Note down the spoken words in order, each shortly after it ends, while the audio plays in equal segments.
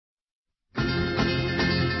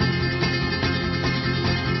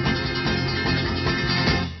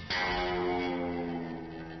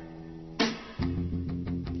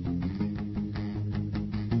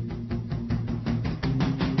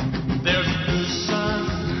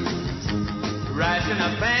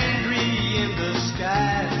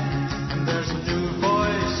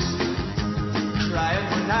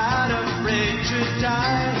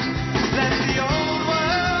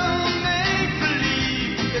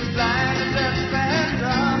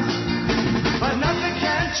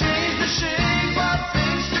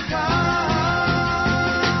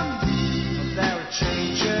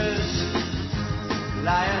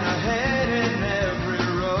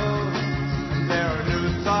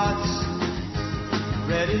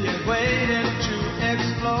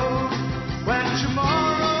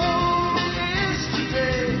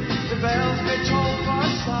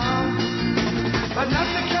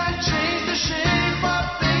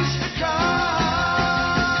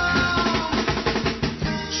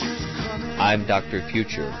I'm Dr.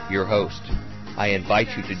 Future, your host. I invite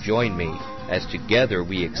you to join me as together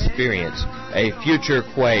we experience a future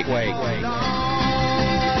quake. There are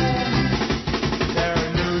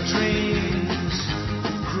new dreams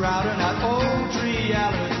crowding out old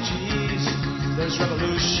realities. There's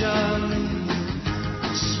revolution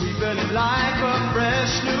sweeping in like a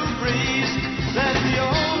fresh new breeze. Let the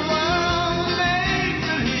old world make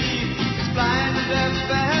believe it's blind and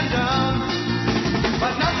deaf and dumb.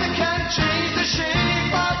 But nothing can change the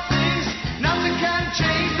shape of things. Nothing can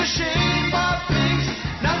change the shape of things.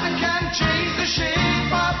 Nothing can change the shape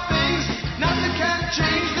of things. Nothing can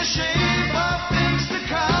change the shape of things to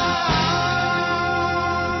come.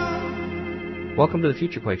 Welcome to the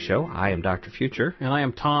Future Quake Show. I am Dr. Future. And I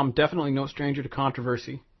am Tom, definitely no stranger to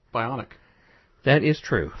controversy, bionic. That is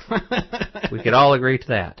true. We could all agree to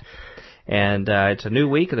that. And it's a new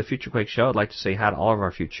week of the Future Quake Show. I'd like to say hi to all of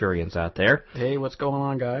our Futurians out there. Hey, what's going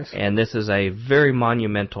on, guys? And this is a very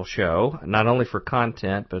monumental show, not only for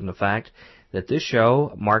content, but in the fact that this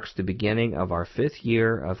show marks the beginning of our 5th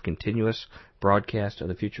year of continuous broadcast of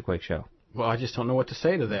the Future Quake Show. Well, I just don't know what to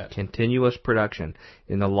say to that. Continuous production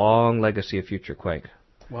in the long legacy of Future Quake.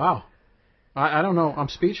 Wow. I don't know. I'm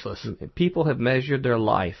speechless. People have measured their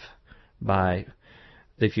life by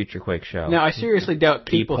the Future Quake Show. Now, I seriously doubt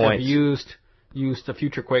people have used the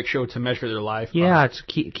Future Quake Show to measure their life. Yeah, it's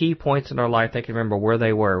key points in their life. They can remember where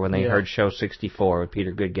they were when they heard Show 64 with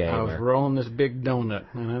Peter Goodgame. I was rolling this big donut,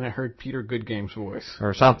 and then I heard Peter Goodgame's voice.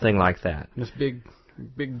 Or something like that. This big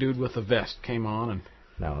dude with a vest came on. And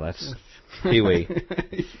no, that's Pee-wee.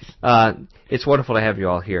 It's wonderful to have you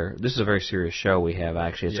all here. This is a very serious show we have,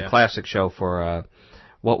 actually. It's a classic show for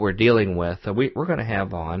what we're dealing with. We're going to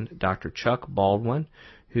have on Dr. Chuck Baldwin,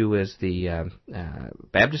 who is the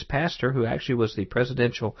Baptist pastor who actually was the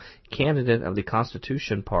presidential candidate of the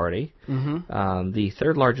Constitution Party, the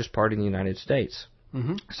third largest party in the United States,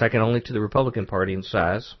 second only to the Republican Party in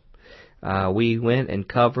size. We went and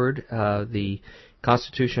covered the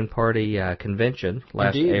Constitution Party convention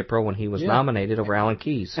last April when he was nominated over Alan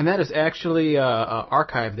Keyes. And that is actually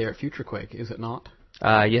archived there at Future Quake, is it not?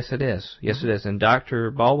 Yes, it is. Yes, it is. And Dr.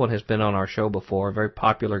 Baldwin has been on our show before, a very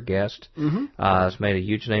popular guest. Has made a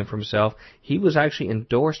huge name for himself. He was actually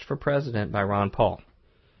endorsed for president by Ron Paul.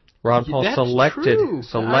 Ron Paul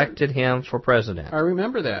selected him for president. I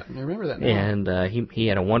remember that. Now. And he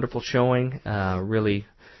had a wonderful showing. Really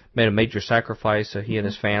made a major sacrifice of he and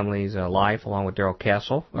his family's life, along with Darrell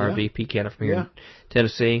Castle, our VP candidate from here in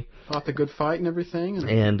Tennessee. Fought the good fight and everything.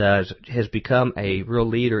 And has become a real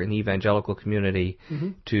leader in the evangelical community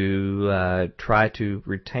to try to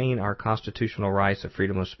retain our constitutional rights of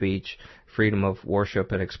freedom of speech, freedom of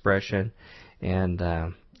worship and expression. And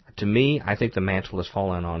to me, I think the mantle has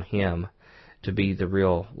fallen on him to be the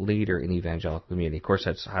real leader in the evangelical community. Of course,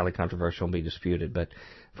 that's highly controversial and be disputed, but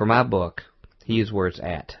for my book, he is where it's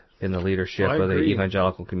at in the leadership of the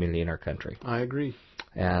evangelical community in our country. I agree.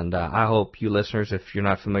 And I hope you listeners, if you're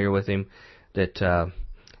not familiar with him, that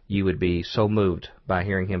you would be so moved by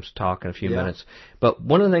hearing him talk in a few minutes. But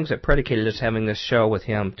one of the things that predicated us having this show with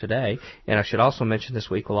him today, and I should also mention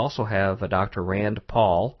this week, we'll also have Dr. Rand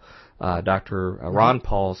Paul, Dr. Ron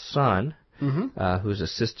Paul's son, who's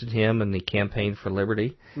assisted him in the Campaign for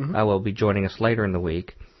Liberty, will be joining us later in the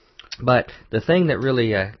week. But the thing that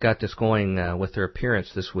really got this going with their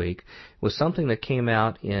appearance this week was something that came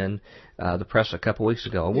out in the press a couple weeks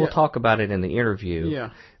ago. And we'll talk about it in the interview.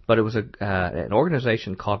 Yeah. But it was an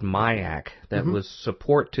organization called MIAC that was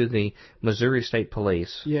support to the Missouri State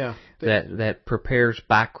Police that prepares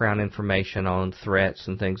background information on threats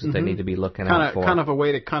and things that they need to be looking out for. Kind of a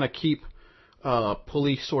way to kind of keep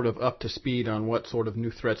police sort of up to speed on what sort of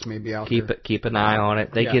new threats may be out there. Keep an eye on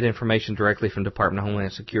it. They get information directly from Department of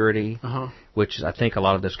Homeland Security, which I think a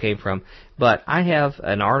lot of this came from. But I have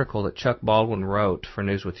an article that Chuck Baldwin wrote for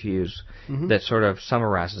News with Hughes that sort of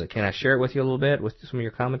summarizes it. Can I share it with you a little bit with some of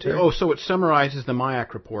your commentary? Oh, so it summarizes the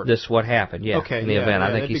MIAC report. This is what happened, in the event.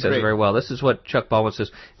 I think he says it very well. This is what Chuck Baldwin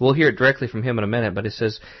says. We'll hear it directly from him in a minute, but it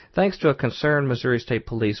says, thanks to a concerned Missouri State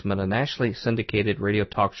policeman, a nationally syndicated radio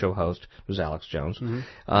talk show host, who's Alex Jones,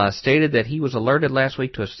 stated that he was alerted last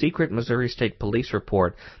week to a secret Missouri State Police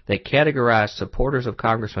report that categorized supporters of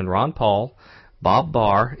Congressman Ron Paul, Bob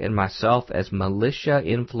Barr, and myself as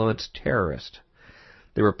militia-influenced terrorists.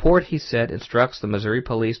 The report, he said, instructs the Missouri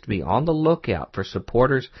police to be on the lookout for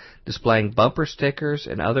supporters displaying bumper stickers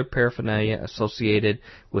and other paraphernalia associated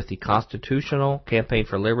with the Constitutional, Campaign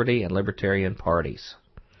for Liberty, and Libertarian parties.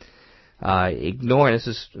 This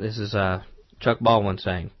is Chuck Baldwin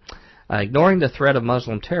saying, Ignoring the threat of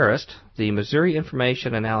Muslim terrorists, the Missouri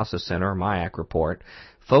Information Analysis Center, MIAC report,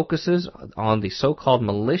 focuses on the so-called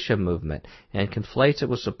militia movement and conflates it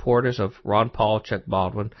with supporters of Ron Paul, Chuck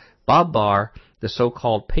Baldwin, Bob Barr, the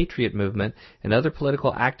so-called Patriot movement, and other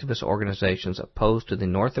political activist organizations opposed to the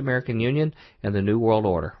North American Union and the New World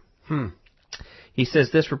Order. He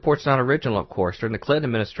says this report's not original, of course. During the Clinton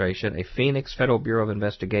administration, a Phoenix Federal Bureau of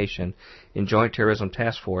Investigation and Joint Terrorism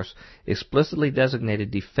Task Force explicitly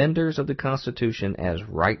designated defenders of the Constitution as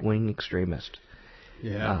right-wing extremists.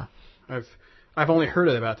 Yeah, I've only heard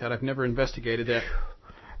about that. I've never investigated that.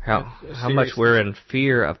 How much we're in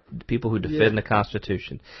fear of people who defend the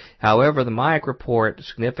Constitution. However, the MIAC report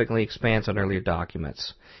significantly expands on earlier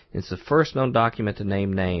documents. It's the first known document to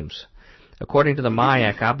name names. According to the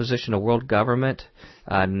MIAC, opposition to world government,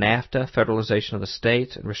 NAFTA, federalization of the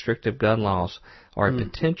states, and restrictive gun laws are a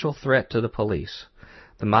potential threat to the police.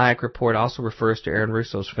 The MIAC report also refers to Aaron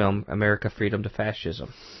Russo's film, America, Freedom to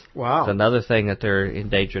Fascism. Wow. It's another thing that they're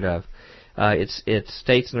endangered of. It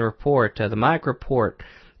states in the report, the MIAC report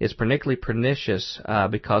is particularly pernicious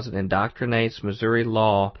because it indoctrinates Missouri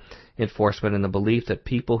law enforcement in the belief that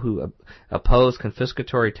people who oppose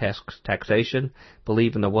confiscatory taxation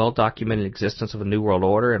believe in the well-documented existence of a New World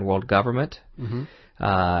Order and world government,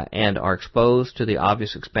 and are exposed to the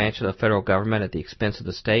obvious expansion of the federal government at the expense of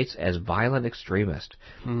the states as violent extremists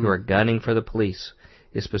who are gunning for the police.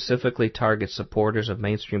 It specifically targets supporters of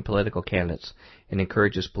mainstream political candidates and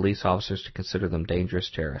encourages police officers to consider them dangerous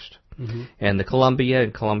terrorists. And the Columbia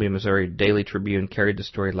and Columbia, Missouri Daily Tribune carried the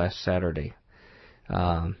story last Saturday.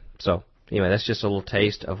 So anyway, that's just a little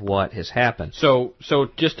taste of what has happened. So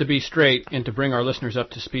just to be straight and to bring our listeners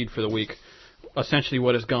up to speed for the week, essentially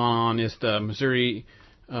what has gone on is the Missouri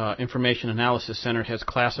Information Analysis Center has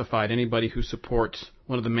classified anybody who supports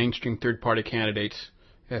one of the mainstream third-party candidates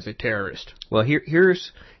as a terrorist. Well,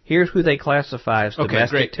 here's who they classify as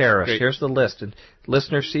domestic terrorists. Great. Here's the list. And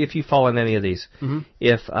listeners, see if you fall in any of these.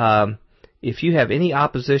 If you have any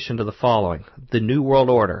opposition to the following: the New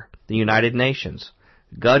World Order, the United Nations,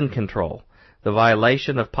 gun control, the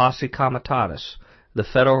violation of posse comitatus, the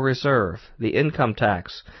Federal Reserve, the income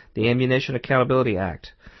tax, the Ammunition Accountability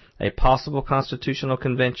Act, a possible constitutional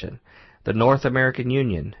convention, the North American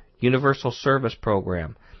Union, Universal Service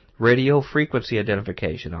Program, radio frequency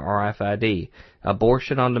identification, or RFID,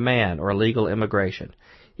 abortion on demand, or illegal immigration.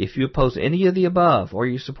 If you oppose any of the above, or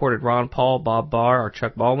you supported Ron Paul, Bob Barr, or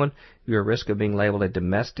Chuck Baldwin, you're at risk of being labeled a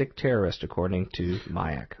domestic terrorist, according to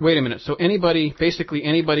MIAC. Wait a minute. So basically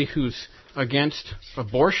anybody who's against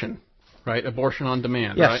abortion, right? Abortion on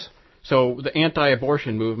demand, yes. Right? So the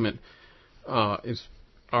anti-abortion movement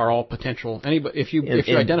are all potential. Anybody, if you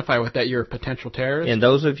identify with that, you're a potential terrorist. And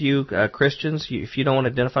those of you Christians, if you don't want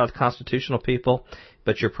to identify with constitutional people,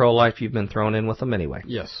 but you're pro-life, you've been thrown in with them anyway.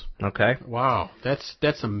 Yes. Okay. Wow,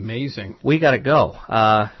 that's amazing. We got to go.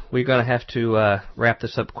 We're going to have to wrap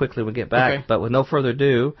this up quickly when we get back. Okay. But with no further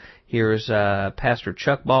ado, here's Pastor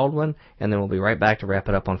Chuck Baldwin, and then we'll be right back to wrap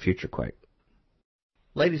it up on Future Quake.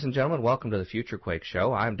 Ladies and gentlemen, welcome to the Future Quake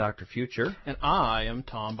Show. I'm Dr. Future. And I am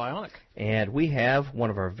Tom Bionic. And we have one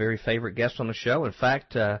of our very favorite guests on the show. In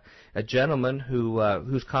fact, a gentleman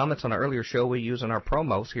whose comments on our earlier show we use in our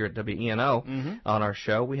promos here at WENO on our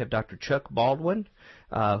show. We have Dr. Chuck Baldwin,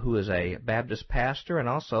 who is a Baptist pastor and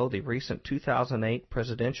also the recent 2008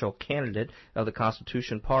 presidential candidate of the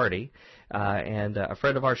Constitution Party, and a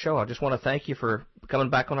friend of our show. I just want to thank you for coming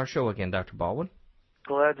back on our show again, Dr. Baldwin.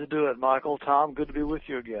 Glad to do it, Michael. Tom, good to be with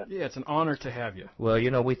you again. Yeah, it's an honor to have you.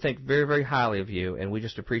 Well, we think very, very highly of you, and we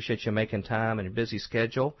just appreciate you making time in your busy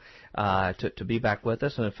schedule to be back with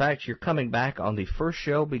us. And, in fact, you're coming back on the first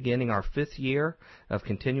show beginning our 5th year of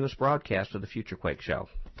continuous broadcast of the Future Quake Show.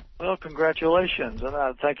 Well, congratulations,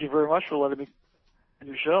 and thank you very much for letting me on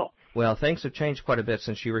your show. Well, things have changed quite a bit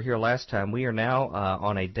since you were here last time. We are now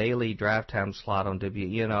on a daily drive time slot on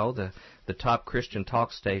WENO, the top Christian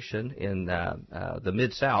talk station in the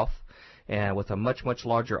Mid-South, and with a much, much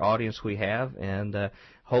larger audience we have, and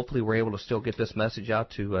hopefully we're able to still get this message out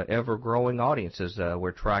to ever-growing audiences.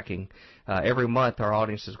 We're tracking every month our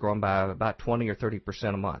audience is growing by about 20 or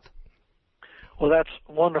 30% a month. Well, that's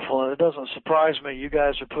wonderful, and it doesn't surprise me. You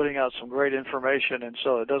guys are putting out some great information, and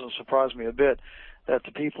so it doesn't surprise me a bit that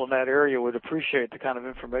the people in that area would appreciate the kind of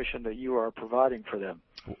information that you are providing for them.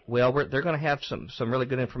 Well, they're going to have some really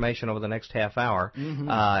good information over the next half hour,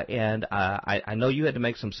 and I know you had to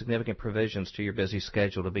make some significant provisions to your busy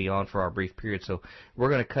schedule to be on for our brief period, so we're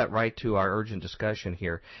going to cut right to our urgent discussion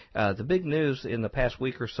here. The big news in the past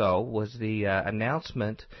week or so was the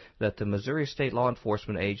announcement that the Missouri State Law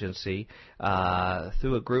Enforcement Agency,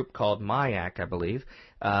 through a group called MIAC, I believe,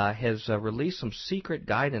 has released some secret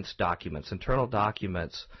guidance documents, internal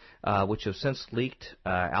documents, which have since leaked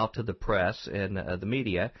out to the press and the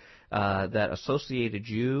media, that associated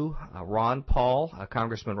you,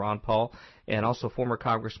 Congressman Ron Paul, and also former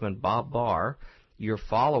Congressman Bob Barr, your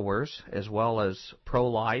followers, as well as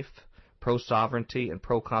pro-life, pro-sovereignty, and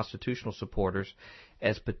pro-constitutional supporters,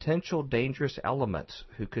 as potential dangerous elements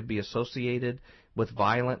who could be associated with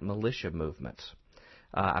violent militia movements.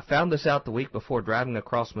 I found this out the week before driving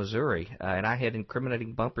across Missouri, and I had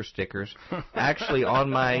incriminating bumper stickers actually on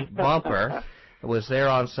my bumper. I was there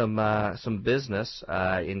on some business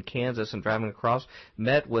in Kansas and driving across.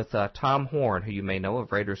 Met with Tom Horn, who you may know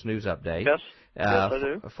of Raiders News Update. Yes. Yes, I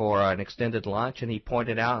do. For an extended lunch, and he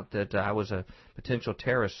pointed out that I was a potential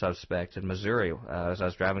terrorist suspect in Missouri as I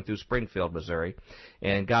was driving through Springfield, Missouri,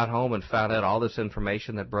 and got home and found out all this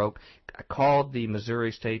information that broke. I called the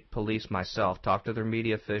Missouri State Police myself, talked to their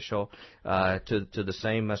media official, to the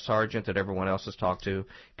same sergeant that everyone else has talked to,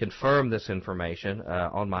 confirmed this information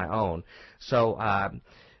on my own. So,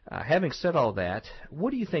 having said all that,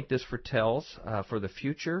 what do you think this foretells for the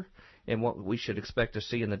future and what we should expect to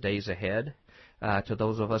see in the days ahead? To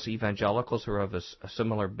those of us evangelicals who are of a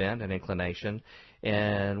similar bent and inclination.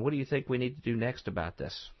 And what do you think we need to do next about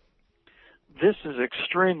this? This is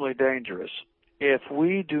extremely dangerous. If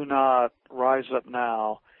we do not rise up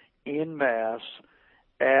now en masse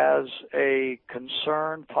as a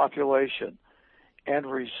concerned population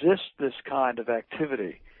and resist this kind of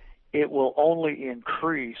activity, it will only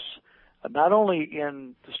increase, not only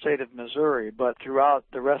in the state of Missouri, but throughout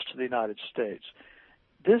the rest of the United States.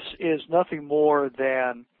 This is nothing more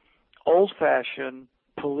than old-fashioned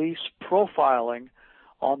police profiling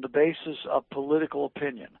on the basis of political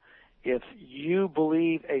opinion. If you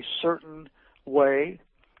believe a certain way,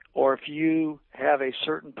 or if you have a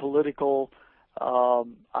certain political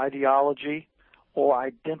ideology, or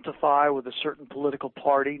identify with a certain political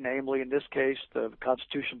party, namely in this case the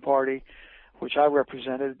Constitution Party, which I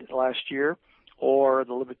represented last year, or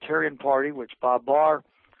the Libertarian Party, which Bob Barr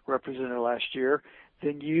represented last year,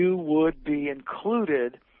 then you would be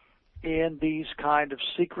included in these kind of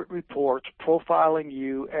secret reports profiling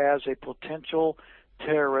you as a potential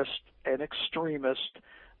terrorist, an extremist,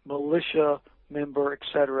 militia member,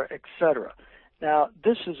 etc., etc. Now,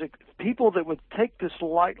 this is people that would take this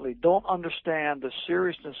lightly don't understand the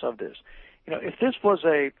seriousness of this. You know, if this was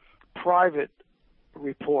a private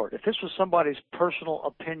report, if this was somebody's personal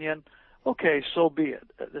opinion, okay, so be it.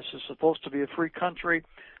 This is supposed to be a free country.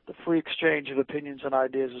 The free exchange of opinions and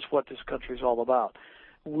ideas is what this country is all about.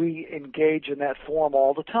 We engage in that form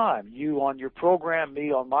all the time. You on your program,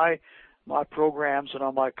 me on my programs and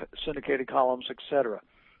on my syndicated columns, etc.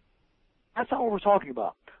 That's not what we're talking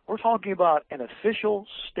about. We're talking about an official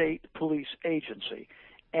state police agency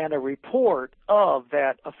and a report of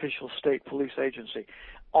that official state police agency.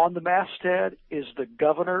 On the masthead is the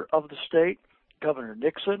governor of the state, Governor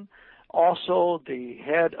Nixon, also the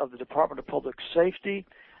head of the Department of Public Safety,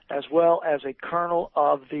 as well as a colonel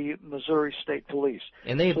of the Missouri State Police.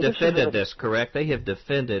 And they have defended this, correct? They have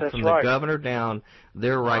defended from the governor down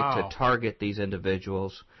their right to target these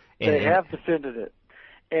individuals. They have defended it.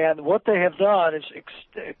 And what they have done is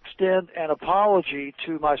extend an apology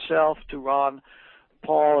to myself, to Ron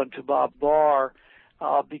Paul, and to Bob Barr,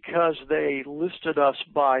 because they listed us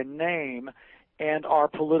by name and our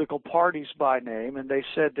political parties by name, and they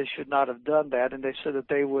said they should not have done that, and they said that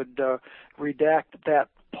they would redact that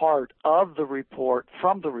part of the report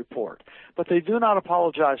from the report. But they do not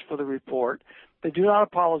apologize for the report. They do not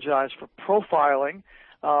apologize for profiling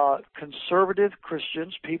conservative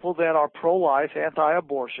Christians, people that are pro-life,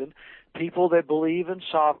 anti-abortion, people that believe in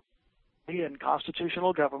sovereignty and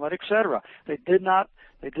constitutional government, etc. They did not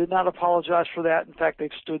apologize for that. In fact, they've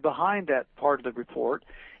stood behind that part of the report.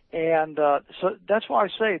 And so that's why I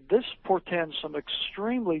say this portends some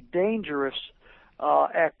extremely dangerous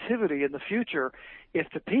activity in the future if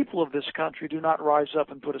the people of this country do not rise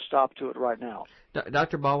up and put a stop to it right now.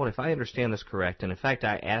 Dr. Baldwin, if I understand this correct, and in fact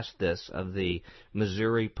I asked this of the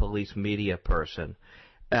Missouri police media person,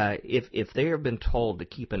 if they have been told to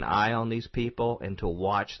keep an eye on these people and to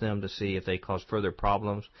watch them to see if they cause further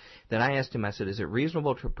problems, then I asked him, I said, is it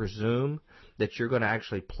reasonable to presume that you're going to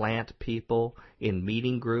actually plant people in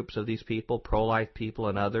meeting groups of these people, pro-life people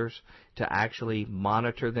and others, to actually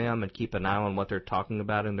monitor them and keep an eye on what they're talking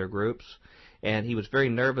about in their groups? And he was very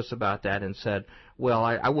nervous about that and said, well,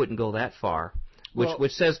 I wouldn't go that far,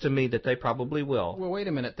 which says to me that they probably will. Well, wait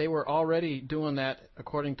a minute. They were already doing that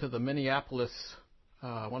according to the Minneapolis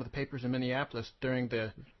one of the papers in Minneapolis during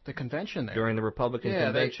the convention there. During the Republican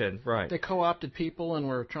convention, right. They co-opted people and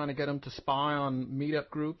were trying to get them to spy on meetup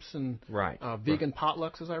groups and vegan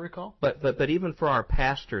potlucks, as I recall. But even for our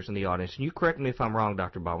pastors in the audience, and you correct me if I'm wrong,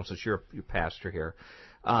 Dr. Baldwin, since you're pastor here,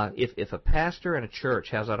 if a pastor in a church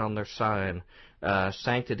has that on their sign,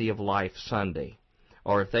 Sanctity of Life Sunday,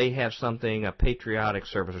 or if they have something, a patriotic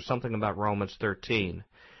service or something about Romans 13,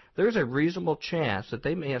 there's a reasonable chance that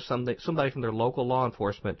they may have somebody from their local law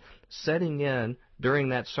enforcement sitting in during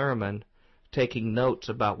that sermon taking notes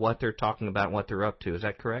about what they're talking about and what they're up to. Is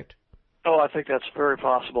that correct? Oh, I think that's very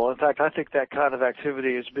possible. In fact, I think that kind of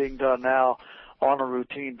activity is being done now on a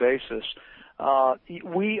routine basis.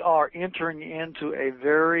 We are entering into a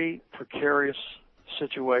very precarious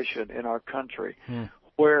situation in our country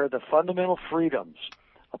where the fundamental freedoms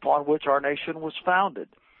upon which our nation was founded,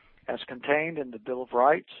 as contained in the Bill of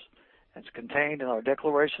Rights, as contained in our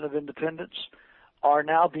Declaration of Independence, are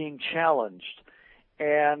now being challenged.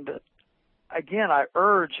 And again, I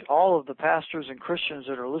urge all of the pastors and Christians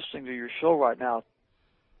that are listening to your show right now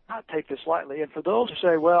not take this lightly. And for those who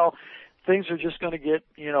say, well, things are just going to get,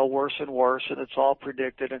 worse and worse, and it's all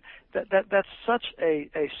predicted, and that's such a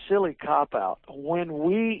silly cop-out. When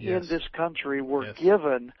we in this country were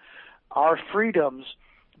given our freedoms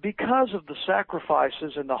because of the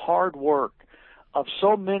sacrifices and the hard work of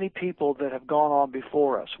so many people that have gone on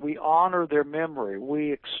before us. We honor their memory.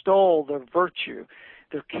 We extol their virtue,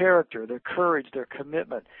 their character, their courage, their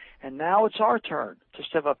commitment. And now it's our turn to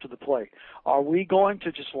step up to the plate. Are we going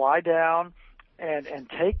to just lie down and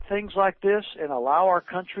take things like this and allow our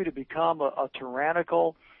country to become a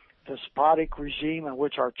tyrannical, despotic regime in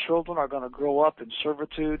which our children are going to grow up in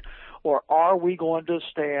servitude? Or are we going to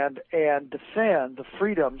stand and defend the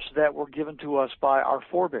freedoms that were given to us by our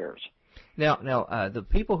forebears? Now, the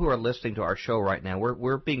people who are listening to our show right now,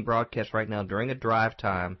 we're being broadcast right now during a drive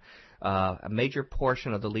time. A major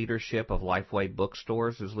portion of the leadership of Lifeway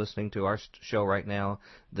bookstores is listening to our show right now.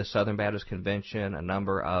 The Southern Baptist Convention, a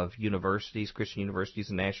number of universities, Christian universities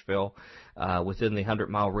in Nashville, within the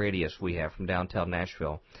 100-mile radius we have from downtown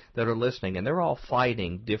Nashville, that are listening, and they're all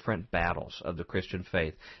fighting different battles of the Christian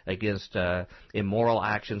faith against immoral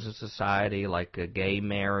actions in society, like gay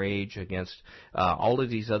marriage, against all of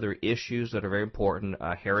these other issues that are very important,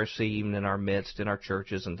 heresy even in our midst, in our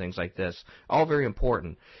churches, and things like this, all very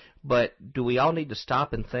important. But do we all need to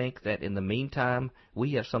stop and think that in the meantime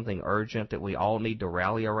we have something urgent that we all need to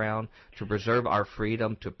rally around to preserve our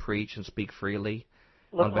freedom to preach and speak freely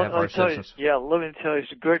on behalf of our citizens? Let me tell you,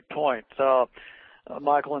 it's a great point,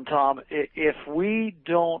 Michael and Tom. If we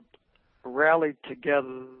don't rally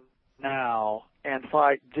together now and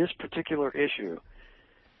fight this particular issue,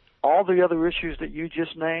 all the other issues that you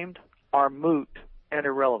just named are moot and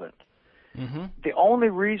irrelevant. Mm-hmm. The only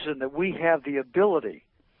reason that we have the ability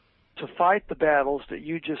to fight the battles that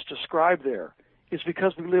you just described there is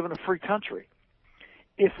because we live in a free country.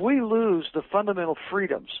 If we lose the fundamental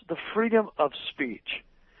freedoms, the freedom of speech,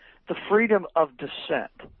 the freedom of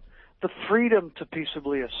dissent, the freedom to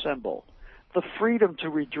peaceably assemble, the freedom to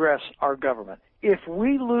redress our government, if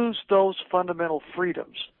we lose those fundamental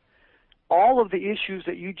freedoms, all of the issues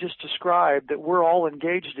that you just described that we're all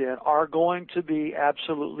engaged in are going to be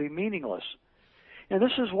absolutely meaningless. And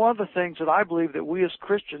this is one of the things that I believe that we as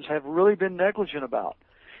Christians have really been negligent about.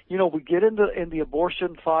 We get in the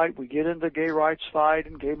abortion fight, we get in the gay rights fight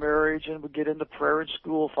and gay marriage, and we get in the prayer in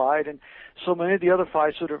school fight, and so many of the other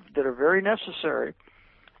fights that are very necessary.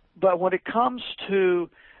 But when it comes to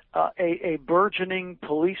a burgeoning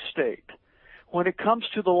police state, when it comes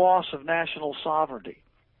to the loss of national sovereignty,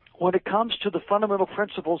 when it comes to the fundamental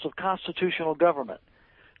principles of constitutional government,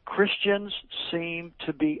 Christians seem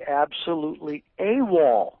to be absolutely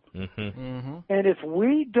AWOL. Mm-hmm. Mm-hmm. And if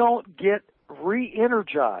we don't get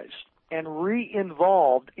re-energized and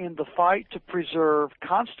re-involved in the fight to preserve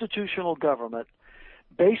constitutional government,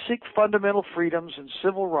 basic fundamental freedoms and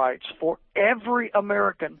civil rights for every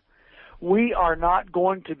American, we are not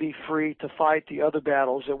going to be free to fight the other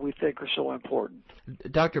battles that we think are so important.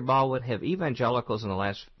 Dr. Baldwin, have evangelicals in the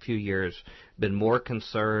last few years been more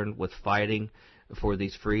concerned with fighting for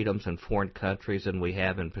these freedoms in foreign countries than we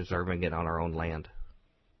have in preserving it on our own land?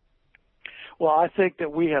 Well, I think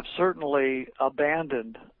that we have certainly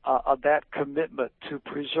abandoned that commitment to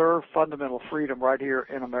preserve fundamental freedom right here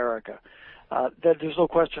in America. That there's no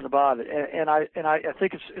question about it. And I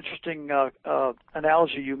think it's interesting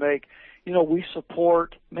analogy you make. We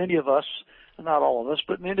support, many of us, not all of us,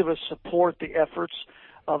 but many of us support the efforts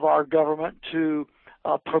of our government to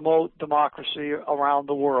promote democracy around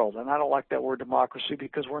the world. And I don't like that word democracy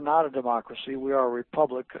because we're not a democracy. We are a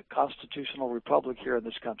republic, a constitutional republic here in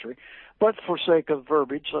this country. But for sake of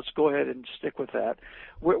verbiage, let's go ahead and stick with that.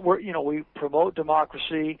 We promote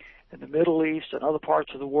democracy in the Middle East and other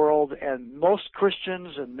parts of the world, and most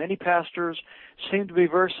Christians and many pastors seem to be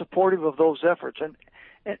very supportive of those efforts, and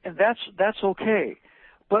that's okay.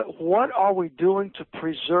 But what are we doing to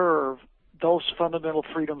preserve those fundamental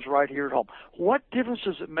freedoms right here at home? What difference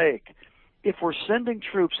does it make if we're sending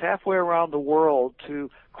troops halfway around the world to,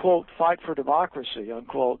 quote, fight for democracy,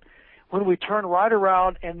 unquote, when we turn right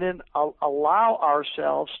around and then allow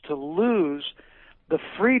ourselves to lose the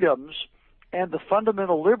freedoms and the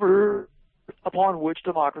fundamental liberty upon which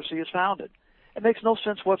democracy is founded? It makes no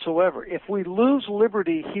sense whatsoever. If we lose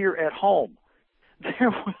liberty here at home,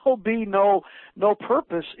 there will be no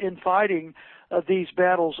purpose in fighting these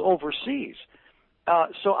battles overseas.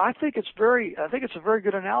 So I think it's a very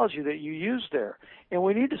good analogy that you used there. And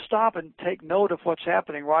we need to stop and take note of what's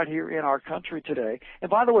happening right here in our country today. And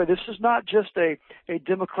by the way, this is not just a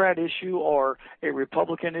Democrat issue or a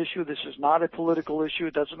Republican issue. This is not a political issue.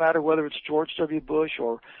 It doesn't matter whether it's George W. Bush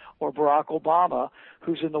or Barack Obama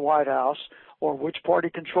who's in the White House or which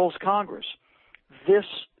party controls Congress.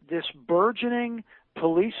 This burgeoning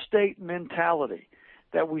police state mentality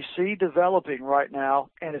that we see developing right now,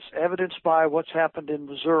 and it's evidenced by what's happened in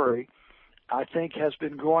Missouri, I think has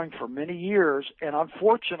been growing for many years, and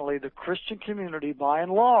unfortunately the Christian community, by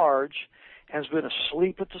and large, has been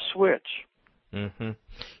asleep at the switch. Mm-hmm.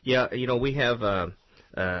 Yeah, we have a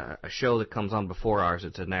show that comes on before ours.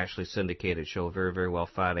 It's a nationally syndicated show, very, very well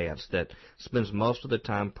financed, that spends most of the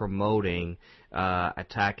time promoting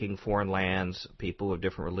attacking foreign lands, people of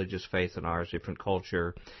different religious faith than ours, different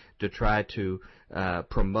culture, to try to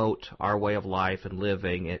promote our way of life and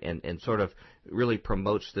living, and sort of really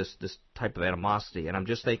promotes this type of animosity. And I'm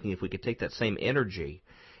just thinking if we could take that same energy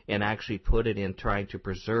and actually put it in trying to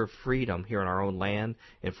preserve freedom here in our own land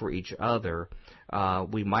and for each other,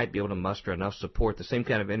 we might be able to muster enough support, the same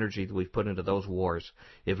kind of energy that we've put into those wars.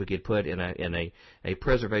 If we could put in a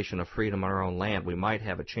preservation of freedom on our own land, we might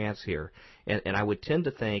have a chance here. And I would tend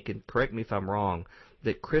to think, and correct me if I'm wrong,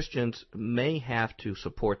 that Christians may have to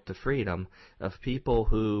support the freedom of people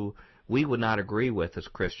who we would not agree with as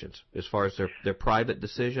Christians as far as their private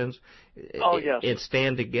decisions. Oh, yes. And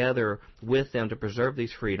stand together with them to preserve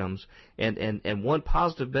these freedoms. And one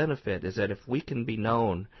positive benefit is that if we can be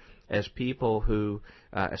known as people who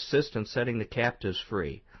assist in setting the captives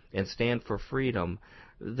free and stand for freedom,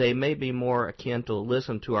 they may be more akin to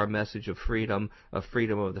listen to our message of freedom of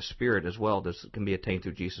the Spirit as well, that can be attained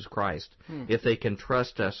through Jesus Christ, if they can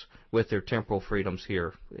trust us with their temporal freedoms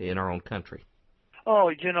here in our own country.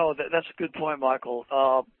 Oh, that's a good point, Michael.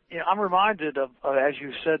 I'm reminded of, as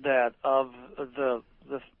you said that, of the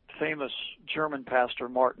famous German pastor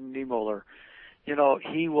Martin Niemöller.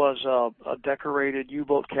 He was a decorated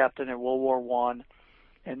U-boat captain in World War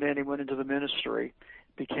I, and then he went into the ministry,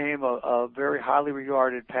 became a very highly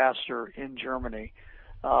regarded pastor in Germany.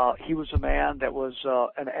 He was a man that was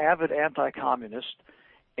an avid anti-communist,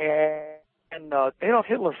 and Adolf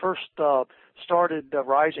Hitler first started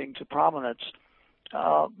rising to prominence.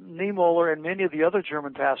 Niemöller and many of the other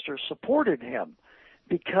German pastors supported him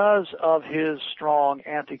because of his strong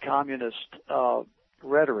anti-communist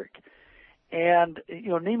rhetoric. And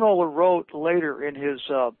Niemöller wrote later in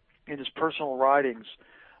his personal writings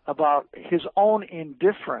about his own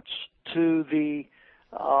indifference to the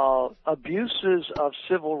abuses of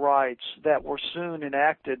civil rights that were soon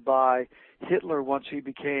enacted by Hitler once he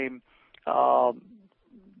became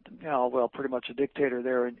pretty much a dictator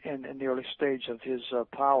there in the early stage of his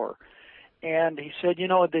power. And he said,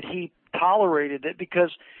 that he tolerated it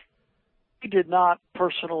because he did not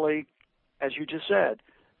personally, as you just said,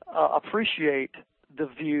 appreciate the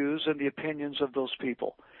views and the opinions of those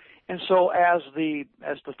people. And so as the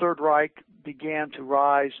Third Reich began to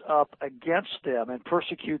rise up against them and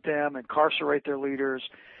persecute them, incarcerate their leaders,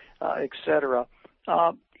 etc.,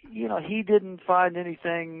 he didn't find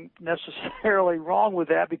anything necessarily wrong with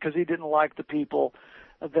that because he didn't like the people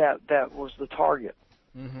that was the target.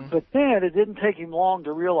 Mm-hmm. But then it didn't take him long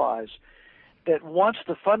to realize that once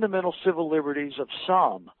the fundamental civil liberties of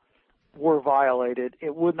some were violated,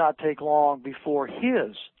 it would not take long before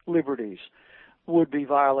his liberties would be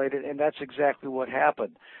violated, and that's exactly what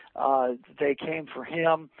happened. They came for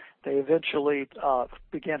him. They eventually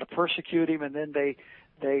began to persecute him, and then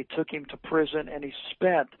they took him to prison, and he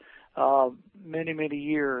spent many, many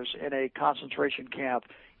years in a concentration camp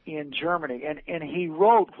in Germany. And he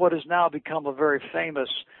wrote what has now become a very famous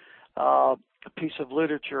piece of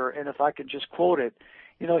literature, and if I can just quote it,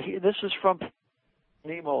 this is from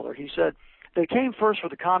Niemöller. He said, they came first for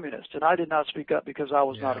the communists, and I did not speak up because I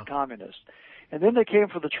was not a communist. And then they came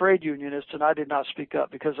for the trade unionists, and I did not speak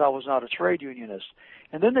up because I was not a trade unionist.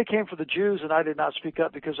 And then they came for the Jews, and I did not speak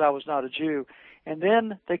up because I was not a Jew. And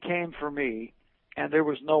then they came for me, and there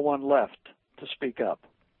was no one left to speak up.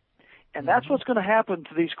 And that's what's going to happen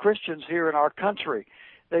to these Christians here in our country.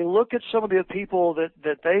 They look at some of the people that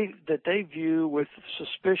they view with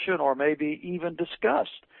suspicion or maybe even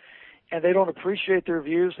disgust. And they don't appreciate their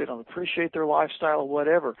views, they don't appreciate their lifestyle or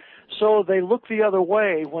whatever. So they look the other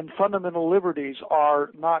way when fundamental liberties are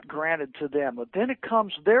not granted to them. But then it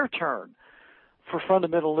comes their turn for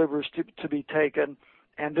fundamental liberties to be taken,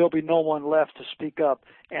 and there'll be no one left to speak up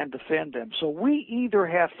and defend them. So we either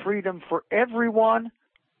have freedom for everyone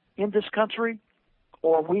in this country,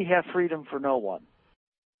 or we have freedom for no one.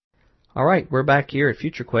 All right, we're back here at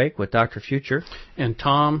FutureQuake with Dr. Future. And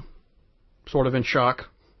Tom, sort of in shock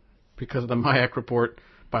because of the MIAC report,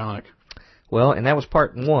 bionic. Well, and that was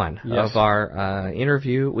part one of our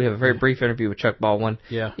interview. We have a very brief interview with Chuck Baldwin.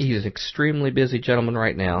 Yeah. He is an extremely busy gentleman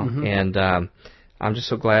right now, and I'm just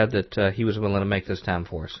so glad that he was willing to make this time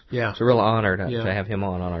for us. Yeah. It's a real honor to have him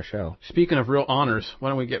on our show. Speaking of real honors, why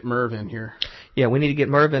don't we get Merv in here? Yeah, we need to get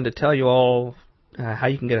Merv in to tell you all how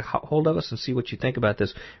you can get a hold of us and see what you think about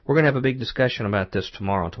this. We're going to have a big discussion about this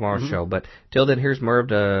tomorrow's show, but till then, here's Merv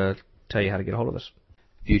to tell you how to get a hold of us.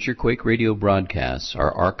 FutureQuake radio broadcasts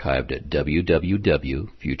are archived at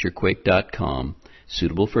www.futurequake.com,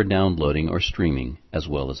 suitable for downloading or streaming, as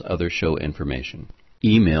well as other show information.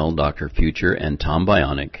 Email Dr. Future and Tom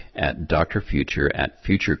Bionic at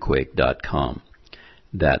drfuture@futurequake.com.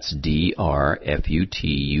 That's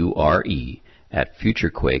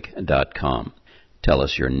drfuture@futurequake.com. Tell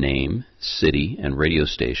us your name, city, and radio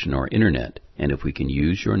station or internet, and if we can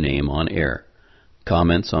use your name on air.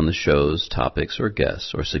 Comments on the show's topics or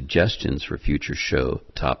guests, or suggestions for future show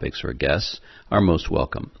topics or guests are most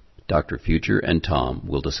welcome. Dr. Future and Tom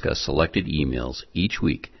will discuss selected emails each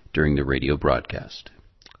week during the radio broadcast.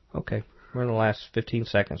 Okay, we're in the last 15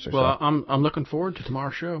 seconds or so. Well, I'm looking forward to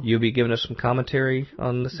tomorrow's show. You'll be giving us some commentary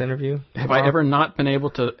on this interview? Have I ever not been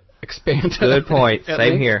able to expand? Good point.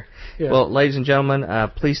 Same here. Yeah. Well, ladies and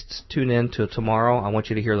gentlemen, please tune in to tomorrow. I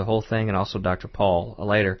want you to hear the whole thing, and also Dr. Paul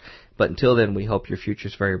later. But until then, we hope your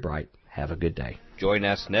future's very bright. Have a good day. Join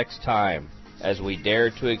us next time as we dare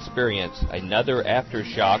to experience another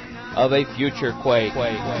aftershock of a future quake. There are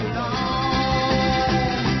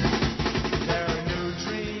new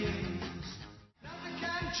dreams. Nothing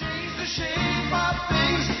can change the shape of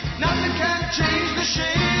things. Nothing can change the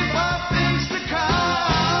shape of things to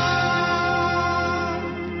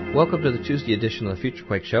come. Welcome to the Tuesday edition of the Future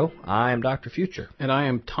Quake Show. I am Dr. Future. And I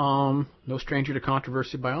am Tom, no stranger to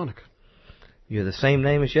controversy, Bionic. You're the same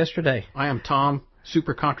name as yesterday. I am Tom,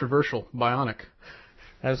 super controversial, Bionic.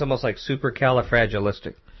 That was almost like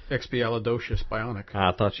supercalifragilistic. Expialidocious, Bionic.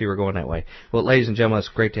 I thought you were going that way. Well, ladies and gentlemen, it's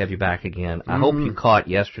great to have you back again. I hope you caught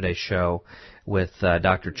yesterday's show with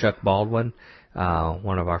Dr. Chuck Baldwin,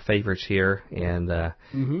 one of our favorites here, and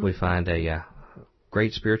we find a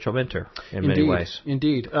great spiritual mentor in many ways.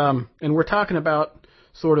 Indeed. And we're talking about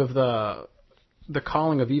sort of the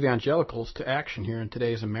calling of evangelicals to action here in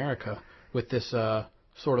today's America with this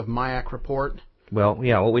sort of MIAC report. Well,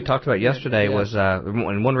 yeah, what we talked about yesterday was,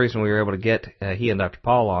 and one reason we were able to get he and Dr.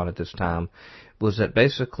 Paul on at this time was that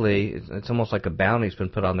basically it's almost like a bounty's been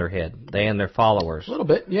put on their head, they and their followers. A little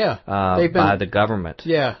bit, yeah. By the government.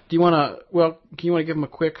 Yeah. Do you want to give them a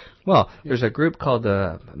quick... Well, there's a group called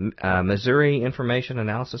the Missouri Information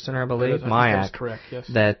Analysis Center, I believe, MIAC, that's correct, yes.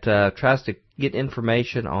 that tries to get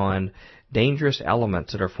information on dangerous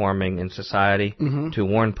elements that are forming in society to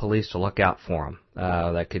warn police to look out for them.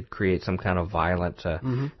 That could create some kind of violent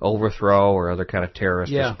overthrow or other kind of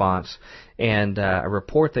terrorist response. And a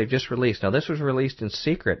report they've just released. Now, this was released in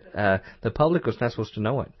secret. The public was not supposed to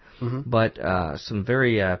know it. But some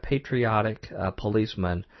very patriotic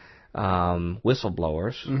policemen,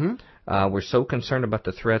 whistleblowers, were so concerned about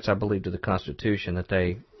the threats, I believe, to the Constitution that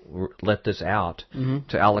they let this out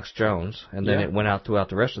to Alex Jones, and then it went out throughout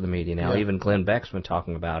the rest of the media now. Even Glenn Beck's been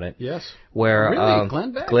talking about it. Yes. Where, really?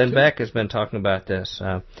 Glenn Beck has been talking about this,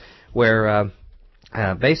 where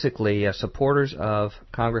basically supporters of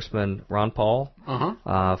Congressman Ron Paul,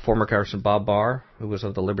 former Congressman Bob Barr, who was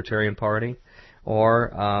of the Libertarian Party,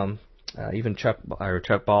 or even Chuck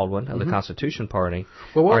Baldwin of the Constitution Party,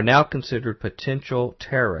 are now considered potential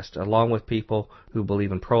terrorists, along with people who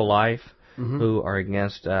believe in pro-life, who are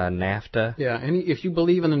against NAFTA. Yeah, and if you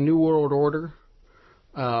believe in the New World Order,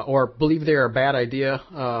 or believe they're a bad idea,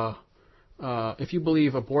 if you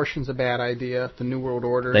believe abortion's a bad idea, the New World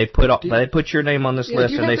Order, they put your name on this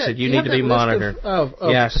list, and they said you need to be monitored.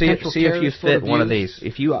 See if you fit one of these.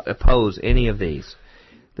 If you oppose any of these,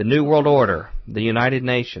 the New World Order, the United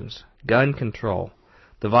Nations, gun control,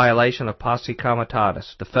 the violation of posse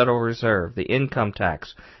comitatus, the Federal Reserve, the income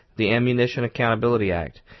tax, the Ammunition Accountability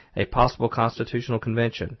Act, a possible constitutional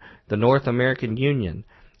convention, the North American Union,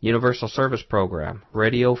 Universal Service Program,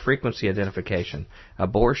 radio frequency identification,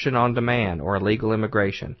 abortion on demand, or illegal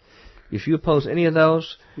immigration. If you oppose any of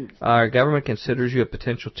those, our government considers you a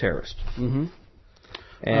potential terrorist. Mm-hmm.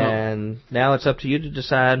 And now it's up to you to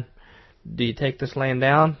decide, do you take this land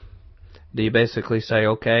down? Do you basically say,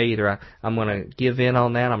 okay, either I'm going to give in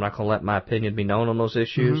on that, I'm not going to let my opinion be known on those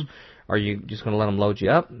issues, mm-hmm. Are you just going to let them load you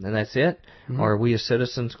up, and that's it? Mm-hmm. Or are we as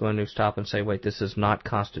citizens going to stop and say, wait, this is not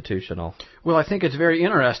constitutional? Well, I think it's very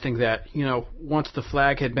interesting that, once the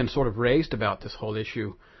flag had been sort of raised about this whole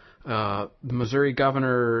issue, the Missouri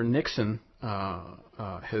Governor Nixon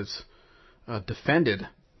has defended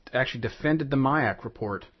the MIAC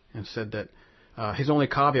report and said that his only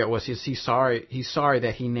caveat was he's sorry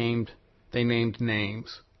that they named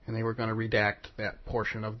names, and they were going to redact that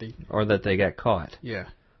portion of the... Or that they got caught. Yeah.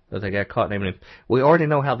 That they got caught naming. We already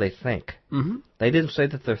know how they think. Mm-hmm. They didn't say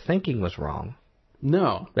that their thinking was wrong.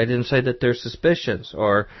 No. They didn't say that their suspicions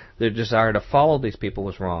or their desire to follow these people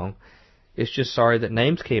was wrong. It's just sorry that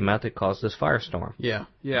names came out that caused this firestorm. Yeah.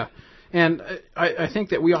 And I think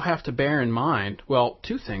that we all have to bear in mind, well,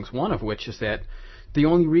 two things. One of which is that the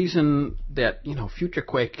only reason that, Future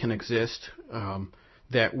Quake can exist,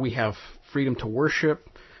 that we have freedom to worship,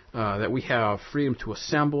 that we have freedom to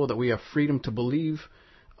assemble, that we have freedom to believe,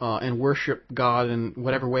 and worship God in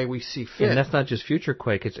whatever way we see fit. And that's not just Future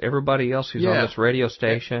Quake; it's everybody else who's on this radio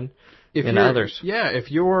station and others. Yeah, if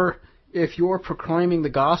you're proclaiming the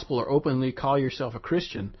gospel or openly call yourself a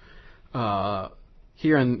Christian,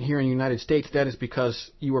 here in the United States, that is because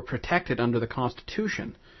you were protected under the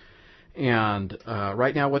Constitution. And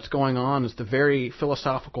right now, what's going on is the very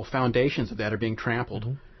philosophical foundations of that are being trampled.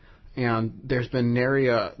 Mm-hmm. And there's been nary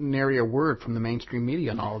a word from the mainstream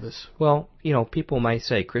media on all of this. Well,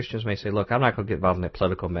 Christians may say, look, I'm not going to get involved in that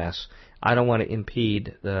political mess. I don't want to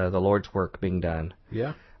impede the Lord's work being done.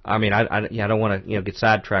 Yeah. I mean, I don't want to get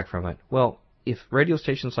sidetracked from it. Well, if radio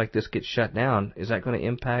stations like this get shut down, is that going to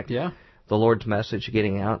impact the Lord's message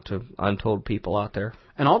getting out to untold people out there?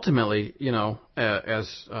 And ultimately,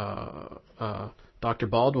 as Dr.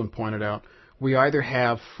 Baldwin pointed out, we either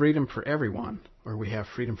have freedom for everyone or we have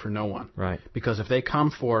freedom for no one. Right. Because if they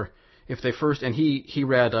first, and he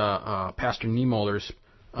read Pastor Niemöller's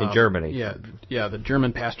in Germany. Yeah, the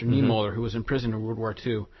German Pastor Niemöller, who was in prison in World War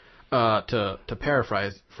II. To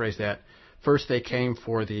paraphrase that, first they came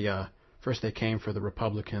for the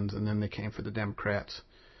Republicans, and then they came for the Democrats,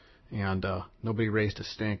 and nobody raised a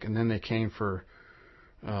stink, and then they came for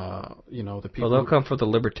the people. Well, they'll come for the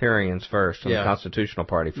Libertarians first, and the Constitutional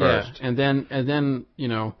Party first. Yeah, and then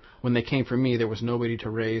when they came for me, there was nobody to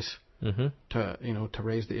raise to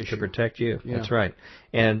raise the issue to protect you. Yeah. That's right.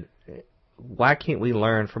 And why can't we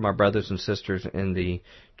learn from our brothers and sisters in the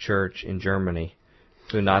church in Germany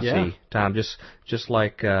through Nazi time, just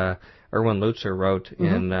like Erwin Lutzer wrote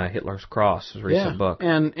in Hitler's Cross, his recent book.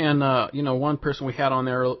 And one person we had on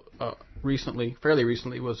there fairly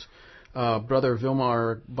recently, was Brother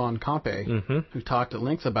Wilmar von Kampe, who talked at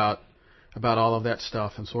length about all of that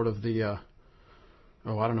stuff and sort of the I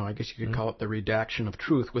don't know, I guess you could call it the redaction of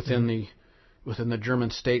truth within the German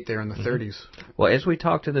state there in the 30s. Well, as we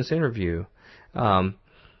talked in this interview,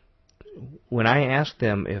 when I asked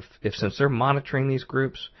them if since they're monitoring these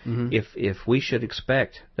groups, if we should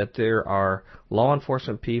expect that there are law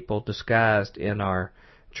enforcement people disguised in our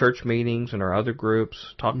church meetings and our other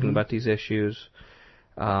groups talking about these issues,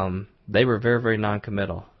 they were very, very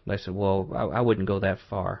non-committal. They said, well, I wouldn't go that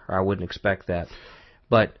far, or I wouldn't expect that.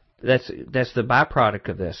 But that's the byproduct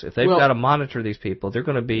of this. If they've got to monitor these people, they're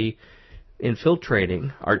going to be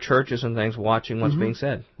infiltrating our churches and things, watching what's being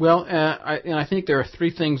said. Well, I think there are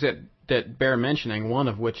three things that bear mentioning, one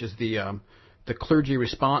of which is the clergy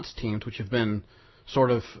response teams, which have been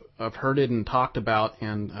sort of herded and talked about,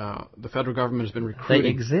 and the federal government has been recruiting. They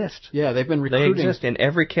exist. Yeah, they've been recruiting. They exist in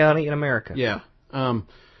every county in America. Yeah.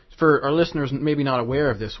 For our listeners maybe not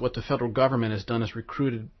aware of this, what the federal government has done is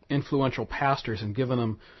recruited influential pastors and given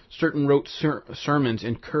them certain rote sermons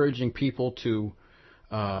encouraging people to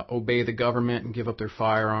obey the government and give up their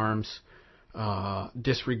firearms,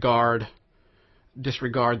 disregard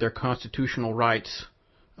their constitutional rights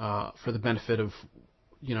for the benefit of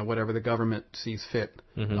whatever the government sees fit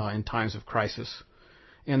in times of crisis.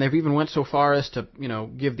 And they've even went so far as to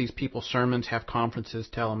give these people sermons, have conferences,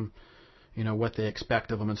 tell them what they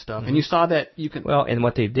expect of them and stuff. And you saw that you can... Well, and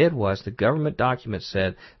what they did was the government document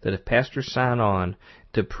said that if pastors sign on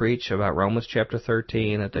to preach about Romans chapter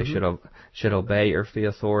 13, that they should obey earthly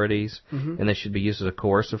authorities, and they should be used as a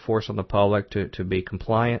coercive force on the public to be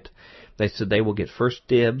compliant. They said they will get first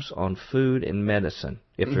dibs on food and medicine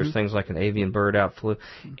if there's things like an avian bird out flu.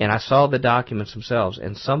 And I saw the documents themselves,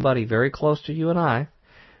 and somebody very close to you and I,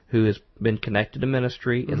 who has been connected to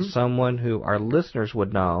ministry, and someone who our listeners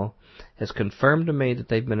would know, has confirmed to me that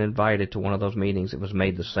they've been invited to one of those meetings. It was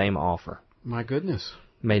made the same offer. My goodness.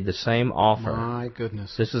 Made the same offer. My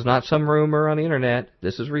goodness. This is not some rumor on the internet.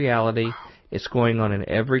 This is reality. Wow. It's going on in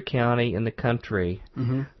every county in the country.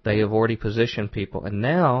 They have already positioned people. And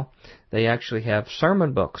now they actually have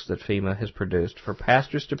sermon books that FEMA has produced for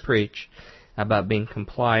pastors to preach about being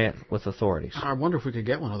compliant with authorities. I wonder if we could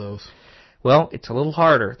get one of those. Well, it's a little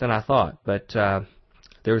harder than I thought, but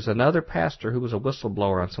there's another pastor who was a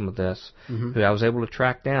whistleblower on some of this who I was able to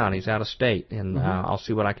track down. He's out of state, and I'll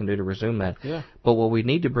see what I can do to resume that. Yeah. But what we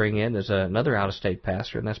need to bring in is another out-of-state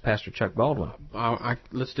pastor, and that's Pastor Chuck Baldwin.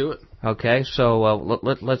 Let's do it. Okay, so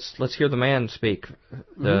let's hear the man speak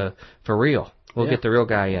for real. We'll get the real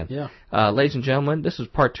guy in. Yeah. Ladies and gentlemen, this is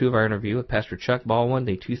part 2 of our interview with Pastor Chuck Baldwin,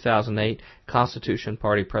 the 2008 Constitution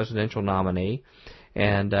Party presidential nominee.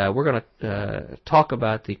 And we're going to talk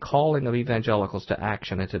about the calling of evangelicals to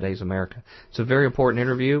action in today's America. It's a very important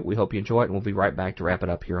interview. We hope you enjoy it, and we'll be right back to wrap it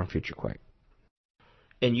up here on Future Quake.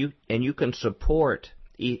 And you can support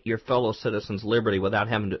your fellow citizens' liberty without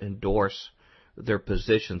having to endorse their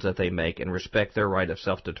positions that they make and respect their right of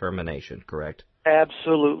self-determination, correct?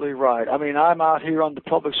 Absolutely right. I mean, I'm out here on the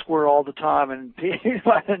public square all the time, and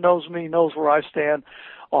anybody that knows me knows where I stand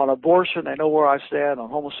on abortion. They know where I stand on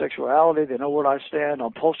homosexuality. They know where I stand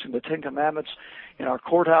on posting the Ten Commandments in our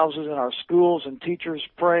courthouses, in our schools, and teachers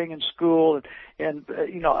praying in school. And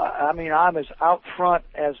I mean, I'm as out front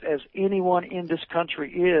as anyone in this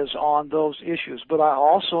country is on those issues. But I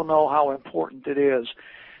also know how important it is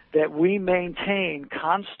that we maintain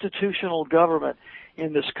constitutional government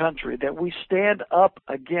in this country, that we stand up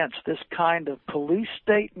against this kind of police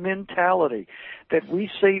state mentality that we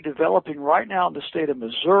see developing right now in the state of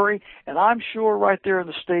Missouri, and I'm sure right there in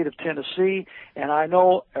the state of Tennessee, and I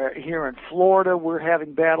know here in Florida we're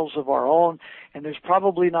having battles of our own, and there's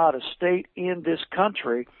probably not a state in this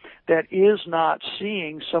country that is not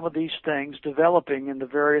seeing some of these things developing in the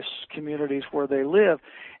various communities where they live.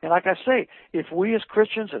 And like I say, if we as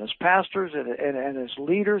Christians and as pastors and as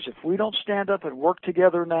leaders, if we don't stand up and work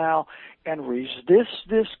together now and resist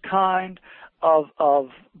this kind of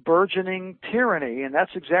burgeoning tyranny, and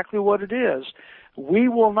that's exactly what it is, we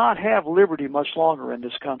will not have liberty much longer in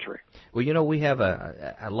this country. Well, we have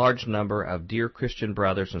a large number of dear Christian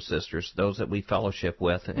brothers and sisters, those that we fellowship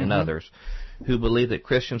with and others, who believe that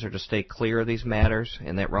Christians are to stay clear of these matters,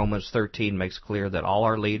 and that Romans 13 makes clear that all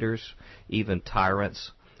our leaders, even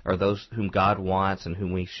tyrants, are those whom God wants and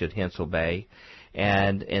whom we should hence obey.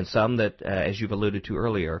 And some that, as you've alluded to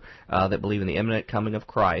earlier, that believe in the imminent coming of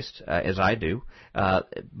Christ, as I do,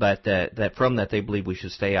 but that from that they believe we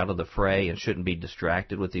should stay out of the fray and shouldn't be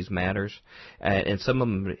distracted with these matters. And some of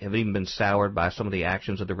them have even been soured by some of the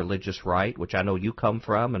actions of the religious right, which I know you come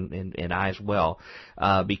from, and I as well,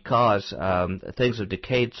 because things have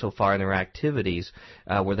decayed so far in their activities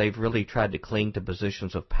where they've really tried to cling to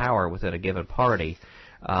positions of power within a given party.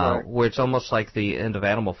 Right. Where it's almost like the end of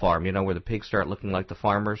Animal Farm, where the pigs start looking like the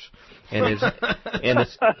farmers, and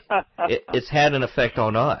it's had an effect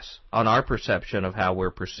on us, on our perception of how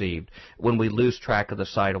we're perceived, when we lose track of the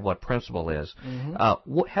sight of what principle is.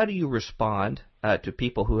 How do you respond to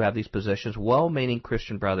people who have these positions, well-meaning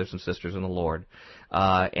Christian brothers and sisters in the Lord,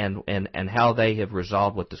 and how they have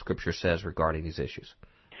resolved what the Scripture says regarding these issues?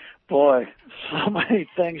 Boy, so many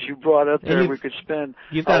things you brought up there. We could spend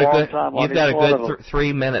a long time on. You've got a good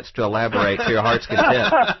 3 minutes to elaborate to your heart's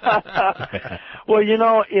content. Well,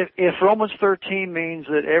 if Romans 13 means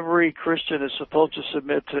that every Christian is supposed to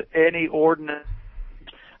submit to any ordinance,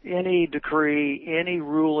 any decree, any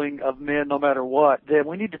ruling of men, no matter what, then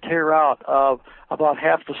we need to tear out about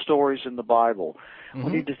half the stories in the Bible. We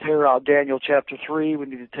need to tear out Daniel chapter 3. We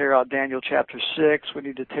need to tear out Daniel chapter 6. We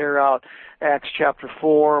need to tear out Acts chapter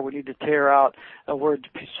 4. We need to tear out where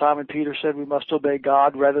Simon Peter said we must obey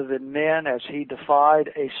God rather than men, as he defied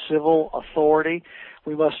a civil authority.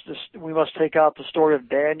 We must take out the story of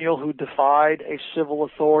Daniel, who defied a civil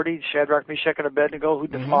authority, Shadrach, Meshach, and Abednego, who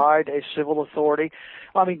defied a civil authority.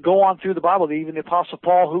 I mean, go on through the Bible. Even the Apostle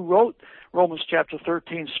Paul, who wrote Romans chapter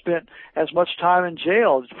 13, spent as much time in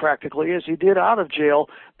jail practically as he did out of jail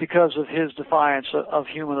because of his defiance of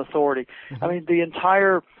human authority. I mean, the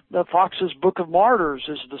entire the Fox's Book of Martyrs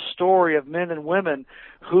is the story of men and women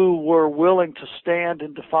who were willing to stand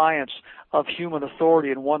in defiance of human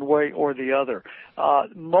authority in one way or the other.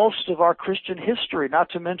 Most of our Christian history, not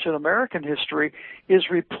to mention American history, is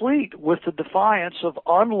replete with the defiance of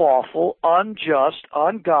unlawful, unjust,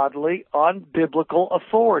 ungodly, unbiblical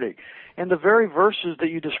authority. And the very verses that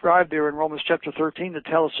you described there in Romans chapter 13 that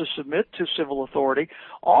tell us to submit to civil authority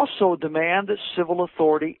also demand that civil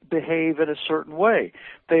authority behave in a certain way.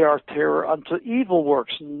 They are terror unto evil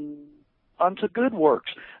works, unto good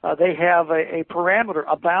works. They have a parameter,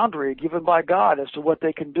 a boundary given by God as to what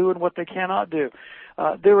they can do and what they cannot do.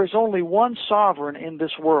 There is only one sovereign in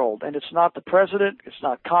this world, and it's not the president, it's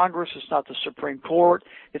not Congress, it's not the Supreme Court,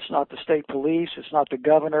 it's not the state police, it's not the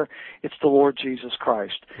governor, it's the Lord Jesus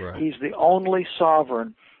Christ. Right. He's the only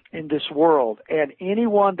sovereign in this world, and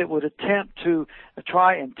anyone that would attempt to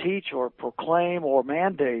try and teach or proclaim or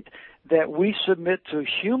mandate that we submit to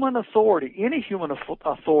human authority, any human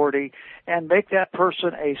authority, and make that person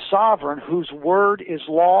a sovereign whose word is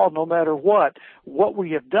law no matter what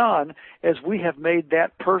we have done is we have made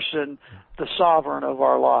that person the sovereign of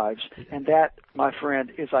our lives. And that, my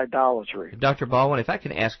friend, is idolatry. Dr. Baldwin, if I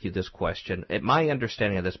can ask you this question, my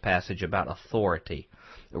understanding of this passage about authority,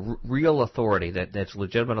 real authority, that's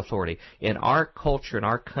legitimate authority. In our culture, in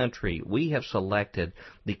our country, we have selected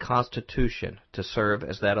the Constitution to serve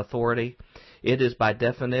as that authority. It is by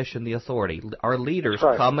definition the authority. Our leaders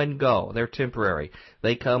come and go. They're temporary.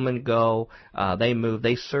 They come and go. They move.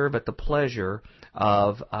 They serve at the pleasure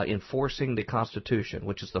of enforcing the Constitution,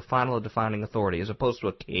 which is the final defining authority, as opposed to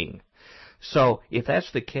a king. So if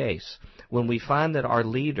that's the case, when we find that our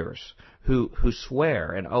leaders who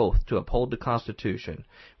swear an oath to uphold the Constitution,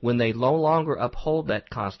 when they no longer uphold that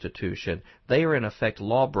Constitution, they are in effect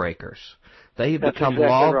lawbreakers. They become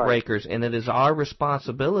lawbreakers, and it is our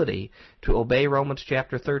responsibility to obey Romans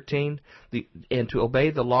chapter 13 and to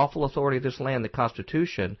obey the lawful authority of this land, the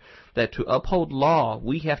Constitution, that to uphold law,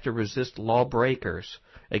 we have to resist lawbreakers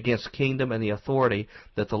against kingdom and the authority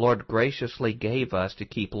that the Lord graciously gave us to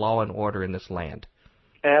keep law and order in this land.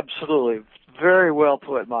 Absolutely. Very well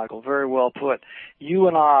put, Michael. Very well put. You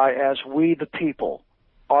and I, as we the people,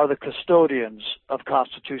 are the custodians of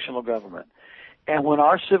constitutional government. And when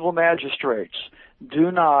our civil magistrates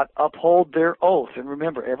do not uphold their oath, and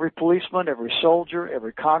remember, every policeman, every soldier,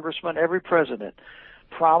 every congressman, every president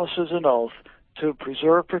promises an oath to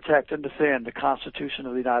preserve, protect, and defend the Constitution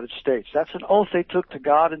of the United States. That's an oath they took to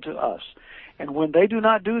God and to us. And when they do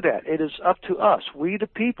not do that, it is up to us, we the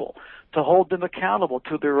people, to hold them accountable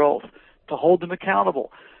to their oath, to hold them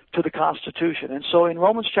accountable to the Constitution. And so in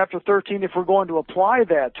Romans chapter 13, if we're going to apply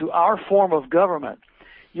that to our form of government,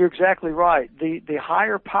 you're exactly right. The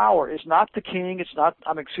higher power is not the king, it's not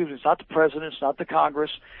the president, it's not the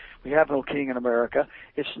Congress. We have no king in America.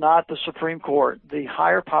 It's not the Supreme Court. The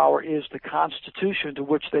higher power is the Constitution to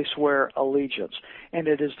which they swear allegiance. And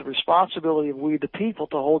it is the responsibility of we the people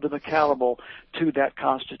to hold them accountable to that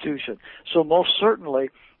Constitution. So most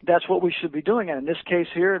certainly, that's what we should be doing. And in this case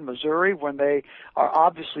here in Missouri, when they are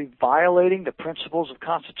obviously violating the principles of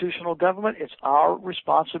constitutional government, it's our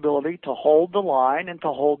responsibility to hold the line and to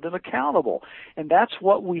hold them accountable. And that's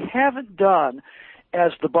what we haven't done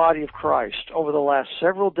as the body of Christ over the last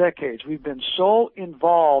several decades. We've been so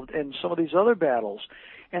involved in some of these other battles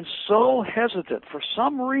and so hesitant, for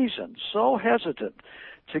some reason, so hesitant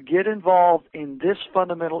to get involved in this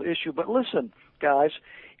fundamental issue. But listen, guys,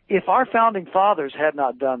 if our founding fathers had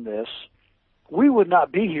not done this, we would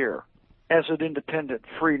not be here as an independent,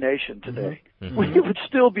 free nation today. Mm-hmm. We would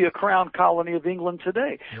still be a crown colony of England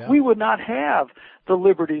today. Yeah. We would not have the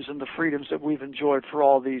liberties and the freedoms that we've enjoyed for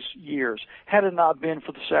all these years had it not been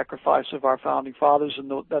for the sacrifice of our founding fathers and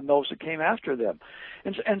those that came after them.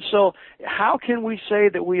 And so how can we say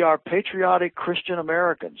that we are patriotic Christian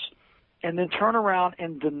Americans and then turn around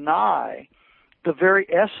and deny the very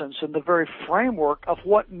essence and the very framework of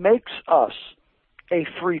what makes us a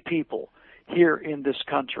free people here in this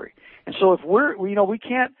country? And so if we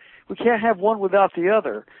can't have one without the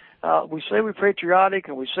other. We say we're patriotic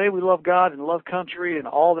and we say we love God and love country and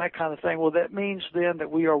all that kind of thing. Well, that means then that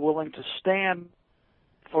we are willing to stand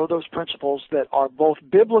for those principles that are both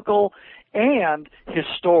biblical and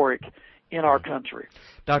historic in our country.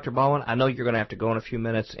 Dr. Baldwin, I know you're going to have to go in a few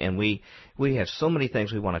minutes, and we have so many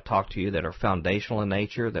things we want to talk to you that are foundational in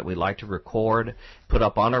nature that we like to record, put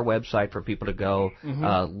up on our website for people to go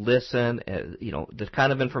listen, the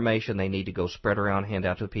kind of information they need to go spread around, hand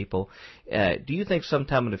out to people. Do you think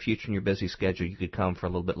sometime in the future in your busy schedule you could come for a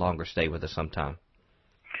little bit longer stay with us sometime?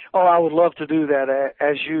 Oh, I would love to do that.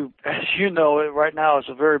 As you know, right now is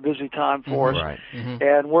a very busy time for us, right.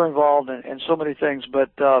 And we're involved in so many things. But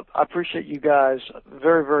I appreciate you guys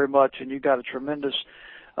very, very much, and you got a tremendous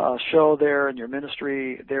show there, and your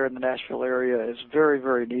ministry there in the Nashville area is very,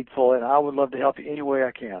 very needful, and I would love to help you any way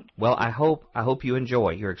I can. Well, I hope you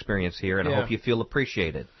enjoy your experience here, and I hope you feel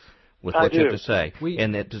appreciated with what you have to say,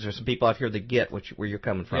 and that there's some people out here that get where you're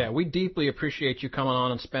coming from. Yeah, we deeply appreciate you coming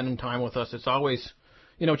on and spending time with us. It's always,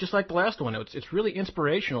 just like the last one, it's really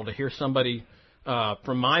inspirational to hear somebody,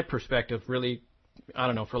 from my perspective, really, I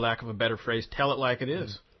don't know, for lack of a better phrase, tell it like it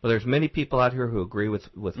is. Well, there's many people out here who agree with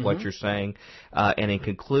what you're saying. And in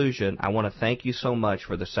conclusion, I want to thank you so much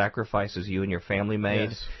for the sacrifices you and your family made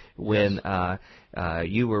when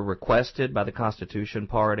you were requested by the Constitution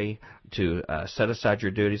Party to set aside your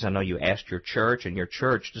duties. I know you asked your church, and your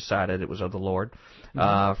church decided it was of the Lord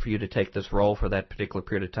for you to take this role for that particular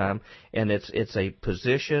period of time. And it's a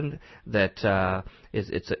position that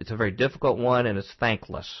it's a very difficult one, and it's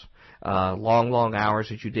thankless. Long hours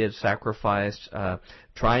that you did, sacrificed,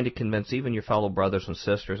 trying to convince even your fellow brothers and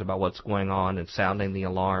sisters about what's going on and sounding the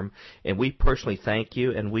alarm. And we personally thank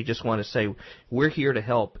you, and we just want to say we're here to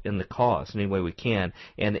help in the cause in any way we can.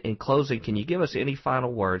 And in closing, can you give us any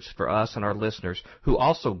final words for us and our listeners who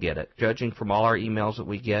also get it, judging from all our emails that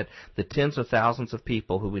we get, the tens of thousands of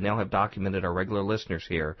people who we now have documented are regular listeners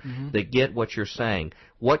here that get what you're saying?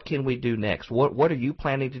 What can we do next? What are you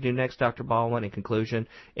planning to do next, Dr. Baldwin, in conclusion,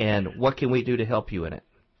 and what can we do to help you in it?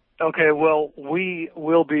 Okay, well, we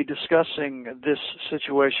will be discussing this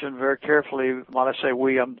situation very carefully. When I say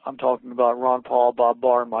we, I'm talking about Ron Paul, Bob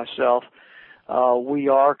Barr, and myself. We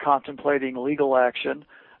are contemplating legal action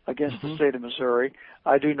against the state of Missouri.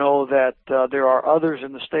 I do know that there are others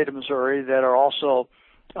in the state of Missouri that are also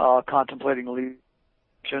contemplating legal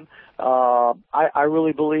action. I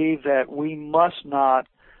really believe that we must not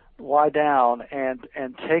lie down and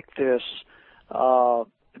take this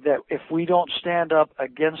that if we don't stand up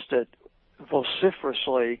against it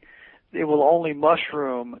vociferously, it will only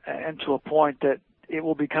mushroom and to a point that it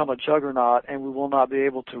will become a juggernaut and we will not be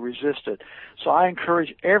able to resist it. So I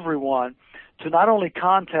encourage everyone to not only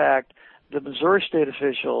contact the Missouri state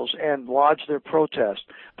officials and lodge their protest,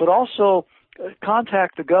 but also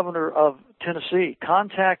contact the governor of Tennessee,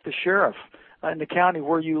 contact the sheriff in the county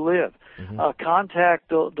where you live, contact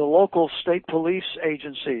the local state police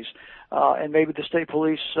agencies, and maybe the state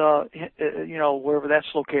police, wherever that's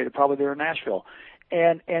located, probably there in Nashville,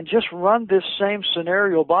 and just run this same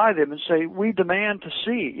scenario by them and say, we demand to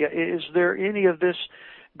see, is there any of this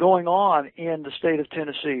going on in the state of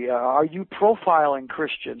Tennessee? Are you profiling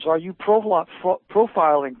Christians? Are you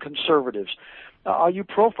profiling conservatives? Are you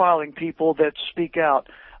profiling people that speak out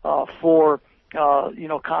for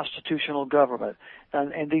constitutional government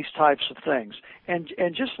and these types of things? And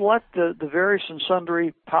just let the various and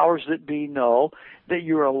sundry powers that be know that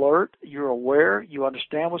you're alert, you're aware, you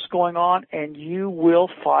understand what's going on, and you will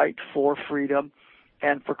fight for freedom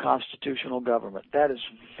and for constitutional government. That is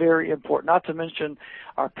very important. Not to mention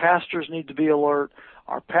our pastors need to be alert.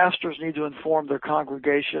 Our pastors need to inform their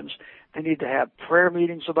congregations. They need to have prayer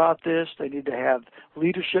meetings about this. They need to have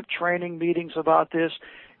leadership training meetings about this,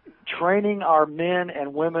 training our men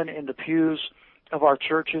and women in the pews of our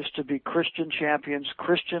churches to be Christian champions,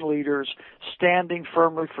 Christian leaders, standing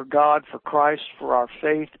firmly for God, for Christ, for our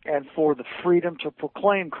faith, and for the freedom to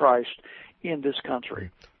proclaim Christ in this country.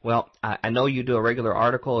 Well, I know you do a regular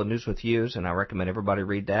article in News with Views, and I recommend everybody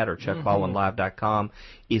read that, or chuckbaldwinlive.com.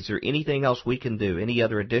 Is there anything else we can do, any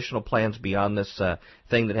other additional plans beyond this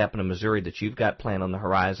thing that happened in Missouri that you've got planned on the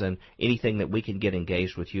horizon, anything that we can get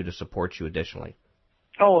engaged with you to support you additionally?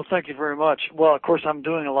 Oh, well, thank you very much. Well, of course, I'm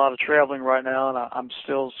doing a lot of traveling right now, and I'm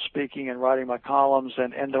still speaking and writing my columns.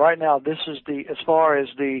 And right now, this is as far as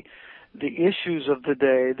the issues of the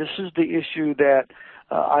day, this is the issue that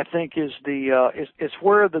I think is it's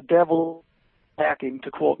where the devil is attacking,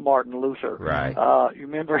 to quote Martin Luther. Right. You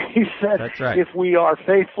remember he said, that's right. If we are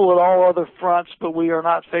faithful at all other fronts, but we are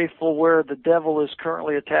not faithful where the devil is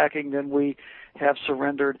currently attacking, then we have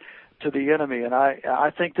surrendered to the enemy. And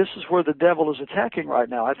I think this is where the devil is attacking right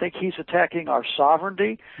now. I think he's attacking our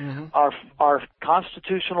sovereignty, our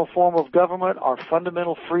constitutional form of government, our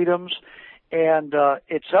fundamental freedoms, and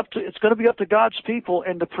it's going to be up to God's people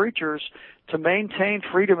and the preachers to maintain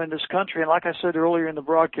freedom in this country. And like I said earlier in the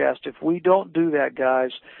broadcast, if we don't do that, guys,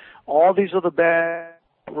 all these other bad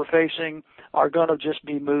we're facing, are going to just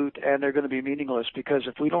be moot, and they're going to be meaningless, because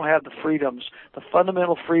if we don't have the freedoms, the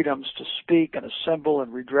fundamental freedoms to speak and assemble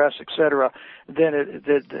and redress, etc., then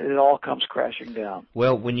it all comes crashing down.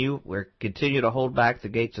 Well, when you continue to hold back the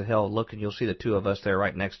gates of hell, look, and you'll see the two of us there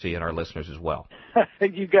right next to you and our listeners as well.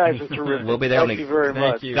 You guys are terrific. We'll be there. Thank you very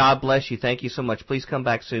much. God bless you. Thank you so much. Please come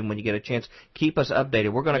back soon when you get a chance. Keep us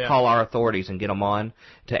updated. We're going to call our authorities and get them on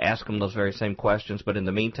to ask them those very same questions. But in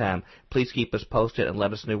the meantime, please keep us posted and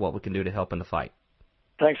let us know what we can do to help in the fight.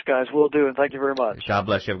 Thanks, guys. We'll do, and thank you very much. God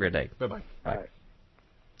bless you. Have a great day. Bye-bye.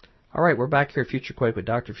 All right, we're back here at Future Quake with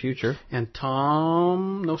Dr. Future. And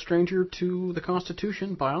Tom, no stranger to the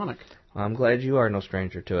Constitution, bionic. I'm glad you are no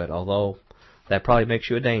stranger to it, although that probably makes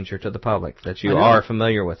you a danger to the public, that you are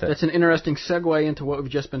familiar with it. That's an interesting segue into what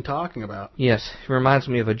we've just been talking about. Yes, it reminds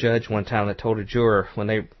me of a judge one time that told a juror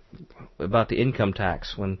about the income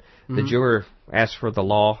tax, when the juror asked for the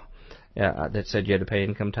law that said you had to pay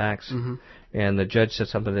income tax, and the judge said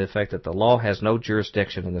something to the effect that the law has no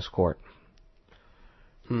jurisdiction in this court.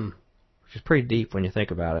 Which is pretty deep when you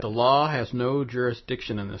think about it. The law has no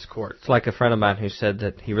jurisdiction in this court. It's like a friend of mine who said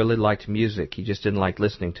that he really liked music, he just didn't like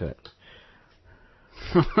listening to it.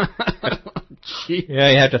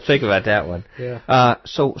 Yeah, you have to think about that one. Yeah.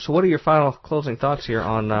 So what are your final closing thoughts here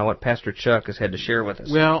on what Pastor Chuck has had to share with us?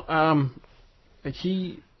 Well,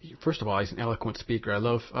 first of all, he's an eloquent speaker. I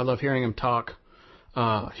love hearing him talk.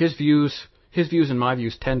 His views and my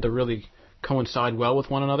views tend to really coincide well with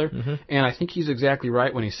one another, and I think he's exactly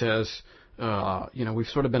right when he says, we've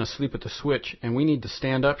sort of been asleep at the switch, and we need to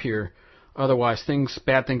stand up here. Otherwise,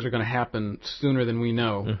 bad things are going to happen sooner than we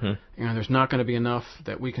know. And there's not going to be enough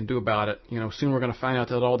that we can do about it. Soon we're going to find out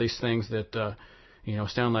that all these things that,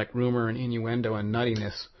 sound like rumor and innuendo and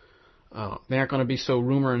nuttiness, they aren't going to be so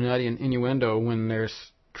rumor and nutty and innuendo when there's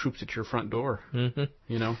troops at your front door. Well,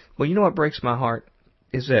 you know what breaks my heart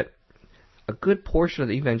is that a good portion of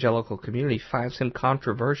the evangelical community finds him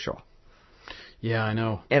controversial. Yeah, I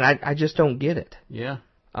know. And I just don't get it. Yeah.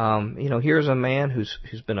 Here's a man who's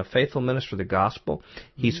been a faithful minister of the gospel.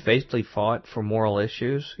 He's faithfully fought for moral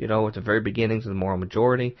issues, at the very beginnings of the moral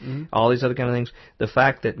majority, all these other kind of things. The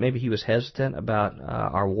fact that maybe he was hesitant about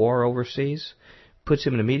our war overseas puts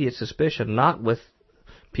him in immediate suspicion, not with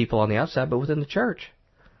people on the outside, but within the church.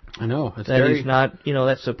 I know. He's not,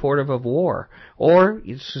 that supportive of war. Or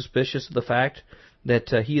he's suspicious of the fact that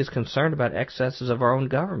he is concerned about excesses of our own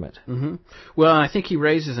government. Well, I think he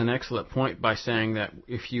raises an excellent point by saying that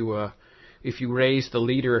if you raise the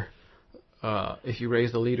leader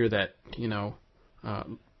that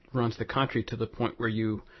runs the country to the point where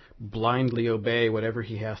you blindly obey whatever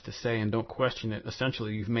he has to say and don't question it,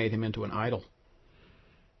 essentially you've made him into an idol.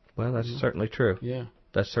 Well, that's certainly true. Yeah.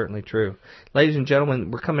 That's certainly true. Ladies and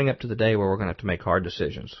gentlemen, we're coming up to the day where we're going to have to make hard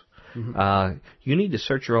decisions. You need to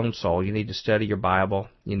search your own soul. You need to study your Bible.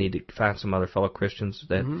 You need to find some other fellow Christians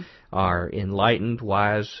that are enlightened,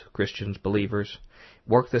 wise Christians, believers.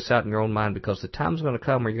 Work this out in your own mind, because the time's going to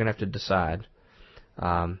come where you're going to have to decide.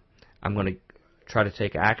 I'm going to try to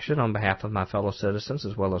take action on behalf of my fellow citizens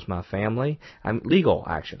as well as my family. Legal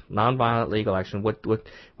action, nonviolent legal action. What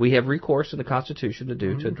we have recourse in the Constitution to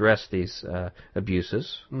do to address these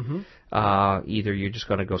abuses. Either you're just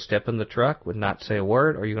going to go step in the truck, would not say a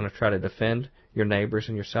word, or you're going to try to defend your neighbors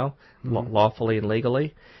and yourself lawfully and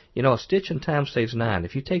legally. A stitch in time saves 9.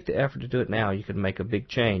 If you take the effort to do it now, you can make a big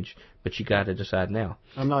change, but you got to decide now.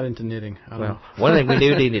 I'm not into knitting. One thing we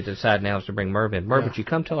do need to decide now is to bring Merv in. Merv, would you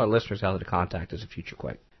come tell our listeners how to contact us at Future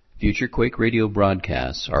Quake? Future Quake radio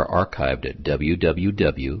broadcasts are archived at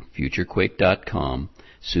www.futurequake.com,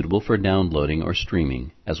 suitable for downloading or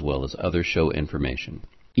streaming, as well as other show information.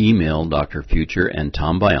 Email Dr. Future and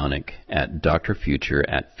Tom Bionic at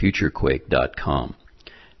drfuture@futurequake.com.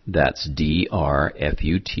 That's DRFUTURE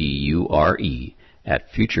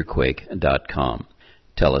at futurequake.com.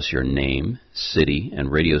 Tell us your name, city,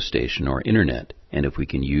 and radio station or internet, and if we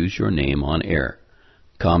can use your name on air.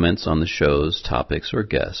 Comments on the show's topics or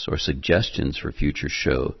guests, or suggestions for future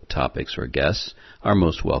show topics or guests are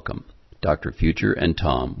most welcome. Dr. Future and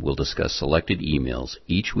Tom will discuss selected emails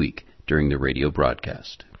each week during the radio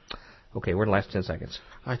broadcast. Okay, we're in the last 10 seconds.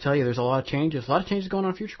 I tell you, there's a lot of changes. A lot of changes going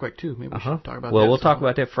on in FutureQuake, too. Maybe we should talk about that. Well, we'll talk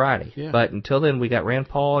about that Friday. Yeah. But until then, we got Rand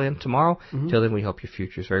Paul in tomorrow. Until then, we hope your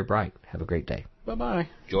future is very bright. Have a great day. Bye-bye.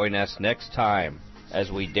 Join us next time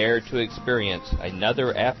as we dare to experience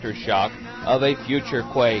another aftershock of a future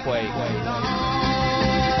quake.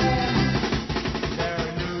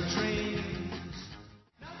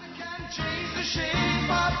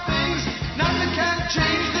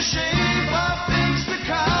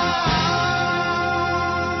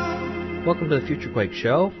 Welcome to the Future Quake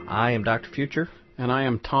Show. I am Dr. Future. And I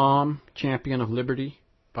am Tom, Champion of Liberty,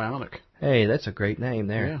 Bionic. Hey, that's a great name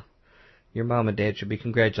there. Yeah. Your mom and dad should be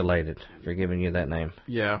congratulated for giving you that name.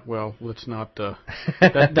 Yeah, well, let's not...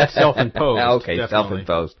 that's self-imposed. Okay, definitely.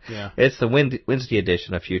 Self-imposed. Yeah. It's the Wednesday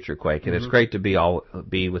edition of Future Quake, and it's great to be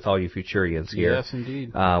with all you Futurians here. Yes,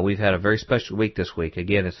 indeed. We've had a very special week this week.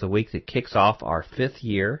 Again, it's the week that kicks off our 5th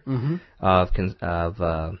year of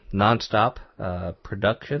nonstop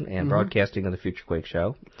production and broadcasting of the Future Quake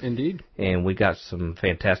Show. Indeed. And we got some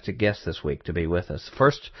fantastic guests this week to be with us.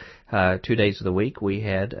 First 2 days of the week, we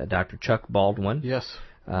had Dr. Chuck Baldwin. Yes.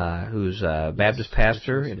 Who's a Baptist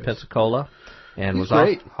pastor in Pensacola, and He's was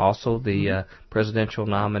great. also the presidential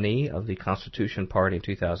nominee of the Constitution Party in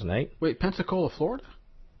 2008. Wait, Pensacola, Florida?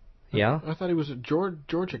 Yeah. I thought he was a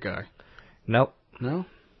Georgia guy. Nope. No?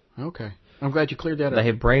 Okay. I'm glad you cleared that up. They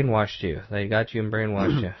have brainwashed you. They got you and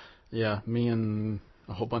brainwashed you. Yeah, me and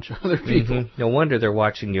a whole bunch of other people. No wonder they're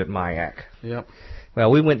watching you at MIAC. Yep. Well,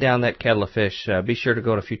 we went down that kettle of fish. Be sure to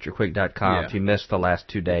go to futurequake.com if you missed the last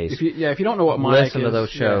 2 days. If you don't know what MIAC is, listen to those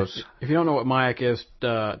shows. Yeah, if you don't know what MIAC is,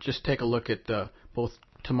 just take a look at both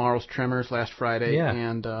Tomorrow's Tremors last Friday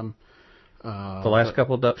and the last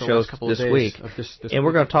couple of shows this week. And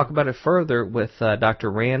we're going to talk about it further with Dr.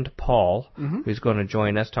 Rand Paul, who's going to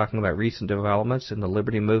join us talking about recent developments in the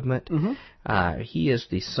Liberty Movement. He is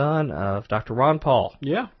the son of Dr. Ron Paul,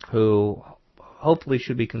 who hopefully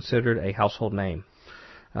should be considered a household name.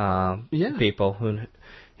 People who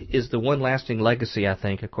is the one lasting legacy, I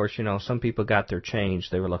think. Of course, some people got their change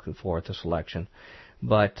they were looking for at this election.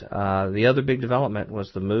 But the other big development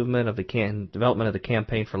was the movement of development of the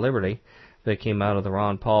Campaign for Liberty that came out of the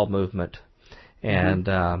Ron Paul movement. And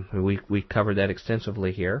we covered that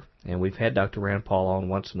extensively here. And we've had Dr. Rand Paul on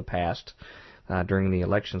once in the past during the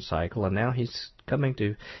election cycle. And now he's coming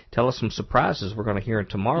to tell us some surprises we're going to hear in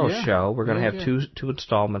tomorrow's show. We're going to have two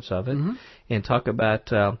installments of it and talk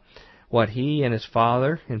about what he and his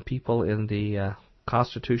father and people in the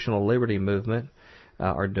constitutional liberty movement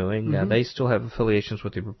are doing. They still have affiliations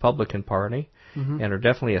with the Republican Party and are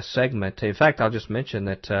definitely a segment. In fact, I'll just mention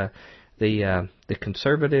that the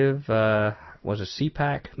conservative was a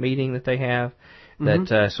CPAC meeting that they have.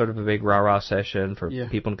 That's sort of a big rah-rah session for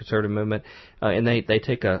people in the conservative movement. And they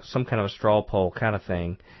take some kind of a straw poll kind of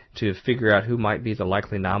thing to figure out who might be the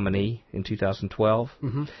likely nominee in 2012.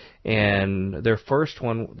 And their first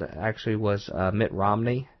one actually was Mitt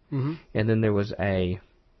Romney. And then there was I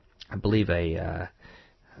believe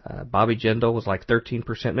Bobby Jindal was like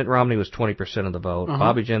 13%. Mitt Romney was 20% of the vote.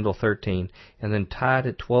 Bobby Jindal 13%. And then tied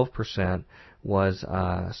at 12% was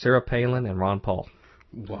Sarah Palin and Ron Paul.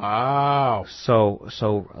 Wow. So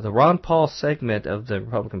the Ron Paul segment of the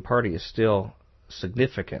Republican Party is still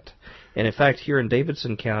significant. And in fact, here in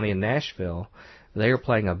Davidson County in Nashville, they are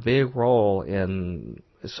playing a big role in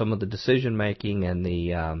some of the decision making and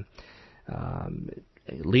the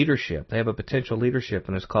leadership. They have a potential leadership,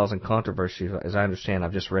 and it's causing controversy, as I understand.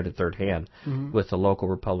 I've just read it third hand with the local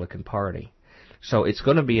Republican Party. So it's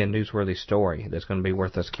going to be a newsworthy story that's going to be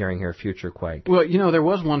worth us carrying here at Future Quake. Well, there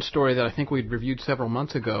was one story that I think we'd reviewed several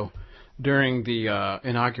months ago during the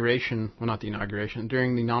inauguration, well, not the inauguration,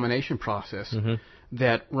 during the nomination process,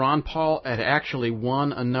 that Ron Paul had actually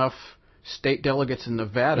won enough state delegates in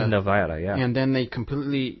Nevada. And then they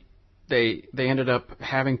completely, they ended up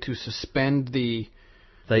having to suspend the...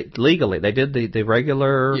 They did the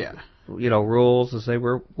regular... rules as they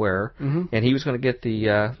were, and he was going to get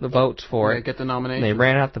the votes for it. Get the nomination. And they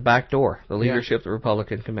ran out the back door, the leadership of the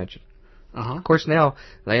Republican convention. Of course, now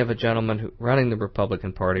they have a gentleman running the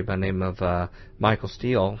Republican Party by the name of Michael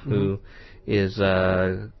Steele, who is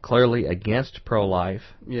clearly against pro-life,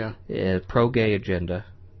 pro-gay agenda.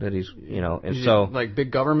 That he's, and so like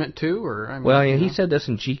big government too, or he said this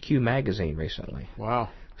in GQ magazine recently. Wow.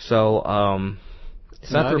 So.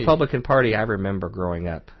 It's not the Republican Party I remember growing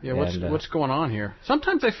up. Yeah, what's going on here?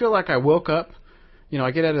 Sometimes I feel like I woke up, I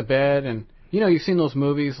get out of bed and, you've seen those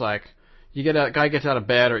movies like a guy gets out of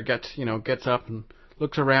bed or gets up and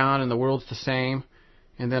looks around and the world's the same,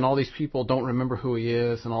 and then all these people don't remember who he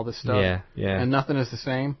is and all this stuff. Yeah. And nothing is the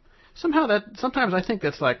same. Sometimes I think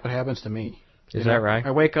that's like what happens to me. Is that right? I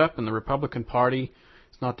wake up and the Republican Party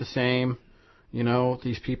is not the same.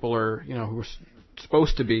 These people are, who are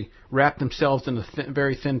supposed to be wrap themselves in a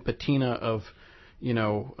very thin patina of,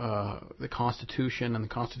 the Constitution and the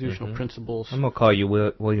constitutional principles. I'm gonna call you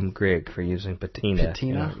William Grigg for using patina.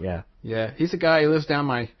 Patina? Yeah. He's a guy who lives down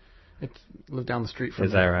the street from me.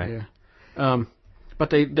 Is that right? Yeah. But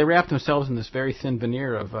they wrap themselves in this very thin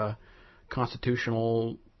veneer of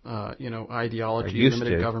constitutional, ideology,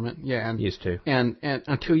 limited government. Yeah. Used to. And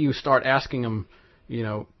until you start asking them,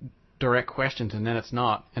 direct questions, and then it's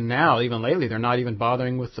not. And now, even lately, they're not even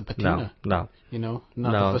bothering with the patina. No.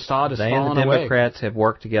 The facade is falling away. They and the Democrats have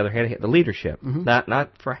worked together, the leadership, not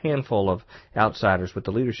for a handful of outsiders, but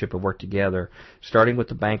the leadership have worked together, starting with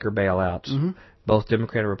the banker bailouts. Both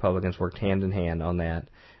Democrat and Republicans worked hand in hand on that.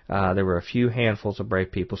 There were a few handfuls of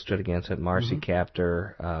brave people stood against it. Marcy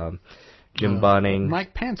Kaptur, Jim Bunning.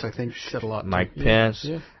 Mike Pence, I think, said a lot. Mike Pence,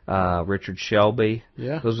 Richard Shelby.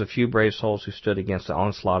 Yeah. Those are a few brave souls who stood against the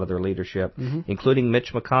onslaught of their leadership, including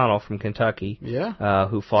Mitch McConnell from Kentucky,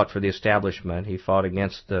 who fought for the establishment. He fought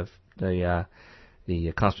against the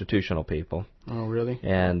constitutional people. Oh, really?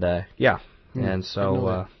 And, and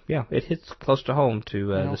so, it hits close to home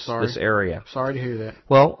to this area. Sorry to hear that.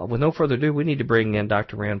 Well, with no further ado, we need to bring in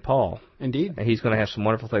Dr. Rand Paul. Indeed. He's going to have some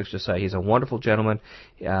wonderful things to say. He's a wonderful gentleman.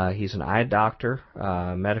 He's an eye doctor,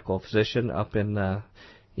 medical physician up in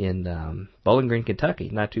Bowling Green, Kentucky,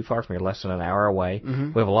 not too far from here, less than an hour away.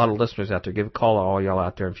 We have a lot of listeners out there. Give a call to all y'all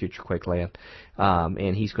out there in Future Quake Land.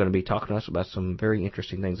 And he's going to be talking to us about some very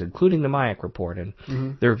interesting things, including the Mayak report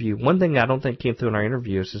and their view. One thing I don't think came through in our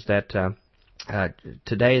interviews is that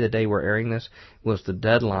today, the day we're airing this, was the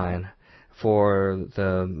deadline for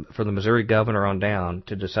the Missouri governor on down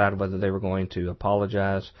to decide whether they were going to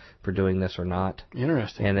apologize for doing this or not.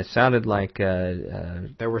 Interesting. And it sounded like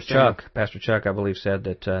Pastor Chuck, I believe, said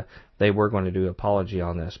that they were going to do an apology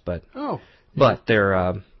on this, but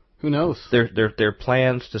their who knows? Their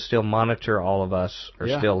plans to still monitor all of us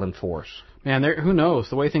are still in force. Man, who knows?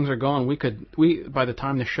 The way things are going, we by the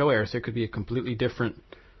time the show airs, there could be a completely different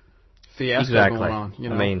fiasco going on.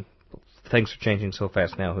 I mean, things are changing so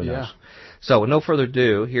fast now, who knows? So, with no further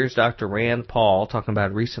ado, here's Dr. Rand Paul talking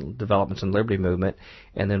about recent developments in the Liberty Movement,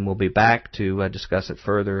 and then we'll be back to discuss it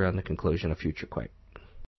further on the conclusion of Future Quake.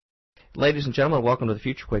 Ladies and gentlemen, welcome to the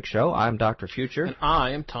Future Quake Show. I'm Dr. Future. And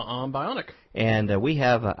I am Tom Bionic. And we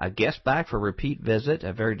have a guest back for a repeat visit,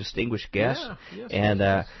 a very distinguished guest.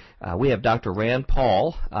 We have Dr. Rand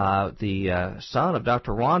Paul, the son of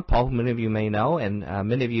Dr. Ron Paul, who many of you may know, and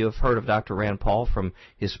many of you have heard of Dr. Rand Paul from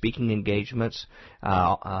his speaking engagements,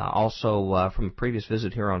 also from a previous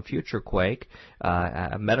visit here on Future Quake,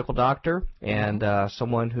 a medical doctor, and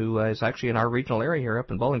someone who is actually in our regional area here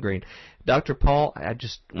up in Bowling Green. Dr. Paul, I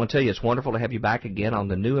just want to tell you it's wonderful to have you back again on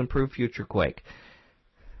the new improved Future Quake.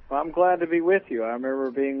 Well, I'm glad to be with you. I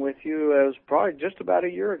remember being with you. It was probably just about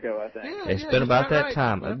a year ago, I think. It's been about that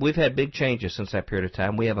time. Yeah. We've had big changes since that period of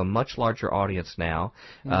time. We have a much larger audience now.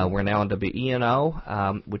 We're now on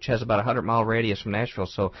WENO, which has about a 100-mile radius from Nashville,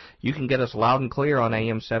 so you can get us loud and clear on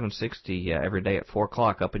AM 760 every day at 4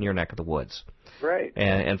 o'clock up in your neck of the woods. Great.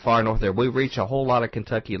 And far north there. We reach a whole lot of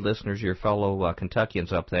Kentucky listeners, your fellow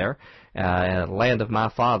Kentuckians up there, land of my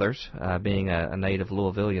fathers, being a native,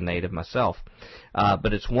 Louisvillian native myself.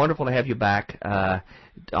 But it's wonderful to have you back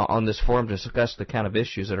on this forum to discuss the kind of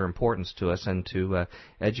issues that are important to us and to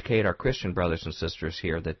educate our Christian brothers and sisters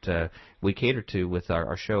here that we cater to with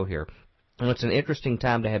our show here. And it's an interesting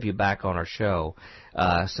time to have you back on our show,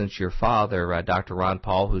 since your father, Dr. Ron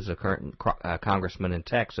Paul, who's a current congressman in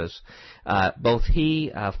Texas, both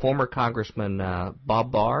he, former Congressman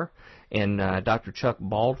Bob Barr, and Dr. Chuck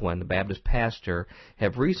Baldwin, the Baptist pastor,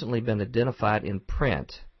 have recently been identified in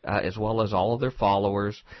print, as well as all of their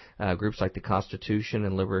followers, groups like the Constitution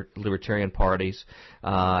and Libertarian parties,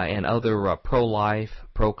 and other pro-life,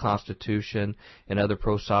 pro-Constitution, and other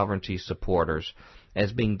pro-sovereignty supporters,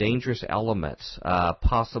 as being dangerous elements,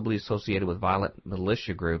 possibly associated with violent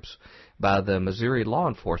militia groups by the Missouri law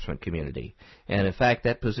enforcement community. And in fact,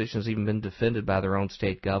 that position has even been defended by their own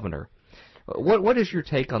state governor. What is your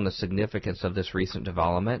take on the significance of this recent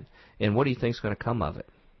development, and what do you think is going to come of it?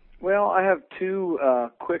 Well, I have two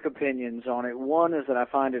quick opinions on it. One is that I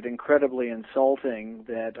find it incredibly insulting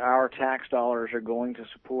that our tax dollars are going to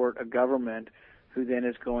support a government who then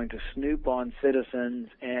is going to snoop on citizens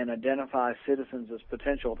and identify citizens as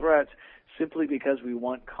potential threats simply because we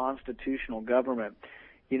want constitutional government.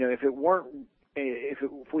 You know,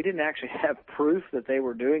 if we didn't actually have proof that they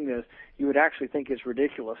were doing this, you would actually think it's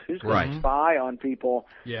ridiculous. Who's going to spy on people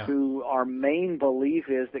who our main belief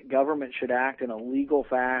is that government should act in a legal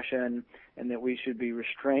fashion and that we should be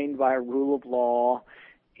restrained by a rule of law?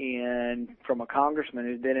 And from a congressman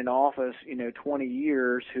who's been in office, 20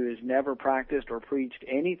 years, who has never practiced or preached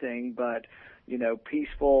anything but,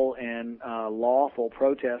 peaceful and lawful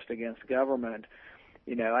protest against government,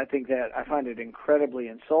 I think that I find it incredibly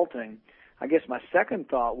insulting. I guess my second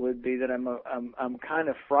thought would be that I'm kind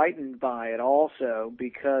of frightened by it also,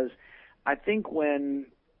 because I think when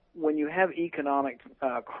you have economic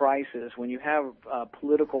crisis, when you have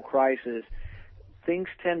political crisis, things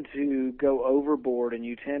tend to go overboard, and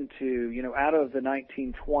you tend to, out of the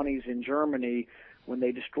 1920s in Germany, when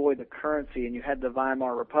they destroyed the currency and you had the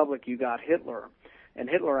Weimar Republic, you got Hitler. And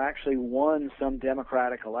Hitler actually won some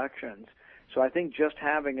democratic elections. So I think just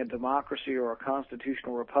having a democracy or a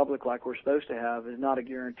constitutional republic like we're supposed to have is not a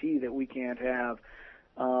guarantee that we can't have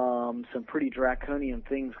some pretty draconian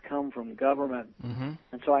things come from government. Mm-hmm.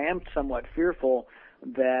 And so I am somewhat fearful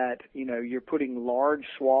that, you're putting large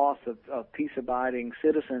swaths of peace-abiding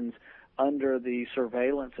citizens under the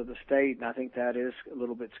surveillance of the state, and I think that is a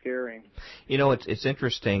little bit scary. It's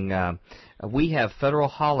interesting. We have federal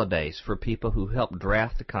holidays for people who helped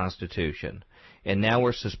draft the Constitution, and now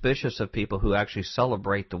we're suspicious of people who actually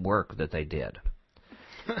celebrate the work that they did.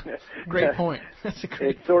 Great point. That's a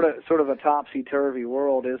great. It's sort of a topsy-turvy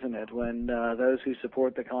world, isn't it? When those who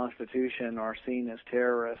support the Constitution are seen as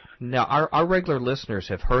terrorists. Now, our regular listeners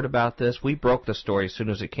have heard about this. We broke the story as soon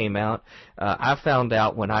as it came out. I found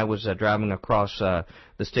out when I was driving across the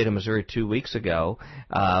state of Missouri 2 weeks ago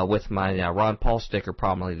with my Ron Paul sticker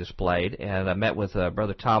prominently displayed, and I met with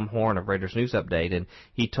Brother Tom Horn of Raiders News Update, and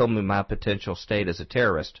he told me my potential state as a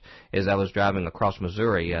terrorist as I was driving across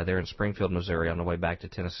Missouri there in Springfield, Missouri, on the way back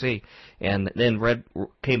to Tennessee, and then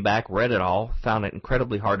came back, read it all, found it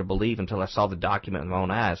incredibly hard to believe until I saw the document with my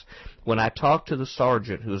own eyes. When I talked to the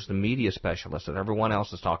sergeant, who's the media specialist that everyone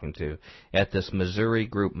else is talking to at this Missouri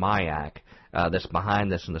group, MIAC, that's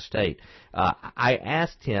behind this in the state, I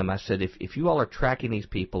asked him, I said, if you all are tracking these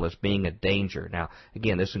people as being a danger, now,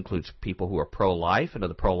 again, this includes people who are pro-life, into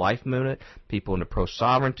the pro-life movement, people into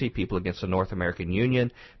pro-sovereignty, people against the North American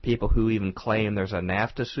Union, people who even claim there's a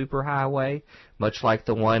NAFTA superhighway, much like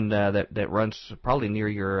the one that runs probably near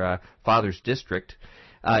your father's district.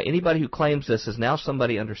 Anybody who claims this is now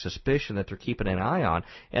somebody under suspicion that they're keeping an eye on.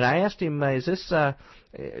 And I asked him, is this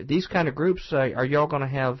these kind of groups, are y'all going to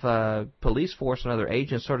have police force and other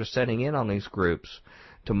agents sort of setting in on these groups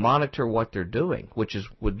to monitor what they're doing, which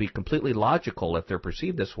would be completely logical if they're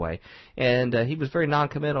perceived this way? And he was very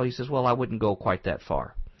noncommittal. He says, well, I wouldn't go quite that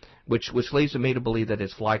far. Which leads me to believe that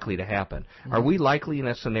it's likely to happen. Mm-hmm. Are we likely in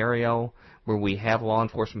a scenario where we have law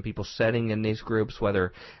enforcement people setting in these groups,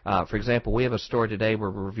 whether, for example, we have a story today we're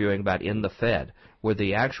reviewing about In the Fed, where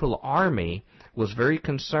the actual Army was very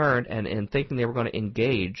concerned and thinking they were going to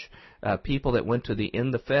engage people that went to the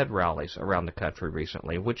In the Fed rallies around the country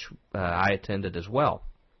recently, which I attended as well.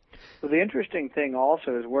 Well, the interesting thing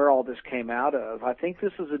also is where all this came out of. I think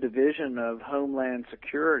this is a division of Homeland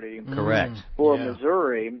Security. Correct. For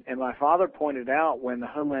Missouri. And my father pointed out when the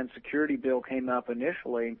Homeland Security bill came up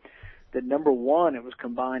initially that, number one, it was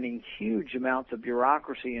combining huge amounts of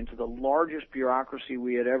bureaucracy into the largest bureaucracy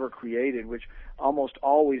we had ever created, which almost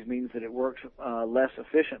always means that it works less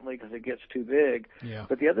efficiently because it gets too big. Yeah.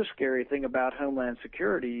 But the other scary thing about Homeland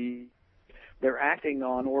Security, they're acting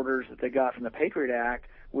on orders that they got from the Patriot Act,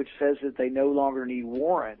 which says that they no longer need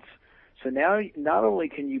warrants. So now not only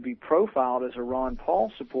can you be profiled as a Ron Paul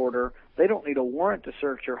supporter, they don't need a warrant to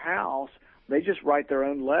search your house. They just write their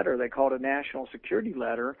own letter. They call it a national security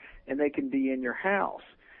letter, and they can be in your house.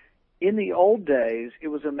 In the old days, it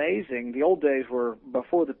was amazing. The old days were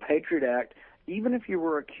before the Patriot Act. Even if you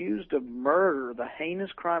were accused of murder, the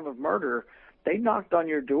heinous crime of murder, they knocked on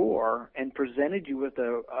your door and presented you with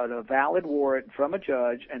a valid warrant from a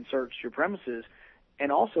judge and searched your premises,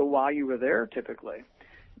 and also while you were there typically.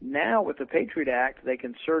 Now with the Patriot Act, they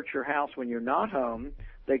can search your house when you're not home.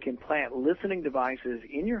 They can plant listening devices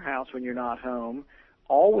in your house when you're not home,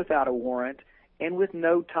 all without a warrant and with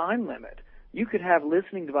no time limit. You could have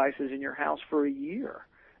listening devices in your house for a year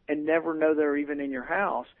and never know they're even in your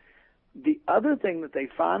house. The other thing that they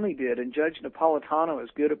finally did, and Judge Napolitano is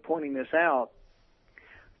good at pointing this out,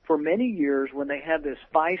 for many years when they had this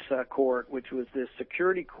FISA court, which was this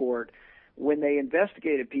security court, when they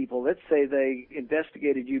investigated people, let's say they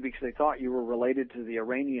investigated you because they thought you were related to the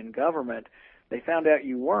Iranian government, they found out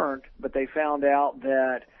you weren't, but they found out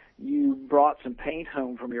that you brought some paint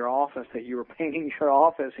home from your office, that you were painting your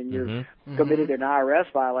office and you committed an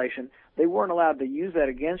IRS violation. They weren't allowed to use that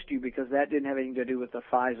against you because that didn't have anything to do with the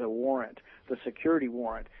FISA warrant, the security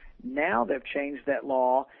warrant. Now they've changed that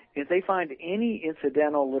law. If they find any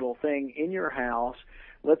incidental little thing in your house,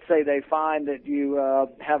 let's say they find that you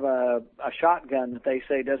have a shotgun that they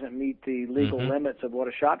say doesn't meet the legal limits of what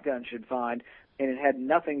a shotgun should find, and it had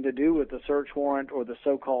nothing to do with the search warrant or the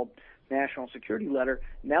so-called national security letter,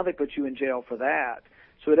 now they put you in jail for that.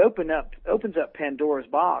 So it opens up Pandora's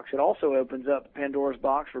box. It also opens up Pandora's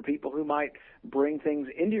box for people who might bring things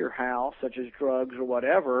into your house, such as drugs or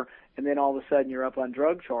whatever, and then all of a sudden you're up on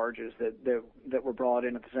drug charges that were brought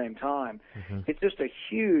in at the same time. It's just a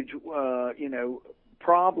huge,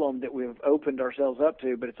 problem that we've opened ourselves up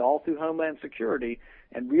to, but it's all through Homeland Security,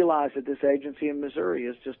 and realize that this agency in Missouri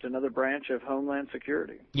is just another branch of Homeland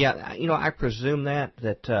Security. Yeah, I presume that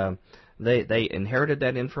they inherited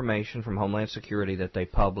that information from Homeland Security that they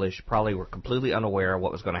published, probably were completely unaware of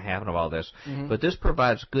what was going to happen of all this. Mm-hmm. But this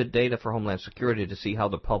provides good data for Homeland Security to see how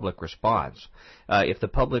the public responds. If the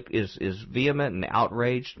public is vehement and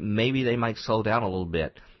outraged, maybe they might slow down a little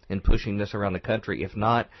bit in pushing this around the country. If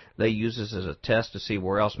not, they use this as a test to see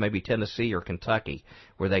where else, maybe Tennessee or Kentucky,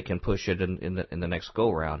 where they can push it in the next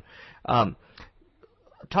go-around.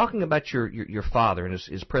 Talking about your father and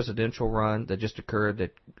his presidential run that just occurred,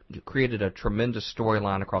 that created a tremendous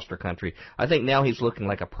storyline across our country. I think now he's looking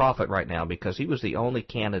like a prophet right now, because he was the only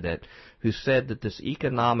candidate who said that this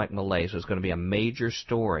economic malaise was going to be a major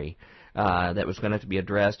story that was going to be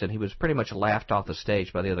addressed, and he was pretty much laughed off the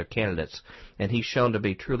stage by the other candidates. And he's shown to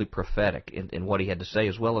be truly prophetic in what he had to say,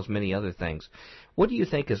 as well as many other things. What do you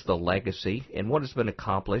think is the legacy, and what has been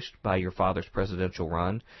accomplished by your father's presidential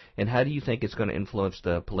run, and how do you think it's going to influence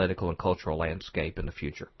the political and cultural landscape in the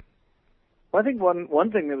future? Well, I think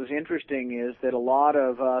one thing that was interesting is that a lot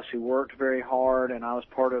of us who worked very hard, and I was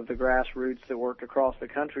part of the grassroots that worked across the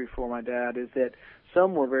country for my dad, is that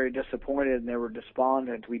some were very disappointed and they were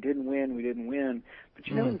despondent. We didn't win. But,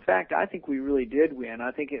 in fact, I think we really did win.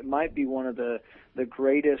 I think it might be one of the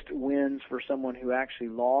greatest wins for someone who actually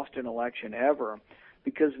lost an election ever,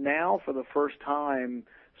 because now for the first time,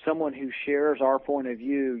 someone who shares our point of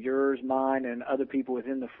view, yours, mine, and other people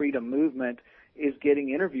within the freedom movement, is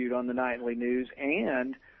getting interviewed on the nightly news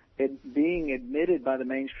and being admitted by the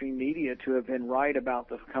mainstream media to have been right about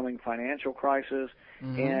the coming financial crisis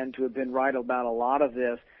and to have been right about a lot of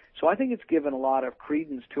this. So I think it's given a lot of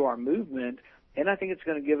credence to our movement, and I think it's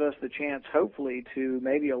going to give us the chance, hopefully, to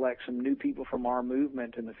maybe elect some new people from our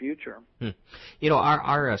movement in the future.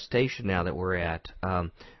 Our station now that we're at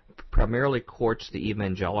primarily courts the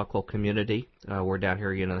evangelical community. We're down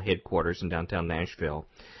here, the headquarters in downtown Nashville.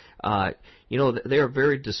 They're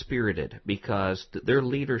very dispirited because their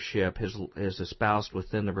leadership has espoused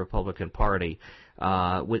within the Republican Party,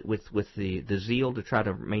 with the zeal to try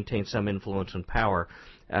to maintain some influence and power,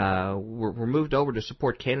 were moved over to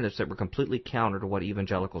support candidates that were completely counter to what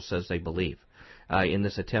Evangelicals says they believe, in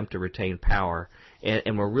this attempt to retain power,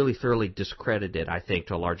 and were really thoroughly discredited, I think,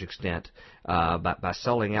 to a large extent, by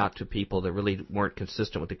selling out to people that really weren't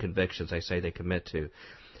consistent with the convictions they say they commit to.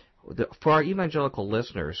 For our evangelical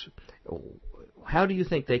listeners, how do you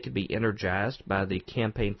think they could be energized by the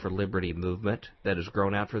Campaign for Liberty movement that has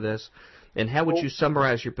grown out for this? And how would you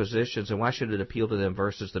summarize your positions, and why should it appeal to them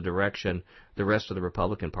versus the direction the rest of the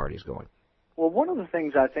Republican Party is going? Well, one of the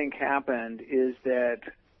things I think happened is that,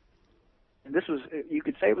 and this was, you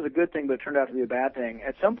could say it was a good thing, but it turned out to be a bad thing.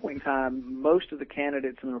 At some point in time, most of the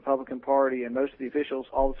candidates in the Republican Party and most of the officials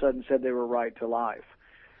all of a sudden said they were right to life.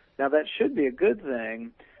 Now, that should be a good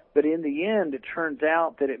thing, but in the end, it turns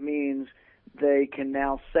out that it means they can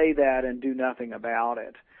now say that and do nothing about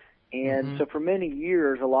it. And so for many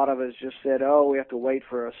years, a lot of us just said, we have to wait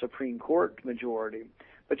for a Supreme Court majority.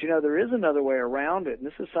 But, there is another way around it, and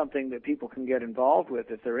this is something that people can get involved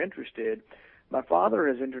with if they're interested. My father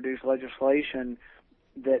has introduced legislation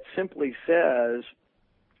that simply says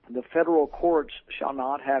the federal courts shall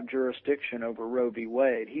not have jurisdiction over Roe v.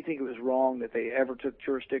 Wade. He thinks it was wrong that they ever took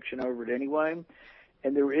jurisdiction over it anyway.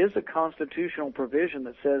 And there is a constitutional provision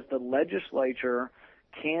that says the legislature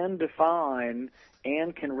can define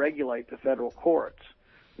and can regulate the federal courts.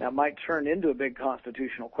 Now, it might turn into a big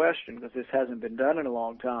constitutional question because this hasn't been done in a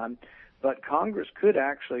long time, but Congress could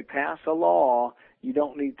actually pass a law. You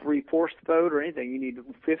don't need 3/4 vote or anything. You need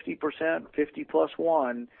 50%, 50 plus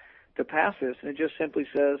 1 to pass this, and it just simply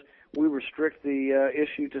says we restrict the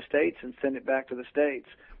issue to states and send it back to the states.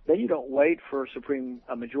 Then you don't wait for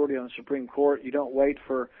a majority on the Supreme Court. You don't wait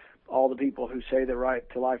for all the people who say the right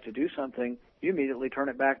to life to do something. You immediately turn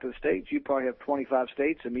it back to the states. You probably have 25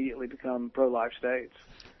 states immediately become pro-life states.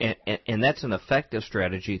 And that's an effective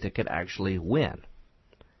strategy that could actually win.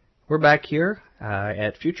 We're back here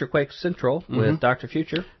at FutureQuake Central with Dr.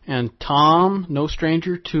 Future. And Tom, no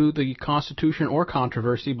stranger to the Constitution or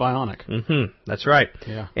controversy, bionic. That's right.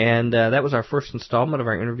 Yeah. And that was our first installment of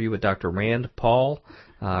our interview with Dr. Rand Paul,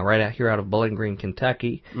 right out here out of Bowling Green,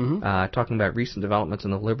 Kentucky, talking about recent developments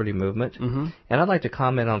in the Liberty Movement. And I'd like to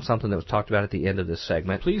comment on something that was talked about at the end of this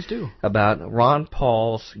segment. Please do. About Ron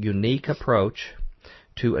Paul's unique approach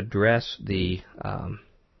to address the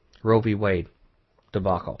Roe v. Wade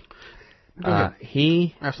debacle. I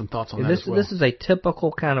have some thoughts on that as well. This is a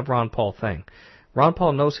typical kind of Ron Paul thing. Ron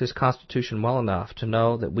Paul knows his Constitution well enough to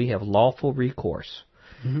know that we have lawful recourse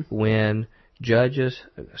when judges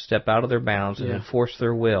step out of their bounds and enforce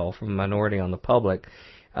their will from a minority on the public.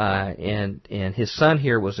 And his son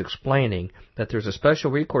here was explaining that there's a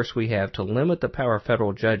special recourse we have to limit the power of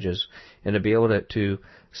federal judges and to be able to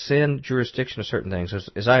send jurisdiction to certain things,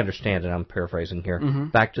 as I understand it, I'm paraphrasing here,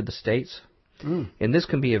 back to the states. And this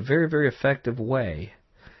can be a very, very effective way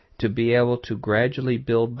to be able to gradually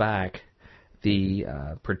build back the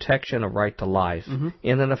protection of right to life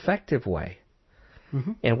in an effective way.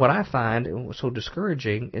 And what I find was so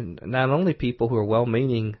discouraging, in not only people who are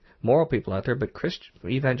well-meaning, moral people out there, but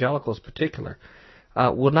evangelicals in particular,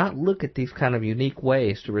 will not look at these kind of unique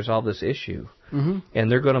ways to resolve this issue. And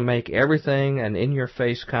they're going to make everything an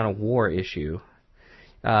in-your-face kind of war issue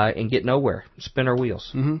and get nowhere, spin our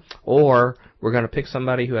wheels. Or we're going to pick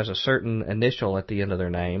somebody who has a certain initial at the end of their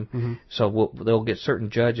name, so they'll get certain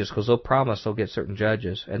judges because they'll promise they'll get certain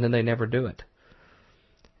judges, and then they never do it.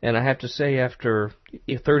 And I have to say, after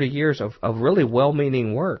 30 years of really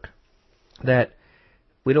well-meaning work, that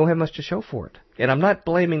we don't have much to show for it. And I'm not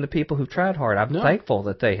blaming the people who tried hard. I'm thankful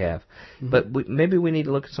that they have. But maybe we need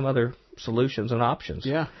to look at some other solutions and options.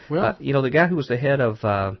 Yeah, well... the guy who was the head of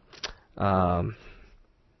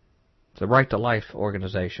the Right to Life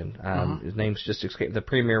organization, his name's just escaped, the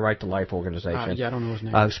premier Right to Life organization. I don't know his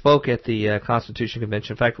name. Spoke at the Constitution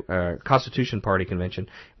Convention, in fact, Constitution Party Convention.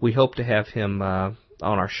 We hope to have him on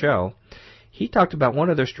our show. He talked about one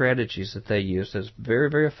of their strategies that they used that's very,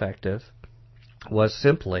 very effective was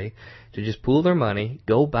simply to just pool their money,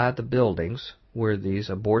 go buy the buildings where these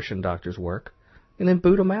abortion doctors work, and then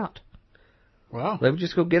boot them out. Wow. They would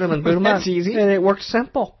just go get them and boot them out. That's easy. And it worked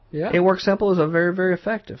simple. Yeah. It worked simple. It was very, very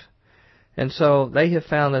effective. And so they have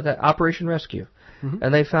found that Operation Rescue,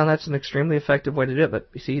 and they found that's an extremely effective way to do it. But,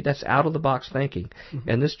 you see, that's out-of-the-box thinking.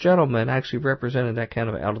 And this gentleman actually represented that kind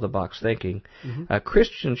of out-of-the-box thinking.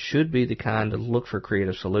 Christians should be the kind to look for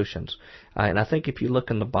creative solutions. And I think if you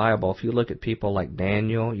look in the Bible, if you look at people like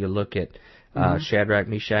Daniel, you look at Shadrach,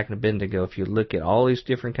 Meshach, and Abednego, if you look at all these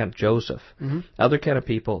different kinds of Joseph, other kind of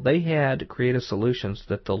people, they had creative solutions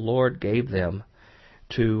that the Lord gave them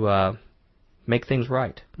to make things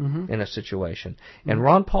right in a situation. And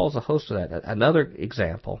Ron Paul's a host of that. Another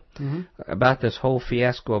example about this whole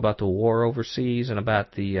fiasco about the war overseas and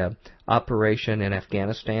about the operation in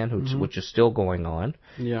Afghanistan, which is still going on,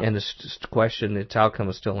 and this question, its outcome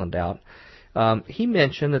is still in doubt. He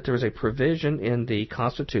mentioned that there was a provision in the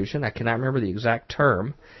Constitution, I cannot remember the exact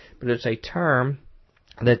term, but it's a term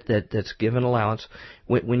that's given allowance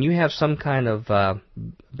when you have some kind of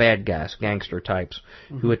bad guys, gangster types,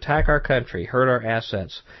 who attack our country, hurt our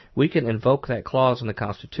assets. We can invoke that clause in the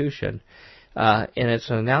Constitution, and it's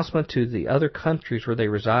an announcement to the other countries where they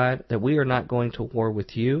reside that we are not going to war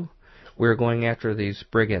with you. We're going after these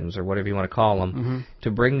brigands, or whatever you want to call them,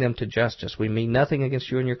 to bring them to justice. We mean nothing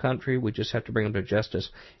against you and your country. We just have to bring them to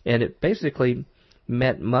justice. And it basically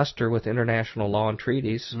met muster with international law and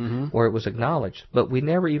treaties where it was acknowledged. But we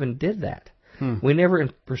never even did that. We never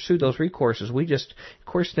pursued those recourses. We just, of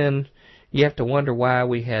course, then you have to wonder why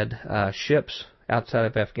we had ships outside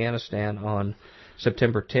of Afghanistan on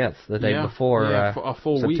September 10th, the day before a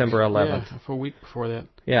full September week. 11th. Yeah, a full week before that.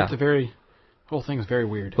 Yeah. It's whole thing is very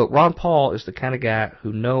weird. But Ron Paul is the kind of guy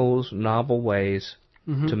who knows novel ways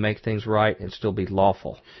to make things right and still be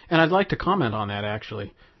lawful. And I'd like to comment on that,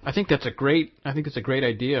 actually. I think it's a great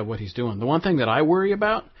idea what he's doing. The one thing that I worry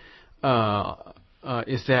about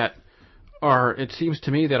is that it seems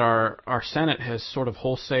to me that our Senate has sort of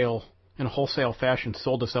in a wholesale fashion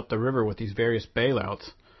sold us up the river with these various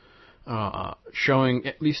bailouts, showing,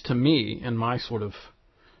 at least to me, in my sort of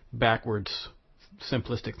backwards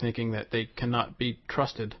simplistic thinking, that they cannot be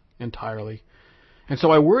trusted entirely. And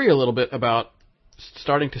so I worry a little bit about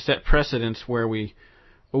starting to set precedents where we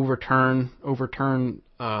overturn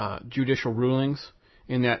judicial rulings,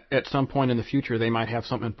 in that at some point in the future they might have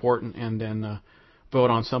something important and then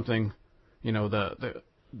vote on something,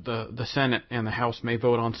 the Senate and the House may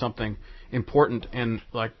vote on something important and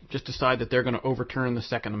just decide that they're going to overturn the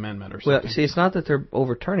Second Amendment or something. Well, see, it's not that they're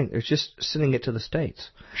overturning; they're just sending it to the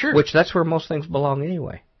states. Sure. Which that's where most things belong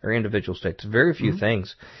anyway, or individual states. Very few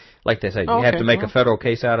things, like they say, you have to make a federal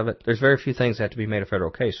case out of it. There's very few things that have to be made a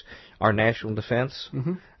federal case. Our national defense,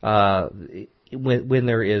 when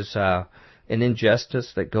there is an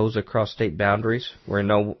injustice that goes across state boundaries, where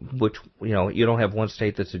you don't have one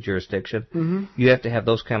state that's a jurisdiction. You have to have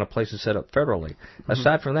those kind of places set up federally.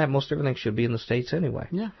 Aside from that, most everything should be in the states anyway.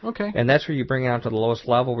 Yeah, okay. And that's where you bring it out to the lowest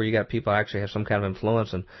level, where you got people who actually have some kind of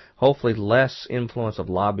influence, and hopefully less influence of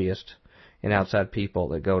lobbyists and outside people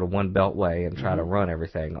that go to one beltway and try to run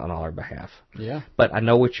everything on our behalf. Yeah. But I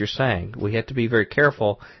know what you're saying. We have to be very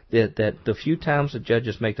careful that the few times the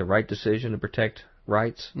judges make the right decision to protect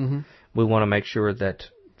rights, we want to make sure that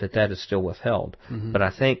is still withheld. But I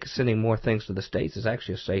think sending more things to the states is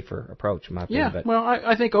actually a safer approach, in my opinion. Yeah, well,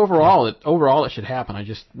 I think overall it should happen. I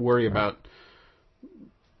just worry about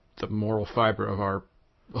the moral fiber of our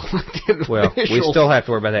elected officials. We still have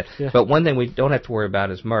to worry about that. Yeah. But one thing we don't have to worry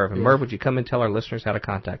about is Merv. And Merv, would you come and tell our listeners how to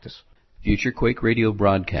contact us? Future Quake radio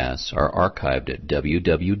broadcasts are archived at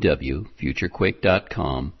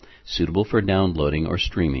www.futurequake.com, suitable for downloading or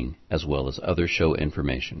streaming, as well as other show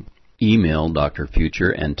information. Email Dr.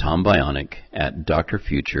 Future and Tom Bionic at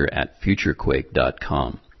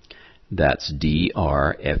drfuture@futurequake.com. That's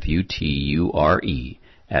DRFUTURE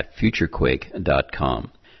at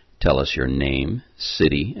futurequake.com. Tell us your name,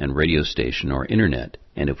 city, and radio station or internet,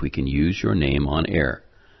 and if we can use your name on air.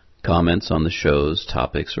 Comments on the shows,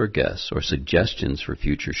 topics, or guests, or suggestions for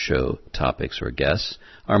future show topics or guests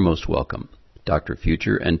are most welcome. Dr.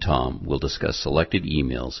 Future and Tom will discuss selected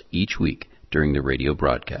emails each week during the radio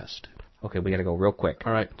broadcast. Okay, we got to go real quick.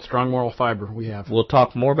 All right, strong moral fiber we have. We'll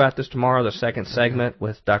talk more about this tomorrow, the second segment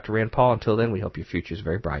with Dr. Rand Paul. Until then, we hope your future is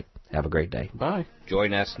very bright. Have a great day. Bye.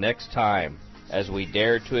 Join us next time as we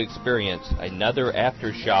dare to experience another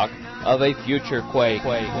aftershock of a future quake.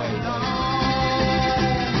 There are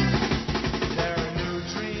new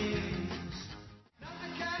dreams.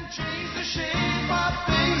 Nothing can change the shape of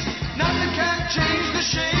things. Nothing can change the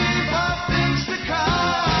shape of things to come.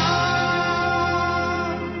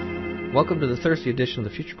 Welcome to the Thursday edition of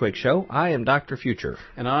the Future Quake Show. I am Dr. Future.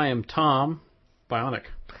 And I am Tom Bionic.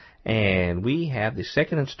 And we have the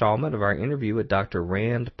second installment of our interview with Dr.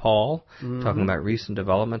 Rand Paul, talking about recent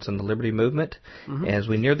developments in the Liberty Movement, as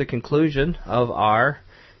we near the conclusion of our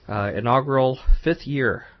inaugural fifth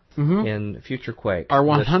year in Future Quake. Our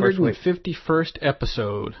 151st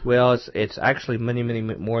episode. Well, it's actually many, many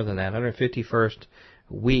more than that. 151st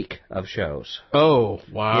week of shows. Oh,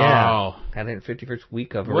 wow. Yeah, 151st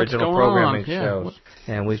week of What's original going programming on? Yeah. shows.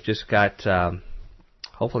 And we've just got...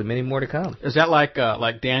 hopefully many more to come. Is that like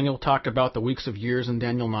Daniel talked about the weeks of years in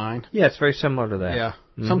Daniel 9? Yeah, it's very similar to that. Yeah.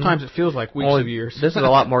 Sometimes it feels like weeks of years. This is a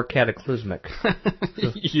lot more cataclysmic.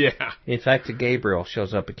 Yeah. In fact, Gabriel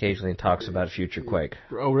shows up occasionally and talks about Future Quake.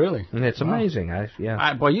 Oh, really? And it's amazing.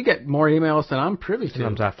 Boy, you get more emails than I'm privy to.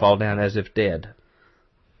 Sometimes I fall down as if dead.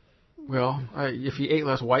 Well, if you ate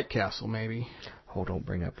less White Castle, maybe. Oh, don't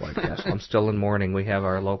bring up White Castle. I'm still in mourning. We have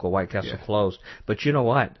our local White Castle closed. But you know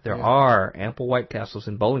what? There are ample White Castles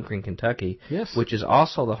in Bowling Green, Kentucky, which is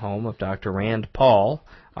also the home of Dr. Rand Paul,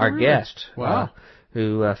 our guest,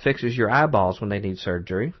 who fixes your eyeballs when they need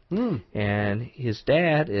surgery. And his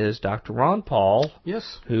dad is Dr. Ron Paul,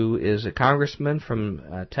 who is a congressman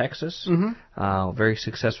from Texas, very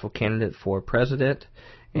successful candidate for president.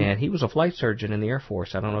 And he was a flight surgeon in the Air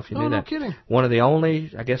Force. I don't know if you knew that. No kidding. One of the only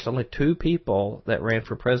two people that ran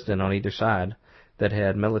for president on either side that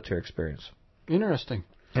had military experience. Interesting.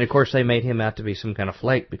 And, of course, they made him out to be some kind of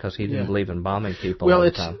flake because he didn't believe in bombing people all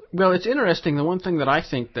the time. Well, it's interesting. The one thing that I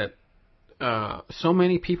think that so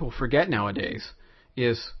many people forget nowadays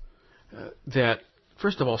is that,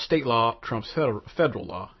 first of all, state law trumps federal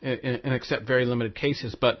law, and except very limited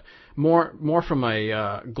cases, but more from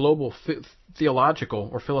a global theological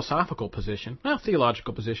or philosophical position,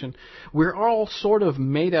 we're all sort of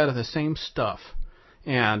made out of the same stuff.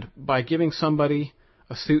 And by giving somebody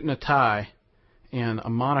a suit and a tie and a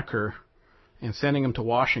moniker and sending him to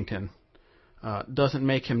Washington doesn't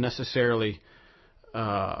make him necessarily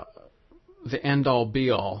the end-all,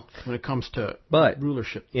 be-all when it comes to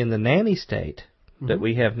rulership. In the nanny state that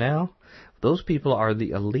we have now, those people are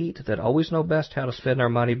the elite that always know best how to spend our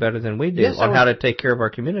money better than we do on how to take care of our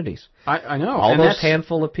communities. I know. All those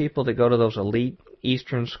handful of people that go to those elite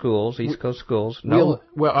Eastern schools, East Coast schools. Well,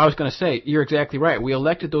 I was going to say, you're exactly right. We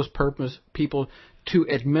elected those people to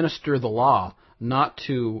administer the law, not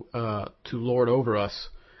to lord over us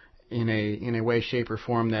in a way, shape, or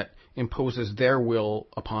form that imposes their will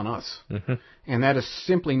upon us. And that is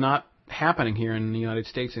simply not happening here in the United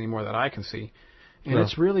States anymore that I can see. And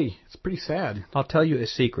it's pretty sad. I'll tell you a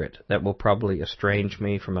secret that will probably estrange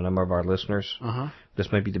me from a number of our listeners.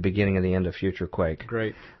 This may be the beginning of the end of Future Quake.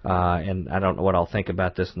 Great. And I don't know what I'll think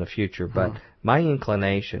about this in the future, but my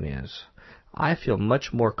inclination is I feel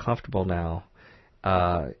much more comfortable now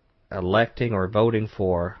electing or voting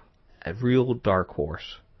for a real dark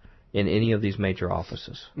horse in any of these major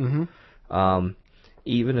offices.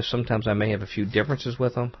 Even if sometimes I may have a few differences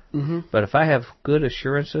with them. But if I have good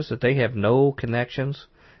assurances that they have no connections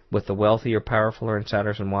with the wealthy or powerful or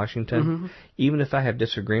insiders in Washington, even if I have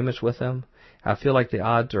disagreements with them, I feel like the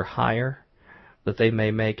odds are higher that they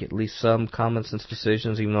may make at least some common sense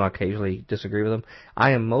decisions, even though I occasionally disagree with them.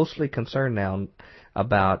 I am mostly concerned now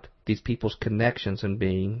about these people's connections and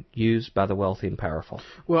being used by the wealthy and powerful.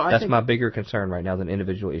 Well, that's my bigger concern right now than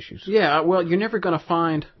individual issues. Yeah, well, you're never going to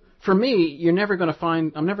find... For me, I'm never going to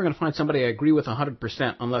find somebody I agree with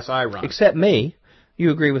 100% unless I run. Except me.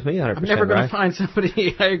 You agree with me 100%, I'm never going to find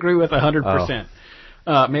somebody I agree with 100%.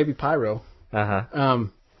 Maybe Pyro.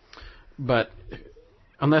 But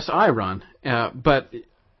unless I run. But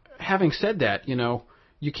having said that,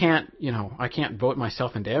 you can't, I can't vote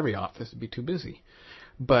myself into every office. It'd be too busy.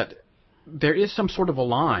 But there is some sort of a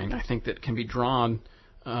line, I think, that can be drawn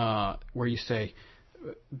where you say,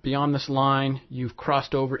 beyond this line, you've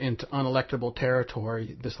crossed over into unelectable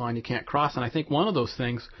territory. This line you can't cross. And I think one of those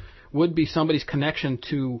things would be somebody's connection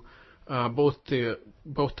to both to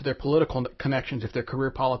their political connections if they're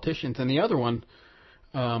career politicians, and the other one,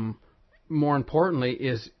 more importantly,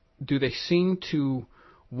 is do they seem to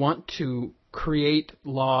want to create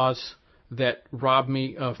laws that rob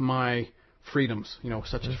me of my freedoms,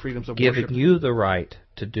 such as freedoms of worship. Giving you the right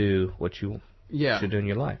to do what you should do in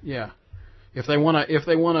your life. Yeah. If they want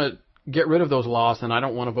to get rid of those laws, then I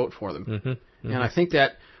don't want to vote for them. And I think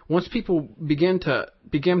that once people begin to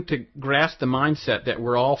grasp the mindset that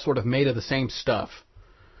we're all sort of made of the same stuff,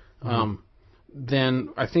 then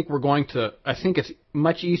I think it's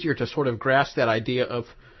much easier to sort of grasp that idea of,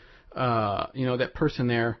 that person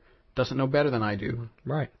there doesn't know better than I do.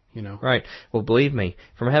 Right. Right. Well, believe me,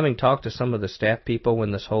 from having talked to some of the staff people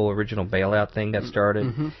when this whole original bailout thing got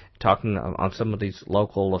started, talking on some of these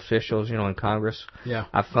local officials, in Congress,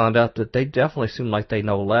 I found out that they definitely seem like they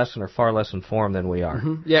know less and are far less informed than we are.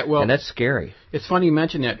 Yeah, well, and that's scary. It's funny you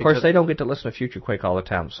mention that. Of course, they don't get to listen to Future Quake all the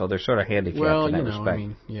time, so they're sort of handicapped in that respect. I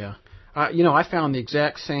mean, yeah. I found the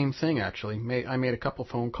exact same thing, actually. I made a couple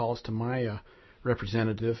phone calls to my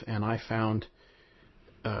representative, and I found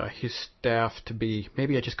his staff to be,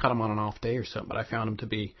 maybe I just caught him on an off day or something, but I found him to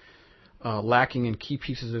be lacking in key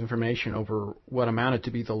pieces of information over what amounted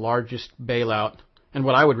to be the largest bailout and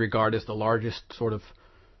what I would regard as the largest sort of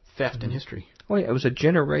theft in history. Well, it was a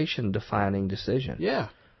generation-defining decision. Yeah.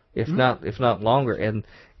 If not longer, and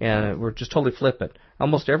we're just totally flippant.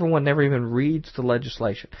 Almost everyone never even reads the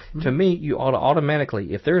legislation. To me, you ought to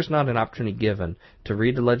automatically, if there is not an opportunity given to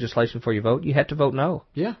read the legislation before you vote, you have to vote no.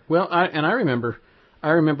 Yeah. Well, I remember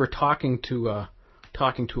talking to a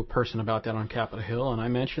person about that on Capitol Hill, and I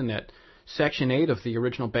mentioned that Section 8 of the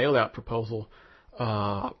original bailout proposal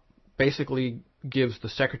basically gives the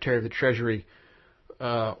Secretary of the Treasury,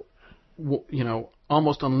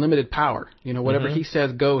 almost unlimited power. Whatever he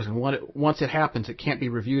says goes, and once it happens, it can't be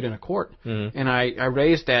reviewed in a court. And I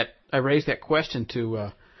raised that question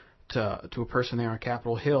to a person there on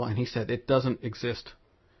Capitol Hill, and he said it doesn't exist.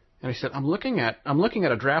 And I said, I'm looking at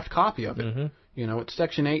a draft copy of it. It's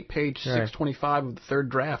Section 8, page 625 of the third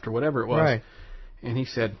draft, or whatever it was. Right. And he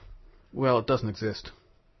said, well, it doesn't exist.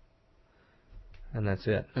 And that's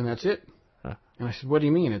it. Huh. And I said, what do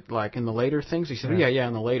you mean? Like in the later things? He said, yeah,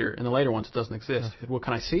 in the later ones it doesn't exist. I said, well,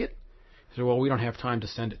 can I see it? He said, well, we don't have time to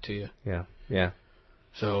send it to you. Yeah.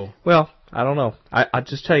 So. Well, I don't know. I'll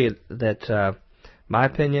just tell you that my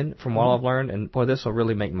opinion, from what I've learned, and boy, this will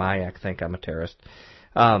really make Mayak think I'm a terrorist.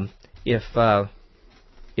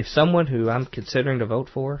 If someone who I'm considering to vote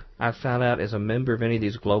for, I found out is a member of any of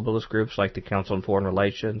these globalist groups like the Council on Foreign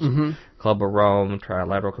Relations, Club of Rome,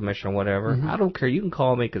 Trilateral Commission, or whatever, I don't care. You can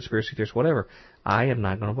call me conspiracy theorist, whatever. I am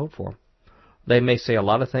not going to vote for them. They may say a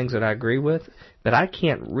lot of things that I agree with, but I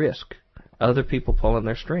can't risk other people pulling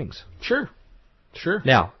their strings. Sure.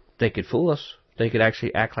 Now, they could fool us. They could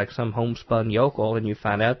actually act like some homespun yokel, and you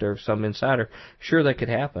find out there's some insider. Sure, that could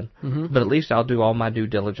happen, but at least I'll do all my due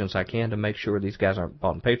diligence I can to make sure these guys aren't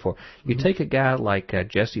bought and paid for. You take a guy like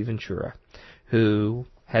Jesse Ventura, who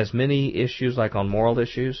has many issues, like on moral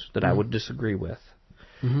issues, that I would disagree with.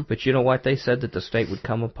 But you know what? They said that the state would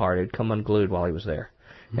come apart. It would come unglued while he was there.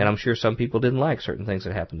 And I'm sure some people didn't like certain things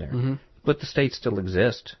that happened there. But the state still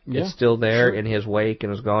exists. Yeah, it's still there in his wake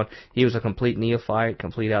and is gone. He was a complete neophyte,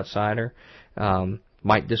 complete outsider.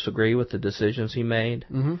 Might disagree with the decisions he made.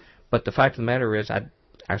 But the fact of the matter is,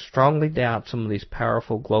 I strongly doubt some of these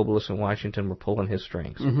powerful globalists in Washington were pulling his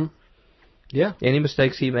strings. Yeah. Any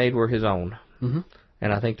mistakes he made were his own.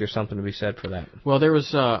 And I think there's something to be said for that. Well, there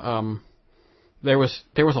was a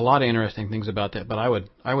lot of interesting things about that, but I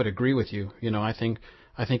would agree with you.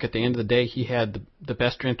 I think at the end of the day, he had the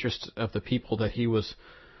best interests of the people that he was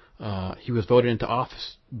voted into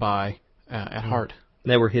office by at heart.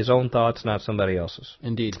 They were his own thoughts, not somebody else's.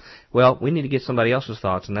 Indeed. Well, we need to get somebody else's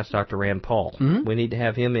thoughts, and that's Dr. Rand Paul. Mm-hmm. We need to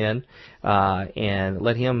have him in and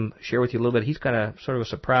let him share with you a little bit. He's got a sort of a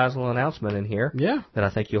surprise little announcement in here that I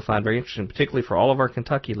think you'll find very interesting, particularly for all of our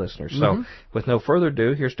Kentucky listeners. So with no further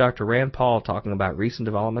ado, here's Dr. Rand Paul talking about recent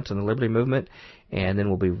developments in the Liberty Movement, and then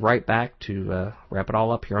we'll be right back to wrap it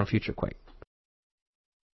all up here on Future Quake.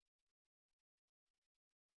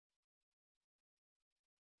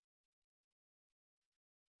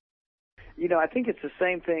 You know, I think it's the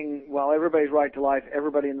same thing. While everybody's right to life,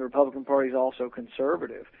 everybody in the Republican Party is also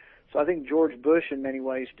conservative. So I think George Bush, in many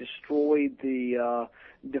ways, destroyed the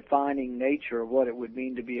defining nature of what it would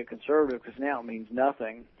mean to be a conservative, because now it means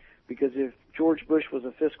nothing. Because if George Bush was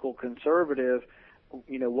a fiscal conservative,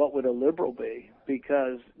 you know, what would a liberal be?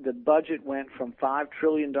 Because the budget went from $5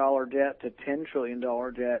 trillion debt to $10 trillion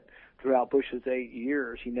debt throughout Bush's 8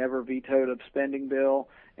 years. He never vetoed a spending bill,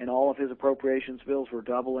 and all of his appropriations bills were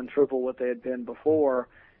double and triple what they had been before.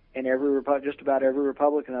 And just about every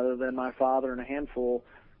Republican, other than my father and a handful,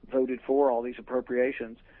 voted for all these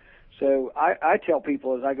appropriations. So I tell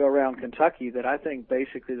people as I go around Kentucky that I think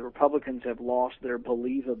basically the Republicans have lost their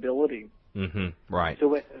believability. Mm-hmm. Right.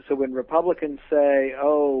 So when Republicans say,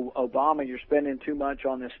 "Oh, Obama, you're spending too much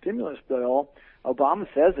on this stimulus bill," Obama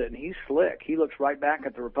says it, and he's slick. He looks right back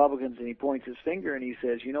at the Republicans and he points his finger and he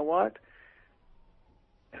says, "You know what?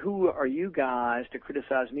 Who are you guys to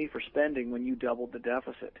criticize me for spending when you doubled the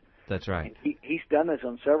deficit?" That's right. And he's done this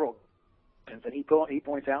on several occasions, and he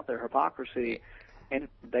points out their hypocrisy, and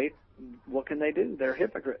what can they do? They're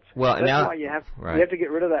hypocrites. Well, that's now, why you have to get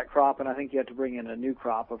rid of that crop, and I think you have to bring in a new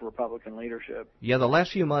crop of Republican leadership. Yeah, the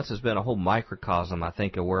last few months has been a whole microcosm, I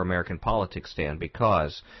think, of where American politics stand,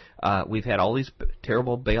 because we've had all these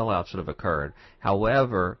terrible bailouts that have occurred.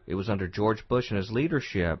 However, it was under George Bush and his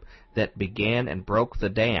leadership that began and broke the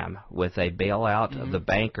dam with a bailout of the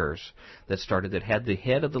bankers that had the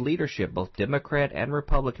head of the leadership, both Democrat and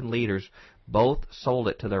Republican leaders, both sold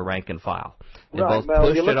it to their rank and file. They both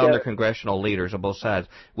pushed it on their congressional leaders on both sides,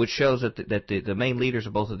 which shows that the main leaders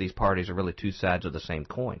of both of these parties are really two sides of the same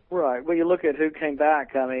coin. Right. Well, you look at who came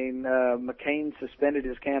back. I mean, McCain suspended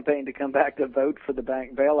his campaign to come back to vote for the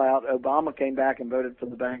bank bailout. Obama came back and voted for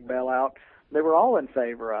the bank bailout. They were all in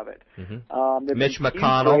favor of it. Mm-hmm. Mitch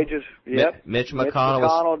McConnell. Mitch McConnell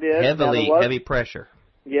was heavy pressure.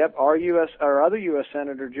 Yep, our other U.S.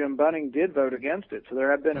 Senator Jim Bunning did vote against it, so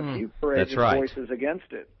there have been a few courageous voices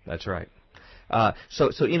against it. That's right.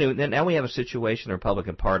 So you know, now we have a situation in the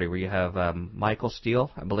Republican Party where you have Michael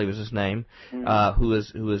Steele, I believe is his name, who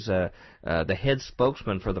is the head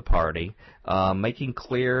spokesman for the party, making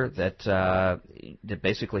clear that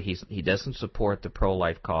basically he doesn't support the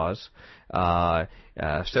pro-life cause.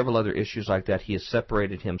 Several other issues like that. He has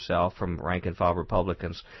separated himself from rank and file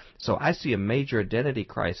Republicans. So I see a major identity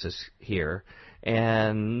crisis here.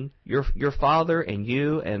 And your father and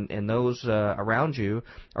you and those around you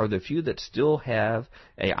are the few that still have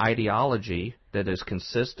an ideology that is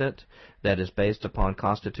consistent, that is based upon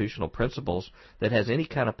constitutional principles, that has any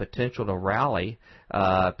kind of potential to rally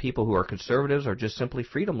people who are conservatives or just simply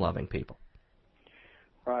freedom-loving people.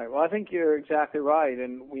 Right. Well, I think you're exactly right,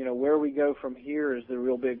 and you know where we go from here is the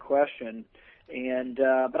real big question. And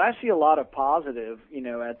but I see a lot of positive, you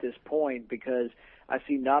know, at this point, because I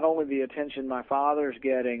see not only the attention my father's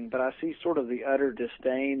getting, but I see sort of the utter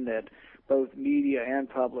disdain that both media and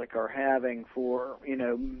public are having for, you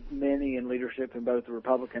know, many in leadership in both the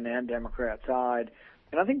Republican and Democrat side.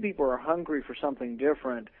 And I think people are hungry for something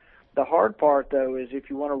different. The hard part, though, is if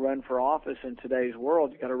you want to run for office in today's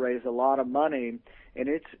world, you've got to raise a lot of money, and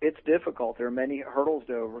it's difficult. There are many hurdles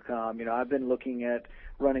to overcome. You know, I've been looking at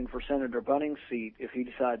running for Senator Bunning's seat if he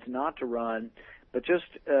decides not to run, but just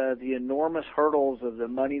the enormous hurdles of the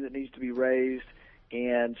money that needs to be raised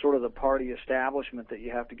and sort of the party establishment that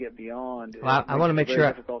you have to get beyond. Well, I want to make sure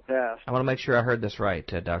difficult task. I want to make sure I heard this right,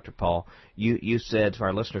 Dr. Paul. You said to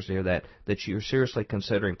our listeners here that you're seriously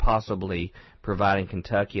considering possibly providing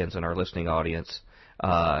Kentuckians in our listening audience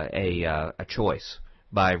a choice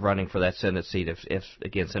by running for that Senate seat if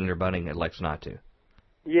again Senator Bunning elects not to.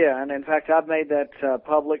 Yeah, and in fact, I've made that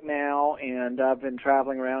public now, and I've been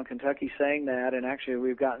traveling around Kentucky saying that, and actually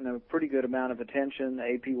we've gotten a pretty good amount of attention. The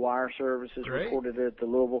AP Wire Service has reported it, the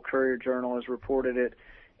Louisville Courier-Journal has reported it,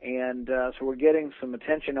 and so we're getting some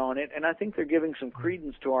attention on it, and I think they're giving some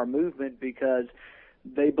credence to our movement because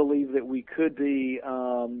they believe that we could be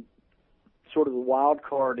sort of the wild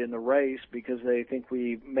card in the race because they think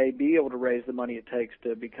we may be able to raise the money it takes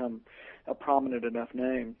to become a prominent enough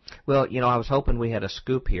name. Well, I was hoping we had a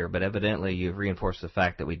scoop here, but evidently you've reinforced the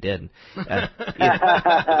fact that we didn't.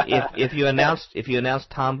 If you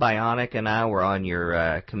announced Tom Bionic and I were on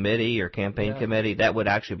your committee or campaign committee, that would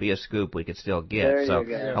actually be a scoop we could still get. There so you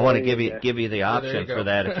go. I want to give you the option for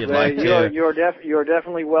that if you'd like to. You're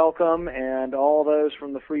definitely welcome, and all those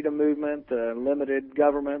from the freedom movement, the limited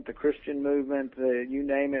government, the Christian movement, you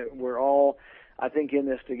name it, we're all, I think, in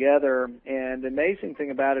this together. And the amazing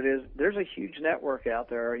thing about it is there's a huge network out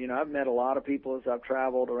there. I've met a lot of people as I've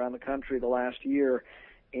traveled around the country the last year,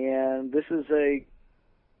 and this is the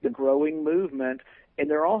growing movement. And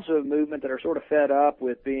they're also a movement that are sort of fed up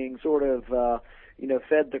with being sort of,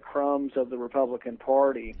 fed the crumbs of the Republican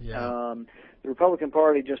Party. Yeah. The Republican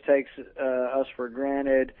Party just takes us for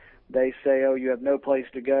granted. They say, oh, you have no place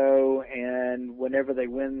to go, and whenever they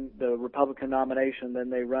win the Republican nomination, then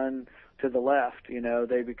they run to the left.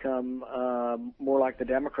 They become more like the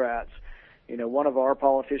Democrats. One of our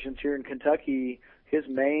politicians here in Kentucky, his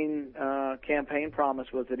main campaign promise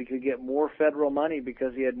was that he could get more federal money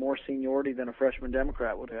because he had more seniority than a freshman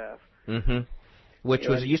Democrat would have. Mm-hmm. Which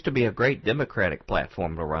used to be a great Democratic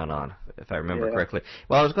platform to run on, if I remember correctly.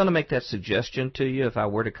 Well, I was going to make that suggestion to you if I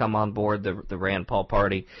were to come on board the Rand Paul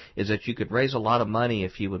party, is that you could raise a lot of money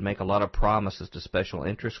if you would make a lot of promises to special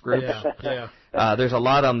interest groups. There's a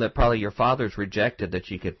lot of them that probably your father's rejected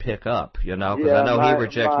that you could pick up, because I know he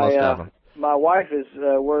rejects most of them. My wife is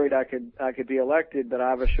worried I could be elected, but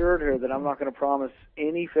I've assured her that I'm not going to promise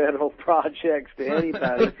any federal projects to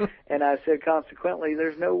anybody. And I said, consequently,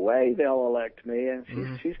 there's no way they'll elect me.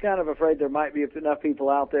 And she's kind of afraid there might be enough people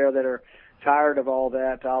out there that are tired of all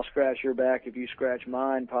that. I'll scratch your back if you scratch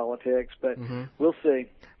mine politics, but we'll see.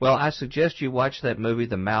 Well, I suggest you watch that movie,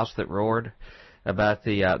 The Mouse That Roared, about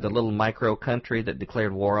the little micro country that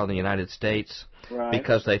declared war on the United States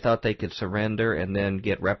because they thought they could surrender and then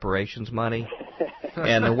get reparations money.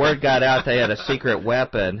 And the word got out they had a secret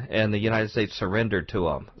weapon, and the United States surrendered to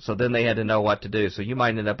them. So then they had to know what to do. So you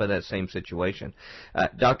might end up in that same situation.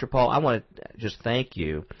 Dr. Paul, I want to just thank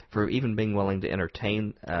you for even being willing to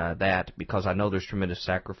entertain that, because I know there's tremendous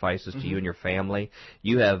sacrifices to you and your family.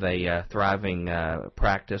 You have a thriving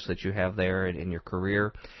practice that you have there in your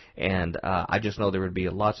career. And I just know there would be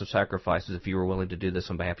lots of sacrifices if you were willing to do this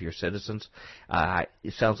on behalf of your citizens.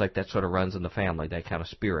 It sounds like that sort of runs in the family, that kind of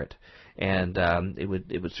spirit. And it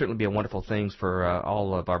would certainly be a wonderful thing for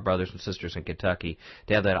all of our brothers and sisters in Kentucky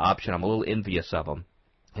to have that option. I'm a little envious of them,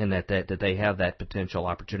 and that they have that potential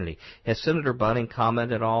opportunity. Has Senator Bunning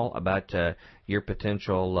commented at all about your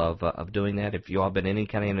potential of doing that? Have you all been in any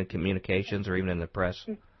kind of communications or even in the press?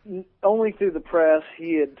 Only through the press.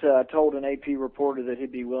 He had told an AP reporter that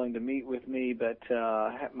he'd be willing to meet with me, but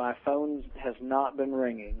my phone has not been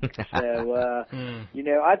ringing. So,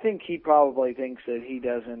 I think he probably thinks that he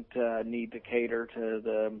doesn't need to cater to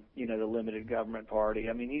the limited government party.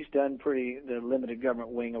 I mean, he's done the limited government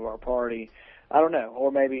wing of our party. I don't know,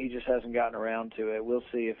 or maybe he just hasn't gotten around to it. We'll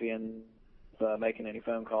see if he ends up making any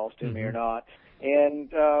phone calls to me or not. And,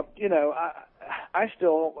 I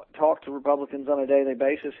still talk to Republicans on a daily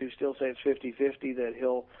basis who still say it's 50-50 that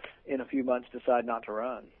he'll, in a few months, decide not to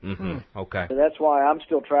run. Okay. So that's why I'm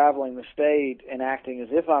still traveling the state and acting as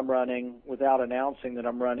if I'm running without announcing that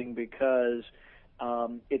I'm running, because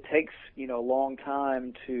it takes, a long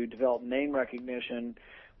time to develop name recognition,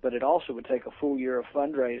 but it also would take a full year of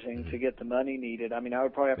fundraising to get the money needed. I mean, I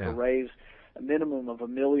would probably have to raise a minimum of $1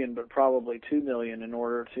 million, but probably $2 million in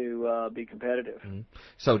order to be competitive.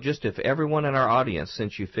 So just if everyone in our audience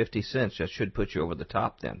sent you 50 cents, that should put you over the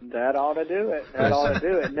top then. That ought to do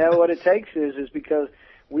it. Now what it takes is because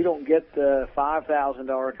we don't get the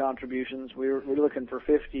 $5,000 contributions. We're looking for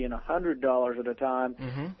 $50 and $100 at a time.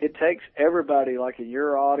 It takes everybody, like in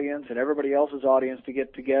your audience and everybody else's audience, to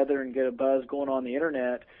get together and get a buzz going on the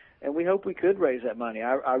internet. And we hope we could raise that money.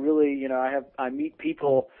 I really, I meet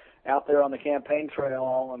people out there on the campaign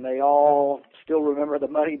trail, and they all still remember the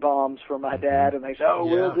money bombs from my dad, and they say,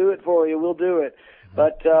 we'll do it for you, we'll do it.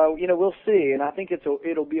 But, we'll see, and I think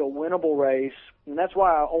it'll be a winnable race, and that's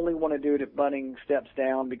why I only want to do it if Bunning steps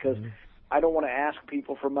down, because I don't want to ask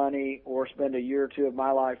people for money or spend a year or two of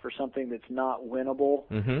my life for something that's not winnable.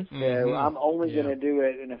 So I'm only going to do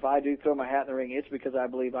it, and if I do throw my hat in the ring, it's because I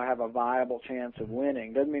believe I have a viable chance of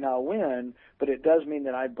winning. Doesn't mean I'll win, but it does mean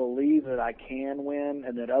that I believe that I can win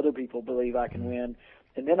and that other people believe I can win.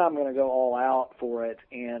 And then I'm going to go all out for it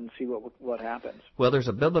and see what happens. Well, there's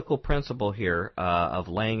a biblical principle here of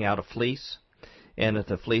laying out a fleece. And if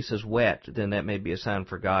the fleece is wet, then that may be a sign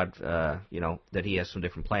for God, that He has some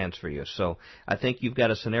different plans for you. So I think you've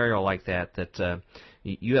got a scenario like that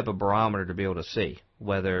you have a barometer to be able to see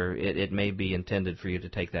whether it may be intended for you to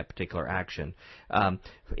take that particular action.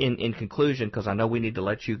 In conclusion, because I know we need to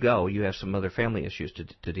let you go, you have some other family issues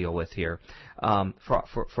to deal with here.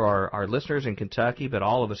 For our listeners in Kentucky, but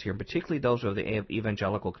all of us here, particularly those of the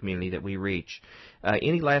evangelical community that we reach,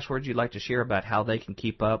 any last words you'd like to share about how they can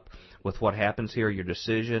keep up with what happens here, your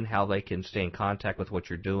decision, how they can stay in contact with what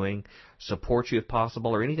you're doing, support you if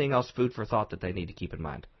possible, or anything else, food for thought that they need to keep in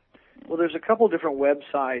mind? Well, there's a couple different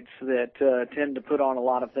websites that tend to put on a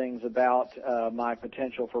lot of things about my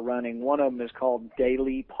potential for running. One of them is called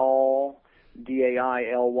Daily Paul,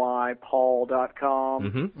 DAILY, Paul.com.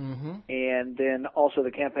 Mm-hmm. And then also the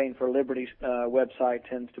Campaign for Liberty's website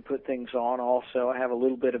tends to put things on also. I have a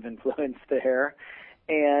little bit of influence there.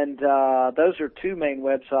 And those are two main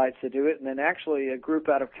websites that do it. And then actually a group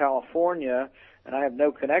out of California, and I have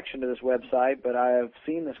no connection to this website, but I have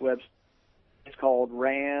seen this website. It's called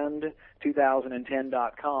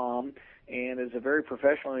rand2010.com, and is a very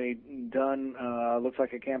professionally done, looks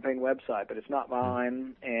like a campaign website, but it's not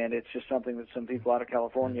mine, and it's just something that some people out of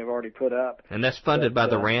California have already put up. And that's funded by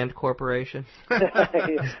the Rand Corporation?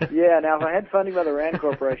 Yeah, now if I had funding by the Rand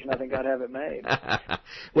Corporation, I think I'd have it made.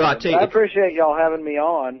 Well, I tell you, I appreciate y'all having me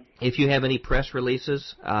on. If you have any press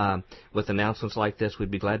releases with announcements like this,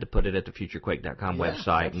 we'd be glad to put it at the futurequake.com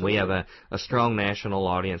website. Absolutely. And we have a strong national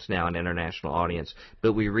audience now, an international audience,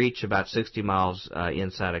 but we reach about 60 miles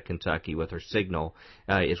inside of Kentucky with our signal,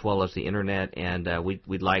 as well as the internet, and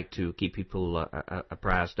we'd like to keep people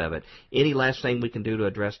apprised of it. Any last thing we can do to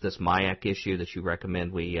address this MIAC issue that you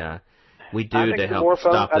recommend we do to help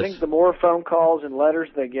stop this? I think the more phone calls and letters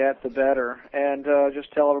they get, the better. And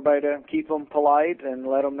just tell everybody to keep them polite and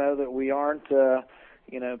let them know that we aren't,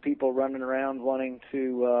 people running around wanting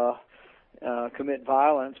to commit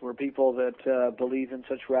violence. We're people that believe in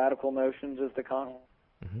such radical notions as the Constitution.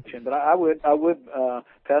 Mm-hmm. But I would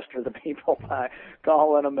pester the people by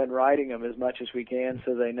calling them and writing them as much as we can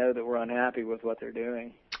so they know that we're unhappy with what they're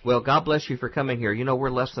doing. Well, God bless you for coming here. You know,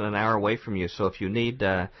 we're less than an hour away from you, so if you need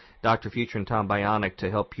Dr. Future and Tom Bionic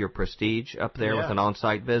to help your prestige up there with an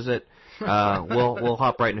on-site visit, we'll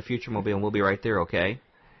hop right in the Future Mobile, and we'll be right there, okay?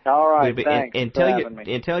 All right, thanks for having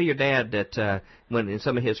me. And tell your dad that when in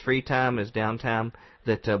some of his free time, his downtime,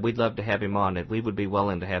 that we'd love to have him on, that we would be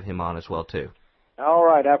willing to have him on as well, too. All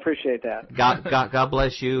right, I appreciate that. God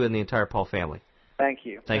bless you and the entire Paul family. Thank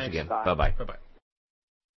you. Thanks again. Bye. Bye-bye. Bye-bye.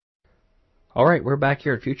 All right, we're back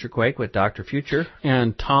here at Future Quake with Dr. Future.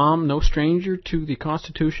 And Tom, no stranger to the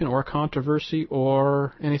Constitution or controversy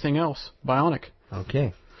or anything else. Bionic.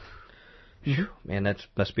 Okay. Whew. Man, that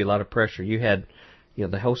must be a lot of pressure. You had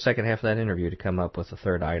the whole second half of that interview to come up with the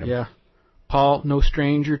third item. Yeah. Paul, no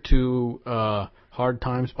stranger to Hard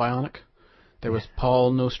Times Bionic. There was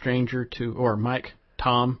Paul, no stranger to, or Mike,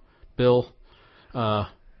 Tom, Bill,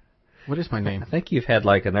 what is my name? I think you've had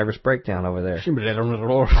like a nervous breakdown over there. Anything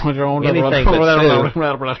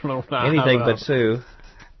but Sue.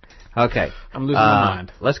 Okay. I'm losing my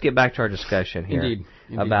mind. Let's get back to our discussion here. Indeed.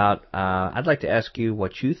 About, I'd like to ask you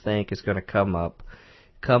what you think is going to come of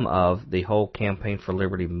the whole Campaign for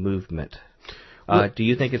Liberty movement. Do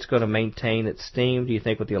you think it's going to maintain its steam? Do you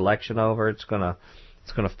think with the election over it's going to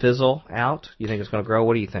fizzle out? You think it's going to grow?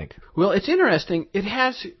 What do you think? Well, it's interesting.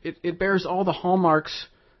 It bears all the hallmarks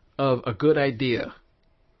of a good idea.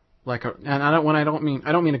 I don't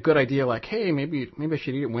mean a good idea like, hey, maybe I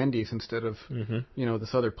should eat at Wendy's instead of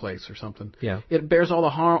this other place or something. Yeah. It bears all the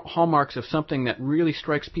hallmarks of something that really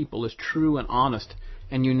strikes people as true and honest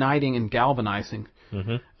and uniting and galvanizing.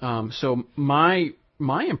 Mm-hmm. So my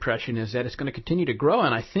impression is that it's going to continue to grow,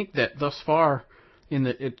 and I think that thus far in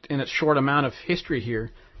its short amount of history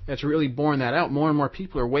here, it's really borne that out. More and more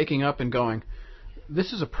people are waking up and going,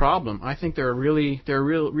 this is a problem. I think there are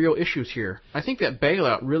real issues here. I think that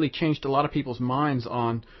bailout really changed a lot of people's minds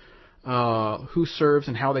on who serves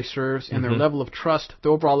and how they serve, and their level of trust. The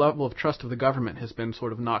overall level of trust of the government has been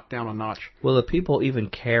sort of knocked down a notch. Will the people even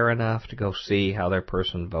care enough to go see how their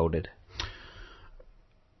person voted?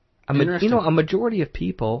 A majority of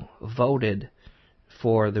people voted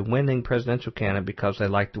for the winning presidential candidate because they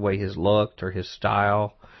liked the way he looked or his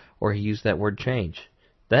style, or he used that word change.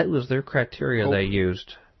 That was their criteria they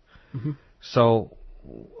used. Mm-hmm. So,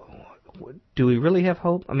 do we really have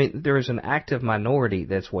hope? I mean, there is an active minority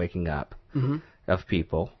that's waking up of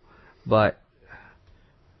people, but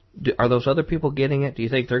are those other people getting it? Do you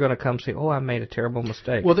think they're going to come say, "Oh, I made a terrible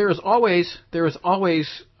mistake"? Well, there is always.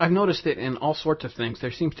 I've noticed it in all sorts of things.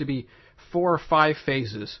 There seems to be 4 or 5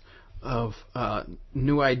 phases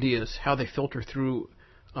new ideas, how they filter through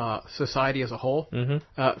society as a whole.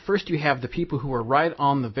 First, you have the people who are right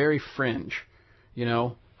on the very fringe,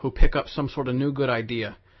 who pick up some sort of new good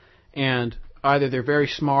idea, and either they're very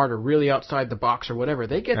smart or really outside the box or whatever.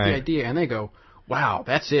 They get the idea and they go, "Wow,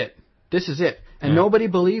 that's it. This is it." And nobody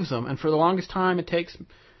believes them. And for the longest time, it takes,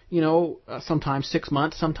 sometimes 6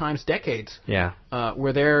 months, sometimes decades.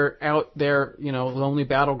 Where they're out there, lonely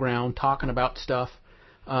battleground talking about stuff.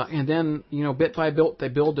 And then, bit by bit, they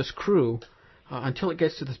build this crew until it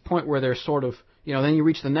gets to this point where they're sort of, then you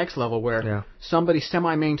reach the next level where somebody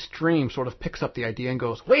semi-mainstream sort of picks up the idea and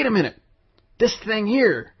goes, "Wait a minute, this thing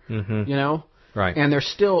here," Right. And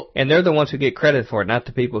they're the ones who get credit for it, not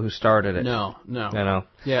the people who started it. No.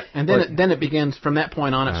 Yeah, and then it begins, from that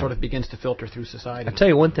point on, it sort of begins to filter through society. I'll tell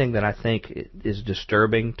you one thing that I think is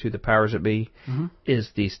disturbing to the powers that be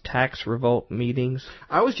is these tax revolt meetings.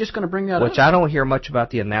 I was just going to bring that up. Which I don't hear much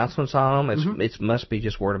about the announcements on them. It must be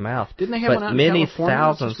just word of mouth. Didn't they have one out in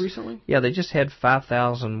California just recently? Yeah, they just had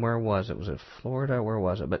 5,000. Where was it? Was it Florida? Where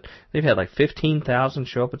was it? But they've had like 15,000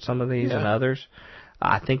 show up at some of these and others.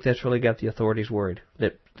 I think that's really got the authorities worried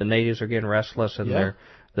that the natives are getting restless and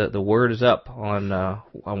the word is up on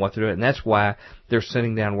what they're doing, and that's why they're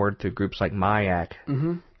sending down word through groups like MIAC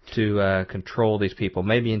to control these people,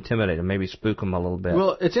 maybe intimidate them, maybe spook them a little bit.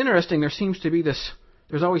 Well, it's interesting. There always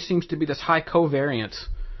seems to be this high covariance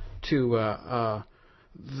to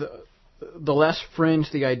the less fringe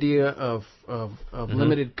the idea of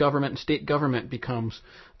limited government and state government becomes,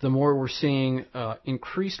 the more we're seeing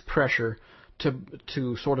increased pressure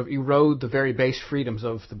to sort of erode the very base freedoms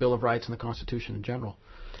of the Bill of Rights and the Constitution in general,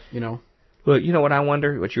 Well, you know what I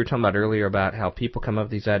wonder? What you were talking about earlier about how people come up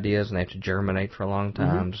with these ideas and they have to germinate for a long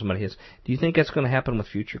time. Do you think that's going to happen with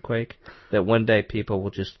Future Quake? That one day people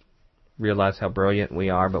will just realize how brilliant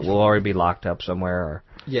we are, but we'll already be locked up somewhere or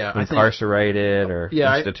incarcerated or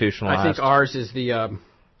institutionalized? I think ours is the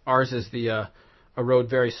a road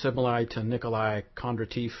very similar to Nikolai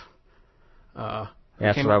Kondratiev.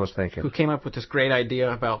 That's what I was thinking. Who came up with this great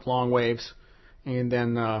idea about long waves, and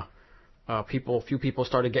then few people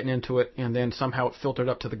started getting into it, and then somehow it filtered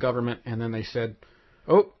up to the government, and then they said,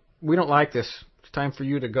 "Oh, we don't like this. It's time for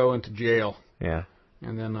you to go into jail." Yeah.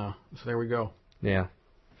 And then so there we go. Yeah.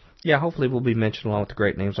 Yeah. Hopefully, we'll be mentioned along with the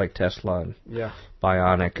great names like Tesla and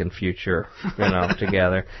Bionic and Future,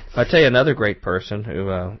 together. I'll tell you another great person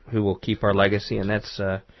who will keep our legacy, and that's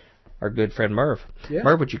our good friend Merv. Yeah.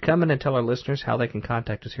 Merv, would you come in and tell our listeners how they can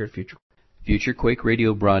contact us here at Future? Future Quake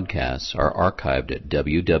radio broadcasts are archived at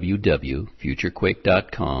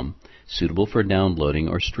www.futurequake.com, suitable for downloading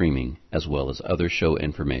or streaming, as well as other show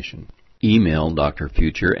information. Email Dr.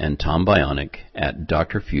 Future and Tom Bionic at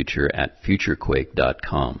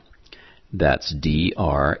drfuture@futurequake.com. That's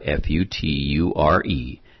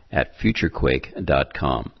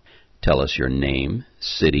drfuture@futurequake.com. Tell us your name,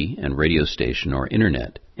 city, and radio station or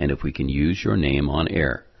internet, and if we can use your name on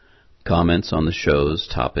air. Comments on the show's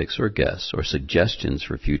topics or guests, or suggestions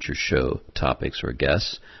for future show topics or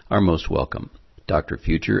guests are most welcome. Dr.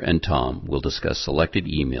 Future and Tom will discuss selected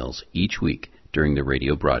emails each week during the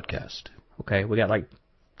radio broadcast. Okay, we got like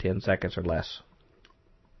 10 seconds or less.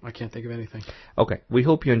 I can't think of anything. Okay, we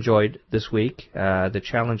hope you enjoyed this week, the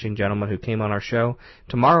challenging gentleman who came on our show.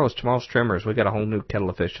 Tomorrow's Trimmers. We got a whole new kettle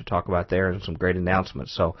of fish to talk about there and some great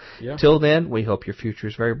announcements. So, till then, we hope your future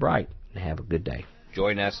is very bright, and have a good day.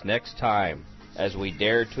 Join us next time as we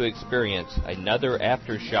dare to experience another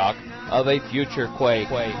aftershock of a future quake.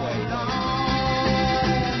 There are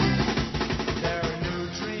new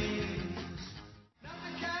dreams.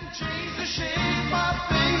 Nothing can change the shape of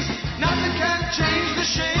things. Nothing can change the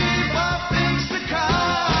shape of things to come.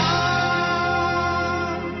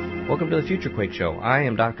 Welcome to the Future Quake Show. I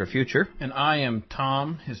am Dr. Future. And I am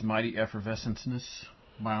Tom, his mighty effervescence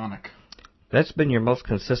Bionic. That's been your most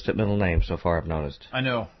consistent middle name so far, I've noticed. I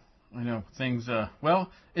know. Things,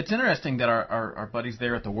 well, it's interesting that our buddies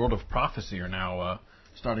there at the World of Prophecy are now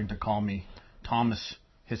starting to call me Thomas,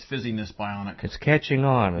 his fizziness Bionic. It's catching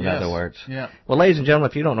on, in other words. Yeah. Well, ladies and gentlemen,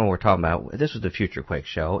 if you don't know what we're talking about, this is the Future Quake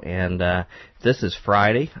Show, and this is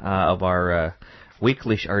Friday of our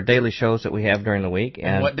daily shows that we have during the week.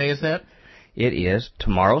 And what day is that? It is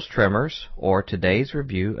tomorrow's Tremors or today's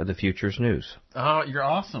review of the future's news. Oh, you're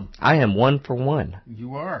awesome. I am one for one.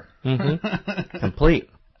 You are. Mm-hmm. Complete.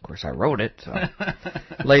 Of course, I wrote it. So.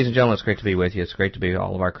 Ladies and gentlemen, it's great to be with you. It's great to be with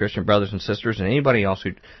all of our Christian brothers and sisters and anybody else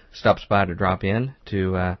who stops by to drop in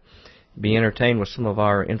to be entertained with some of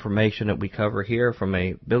our information that we cover here from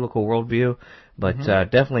a biblical worldview, but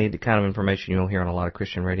definitely the kind of information you'll hear on a lot of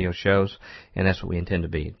Christian radio shows, and that's what we intend to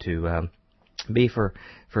be for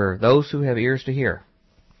those who have ears to hear.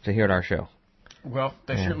 to hear our show. Well,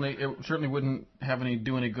 it certainly wouldn't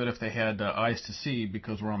do any good if they had eyes to see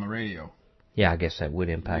because we're on the radio. Yeah, I guess that would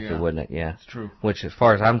impact it, wouldn't it? Yeah, it's true. Which, as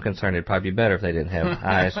far as I'm concerned, it'd probably be better if they didn't have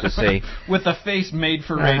eyes to see. With a face made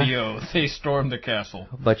for radio, they stormed the castle.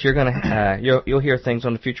 But you're gonna you'll hear things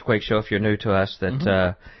on the Future Quake show if you're new to us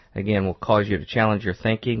that again will cause you to challenge your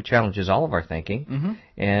thinking, challenges all of our thinking,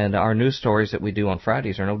 and our news stories that we do on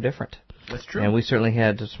Fridays are no different. That's true. And we certainly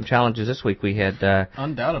had some challenges this week. We had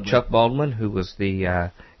undoubtedly Chuck Baldwin, who was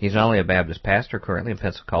he's not only a Baptist pastor currently in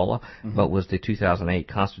Pensacola, but was the 2008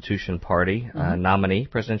 Constitution Party nominee,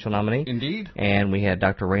 presidential nominee. Indeed. And we had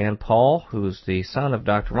Dr. Rand Paul, who's the son of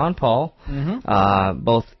Dr. Ron Paul,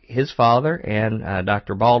 both his father and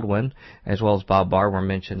Dr. Baldwin, as well as Bob Barr, were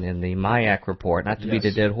mentioned in the MIAC report. Not to beat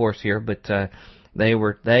a dead horse here, but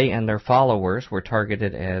they and their followers were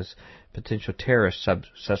targeted as potential terrorist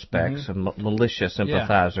suspects and malicious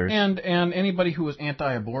sympathizers. Yeah. And anybody who was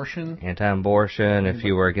anti-abortion. Anti-abortion, if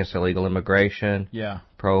you were against illegal immigration. Yeah.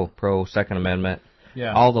 Pro Second Amendment.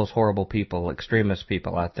 Yeah. All those horrible people, extremist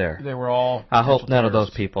people out there. They were all I hope none of those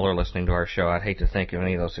people are listening to our show. I'd hate to think of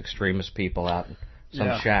any of those extremist people out in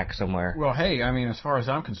some shack somewhere. Well, hey, I mean, as far as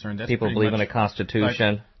I'm concerned, that's people believe in a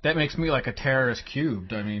constitution. That makes me like a terrorist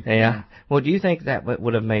cubed. I mean, yeah. Well, do you think that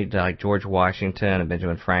would have made like George Washington and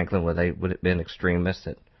Benjamin Franklin would have been extremists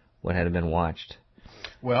that would have been watched?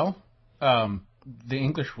 Well, the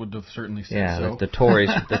English would have certainly said so. Yeah, the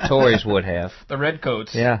Tories would have. The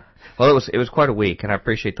redcoats. Yeah. Well, it was quite a week, and I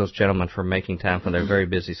appreciate those gentlemen for making time from their very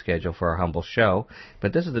busy schedule for our humble show.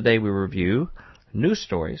 But this is the day we review news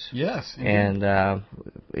stories. Yes, indeed. And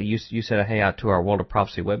you said, hey, out to our World of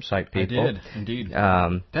Prophecy website, people. I did, indeed.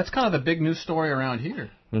 That's kind of the big news story around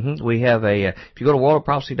here. We have if you go to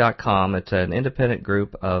worldofprophecy.com, it's an independent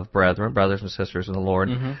group of brothers and sisters in the Lord,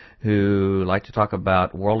 who like to talk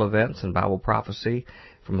about world events and Bible prophecy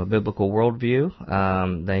from a biblical worldview.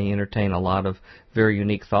 They entertain a lot of very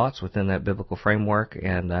unique thoughts within that biblical framework,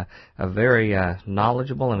 and a very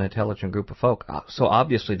knowledgeable and intelligent group of folk. So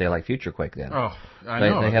obviously they like FutureQuake then. Oh, I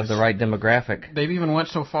know. They have the right demographic. They've even went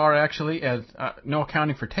so far, actually, as no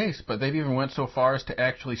accounting for taste, but they've even went so far as to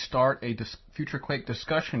actually start a FutureQuake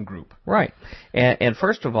discussion group. Right. And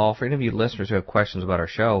first of all, for any of you listeners who have questions about our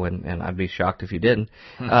show, and I'd be shocked if you didn't,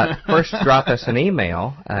 first drop us an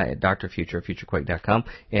email at drfuture@futurequake.com,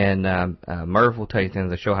 and Merv will tell you at the end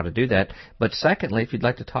of the show how to do that. But secondly, if you'd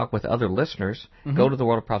like to talk with other listeners, go to the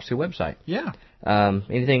World of Prophecy website. Yeah.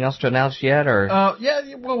 Anything else to announce yet, or?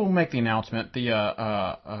 We'll make the announcement.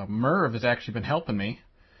 The Merv has actually been helping me,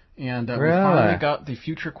 and we finally got the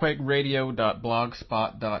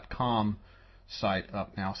futurequakeradio.blogspot.com site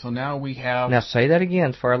up now. So now we have. Now say that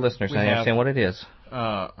again for our listeners. I understand what it is.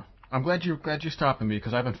 I'm glad you're stopping me,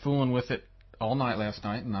 because I've been fooling with it all night last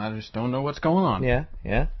night, and I just don't know what's going on. Yeah.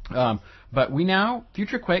 But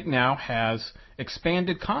FutureQuake now has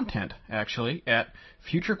expanded content, actually, at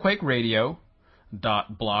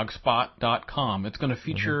futurequakeradio.blogspot.com. It's going to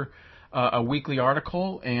feature a weekly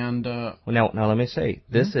article, and... Now let me say,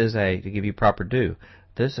 this is to give you proper due,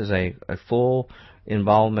 this is a full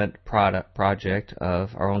involvement project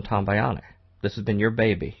of our own Tom Bionic. This has been your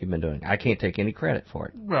baby you've been doing. I can't take any credit for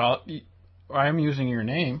it. Well, I'm using your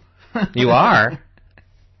name. You are?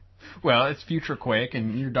 Well, it's FutureQuake,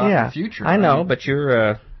 and you're Dr. Future. I know, but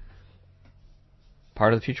you're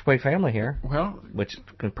part of the FutureQuake family here. Well, which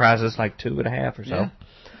comprises like 2.5 or so.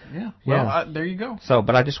 Yeah. Well, there you go. So,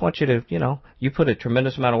 but I just want you to, you put a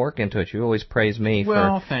tremendous amount of work into it. You always praise me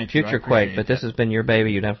for FutureQuake, but this has been your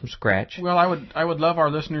baby. You done from scratch. Well, I would love our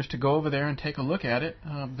listeners to go over there and take a look at it.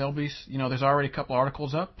 There'll be, there's already a couple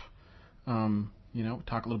articles up. Talk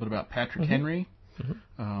a little bit about Patrick Henry.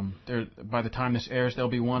 By the time this airs,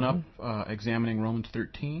 there'll be one up examining Romans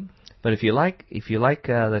 13. But if you like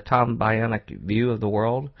the Tom Bionic view of the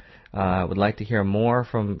world, would like to hear more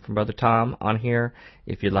from Brother Tom on here.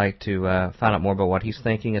 If you'd like to find out more about what he's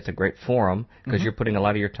thinking, it's a great forum, because you're putting a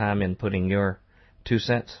lot of your time in putting your 2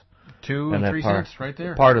 cents. 2 and 3 cents right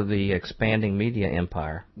there. Part of the expanding media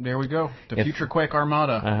empire. There we go. The FutureQuake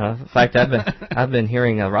Armada. In fact, I've been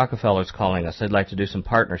hearing Rockefellers calling us. They'd like to do some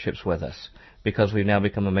partnerships with us, because we've now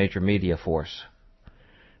become a major media force.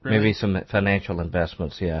 Really? Maybe some financial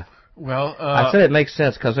investments, yeah. Well, I said it makes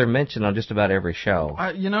sense because they're mentioned on just about every show.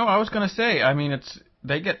 I was going to say,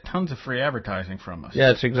 they get tons of free advertising from us. Yeah,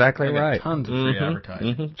 that's exactly right. Tons of free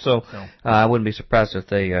advertising. So I wouldn't be surprised if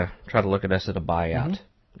they try to look at us as a buyout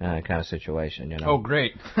kind of situation. Oh,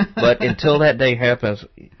 great. But until that day happens,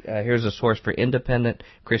 here's a source for independent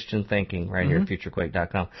Christian thinking right here at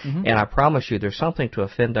FutureQuake.com. And I promise you, there's something to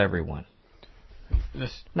offend everyone.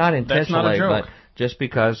 Not intentionally, but just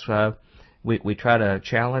because we try to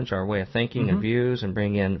challenge our way of thinking and views and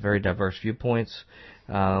bring in very diverse viewpoints.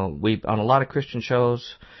 On a lot of Christian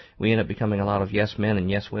shows, we end up becoming a lot of yes men and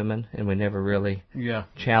yes women, and we never really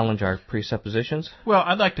challenge our presuppositions. Well,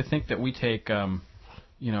 I'd like to think that we take, the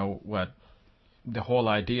whole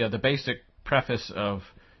idea, the basic preface of,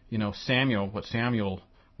 Samuel, what Samuel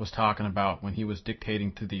was talking about when he was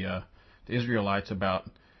dictating to the Israelites about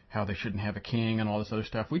how they shouldn't have a king and all this other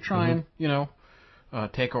stuff. We try and,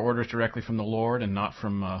 take our orders directly from the Lord and not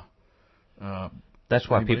from that's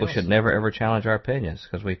why people should never, ever challenge our opinions,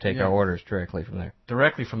 because we take our orders directly from there.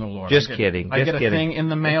 Directly from the Lord. Just kidding. I get a thing in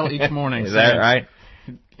the mail each morning. Is that right?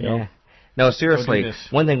 Yeah. No, seriously,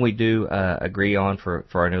 one thing we do agree on for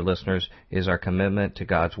our new listeners is our commitment to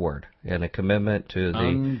God's Word, and a commitment to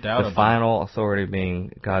the final authority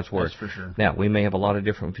being God's Word. That's for sure. Now, we may have a lot of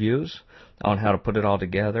different views on how to put it all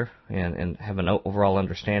together and have an overall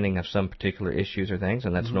understanding of some particular issues or things,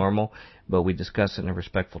 and that's normal, but we discuss it in a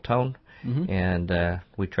respectful tone. And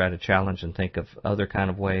we try to challenge and think of other kind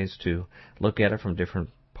of ways to look at it from different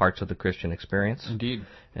parts of the Christian experience. Indeed.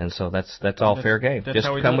 And so that's all fair game. Just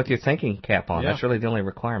come with your thinking cap on. Yeah. That's really the only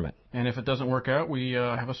requirement. And if it doesn't work out, we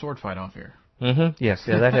have a sword fight off here. Yes,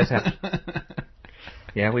 that has happened.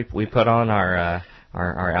 Yeah, we put on our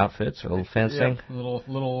outfits, a little fencing. Yep,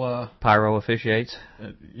 little pyro officiates.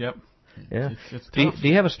 Yep. Yeah. It's do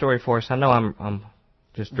you have a story for us? I know I'm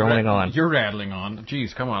just droning on. You're rattling on.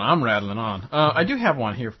 Jeez, come on. I'm rattling on. I do have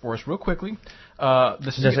one here for us real quickly.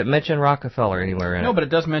 Does it mention Rockefeller anywhere in it? No, but it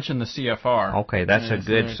does mention the CFR. Okay, that's a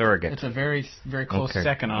good surrogate. It's a very, very close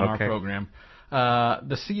second on our program.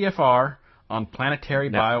 The CFR on planetary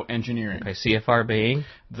bioengineering. Okay, CFR being?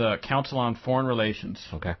 The Council on Foreign Relations.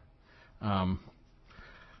 Okay.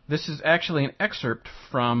 This is actually an excerpt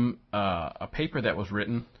from a paper that was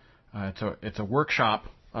written. It's a workshop.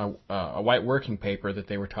 A white working paper that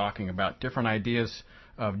they were talking about different ideas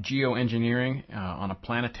of geoengineering on a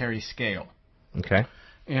planetary scale. Okay.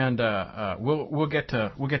 And we'll get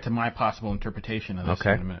to my possible interpretation of this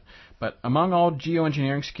in a minute. But among all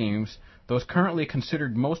geoengineering schemes, those currently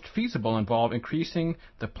considered most feasible involve increasing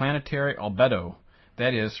the planetary albedo,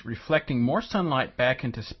 that is, reflecting more sunlight back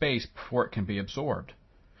into space before it can be absorbed.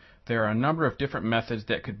 There are a number of different methods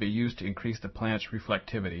that could be used to increase the planet's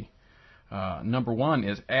reflectivity. Number one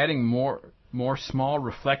is adding more small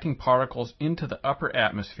reflecting particles into the upper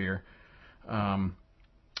atmosphere,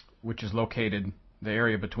 which is located the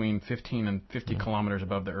area between 15 and 50 kilometers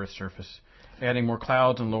above the Earth's surface. Adding more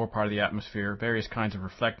clouds in the lower part of the atmosphere, various kinds of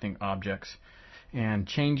reflecting objects, and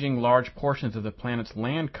changing large portions of the planet's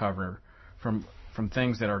land cover from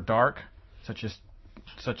things that are dark, such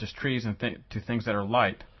as trees, and to things that are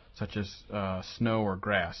light, such as snow or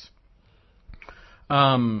grass.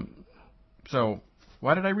 So,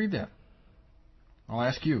 why did I read that? I'll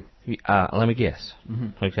ask you. Let me guess.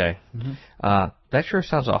 Okay. That sure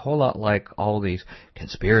sounds a whole lot like all these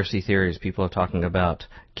conspiracy theories people are talking about,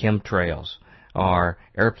 chemtrails, or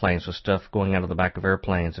airplanes with stuff going out of the back of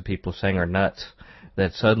airplanes that people saying are nuts,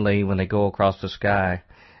 that suddenly when they go across the sky,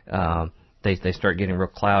 they start getting real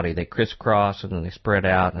cloudy. They crisscross and then they spread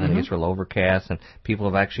out and then it gets real overcast, and people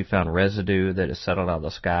have actually found residue that has settled out of the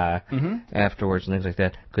sky afterwards and things like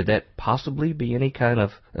that. Could that possibly be any kind of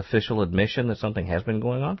official admission that something has been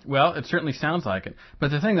going on? Well, it certainly sounds like it. But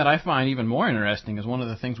the thing that I find even more interesting is one of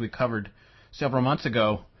the things we covered several months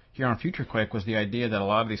ago here on FutureQuake was the idea that a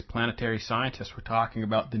lot of these planetary scientists were talking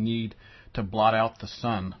about the need to blot out the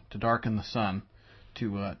sun, to darken the sun,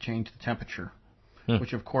 to change the temperature.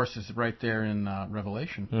 Which, of course, is right there in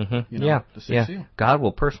Revelation. The Sixth Seal. God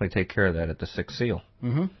will personally take care of that at the Sixth Seal.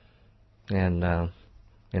 And, and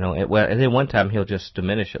then one time He'll just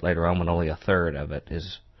diminish it later on when only a third of it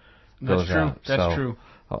goes out. That's true.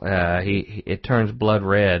 It turns blood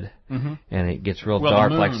red, and it gets real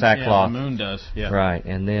dark like sackcloth. Yeah, the moon does. Yeah. Right,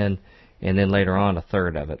 and then later on a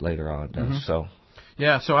third of it later on does. So.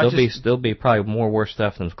 Yeah, so there'll be probably more worse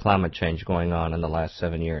stuff than climate change going on in the last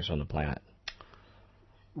 7 years on the planet.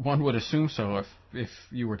 One would assume so if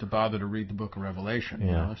you were to bother to read the book of Revelation.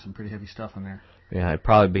 Yeah. There's some pretty heavy stuff in there. Yeah, it'd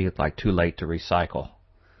probably be like too late to recycle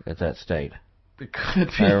at that state. It could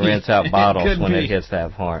be. I rinse out bottles when it hits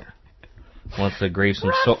that part. Once the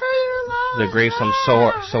gruesome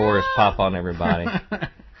sores pop on everybody.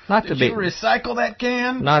 Did you recycle that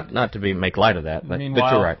can? Not to make light of that, but you're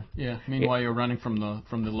right. Yeah. Meanwhile, you're running from the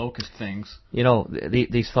locust things.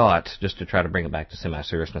 These thoughts, just to try to bring it back to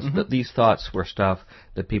semi-seriousness, these thoughts were stuff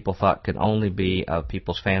that people thought could only be of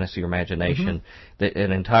people's fantasy or imagination. That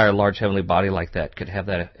an entire large heavenly body like that could have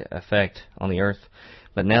that effect on the Earth.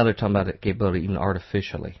 But now they're talking about the capability even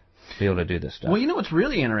artificially to be able to do this stuff. Well, what's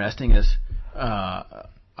really interesting is.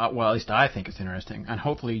 well, at least I think it's interesting, and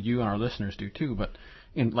hopefully you and our listeners do too, but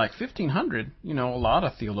in like 1500, a lot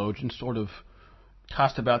of theologians sort of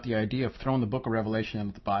tossed about the idea of throwing the book of Revelation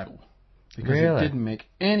into the Bible. Because it didn't make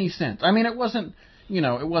any sense. I mean, it wasn't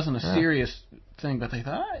a serious thing, but they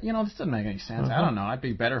thought, this doesn't make any sense. I don't know. I'd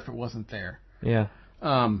be better if it wasn't there. Yeah.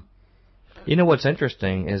 What's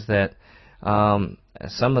interesting is that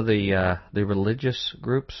some of the religious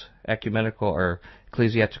groups, ecumenical or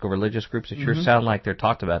ecclesiastical religious groups that sure sound like they're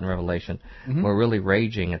talked about in Revelation, were really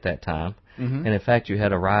raging at that time. And in fact, you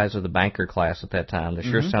had a rise of the banker class at that time that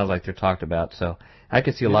sure sounds like they're talked about. So I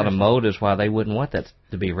could see a lot of motives why they wouldn't want that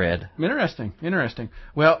to be read. Interesting.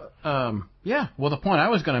 Well, Well, the point I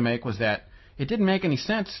was going to make was that it didn't make any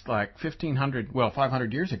sense like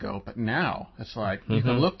 500 years ago, but now it's like you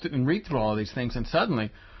can look and read through all of these things, and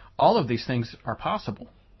suddenly all of these things are possible.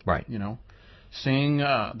 Right. Seeing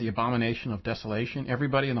the abomination of desolation,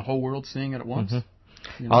 everybody in the whole world seeing it at once.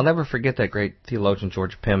 I'll never forget that great theologian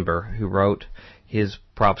George Pember, who wrote his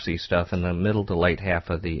prophecy stuff in the middle to late half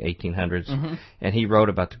of the 1800s, and he wrote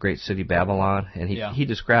about the great city Babylon, and he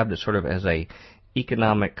described it sort of as a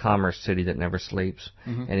economic commerce city that never sleeps.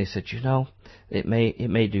 And he said, it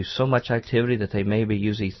may do so much activity that they may be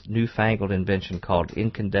using this newfangled invention called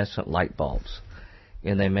incandescent light bulbs,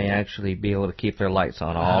 and they may actually be able to keep their lights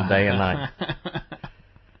on all day and night.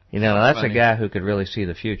 That's funny. A guy who could really see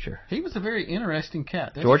the future. He was a very interesting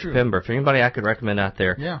cat. That's George true. Pember, for anybody I could recommend out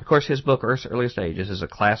there. Yeah. Of course, his book, Earth's Earliest Ages, is a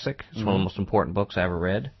classic. It's one of the most important books I ever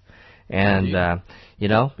read. And,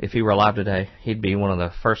 if he were alive today, he'd be one of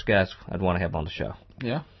the first guys I'd want to have on the show.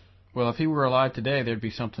 Yeah. Well, if he were alive today, there'd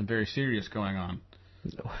be something very serious going on.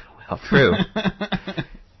 Well, true.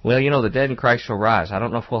 Well, the dead in Christ shall rise. I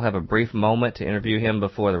don't know if we'll have a brief moment to interview him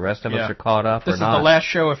before the rest of us are caught up or not. This is the last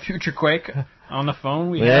show of Future Quake. On the phone,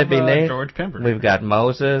 we have George Pember. We've got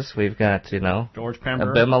Moses. We've got, George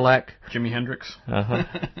Pember. Abimelech. Jimi Hendrix.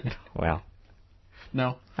 Well.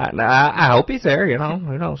 No. I hope he's there,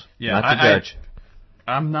 Who knows? Yeah, not to judge.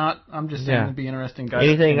 I'm not. I'm just saying it'd be interesting. Guys.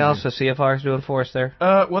 Anything else the CFR is doing for us there?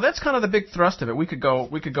 Well, that's kind of the big thrust of it. We could go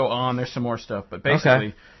on. There's some more stuff, but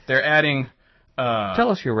basically they're adding. Tell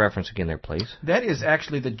us your reference again there, please. That is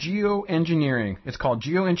actually the geoengineering. It's called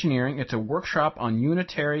geoengineering. It's a workshop on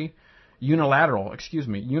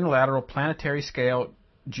unilateral planetary scale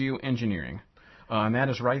geoengineering. And that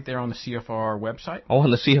is right there on the CFR website. Oh,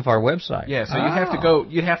 on the CFR website. Yeah, so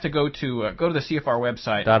you'd have to go to the CFR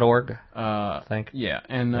website. .org. I think. Yeah,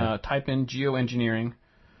 and type in geoengineering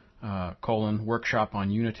workshop on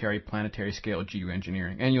unitary planetary scale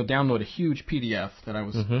geoengineering, and you'll download a huge PDF that I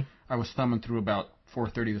was thumbing through about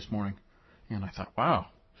 4:30 this morning, and I thought, wow.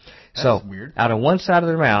 That's weird. Out of one side of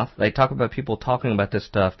their mouth, they talk about people talking about this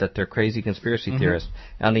stuff, that they're crazy conspiracy theorists.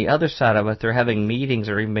 On the other side of it, they're having meetings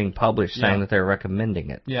or even being published saying that they're recommending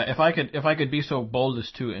it. Yeah, if I could be so bold as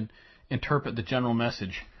to interpret the general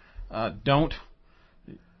message, don't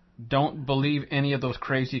believe any of those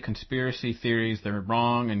crazy conspiracy theories. They're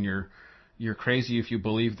wrong, and you're crazy if you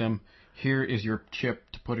believe them. Here is your chip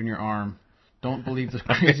to put in your arm. Don't believe the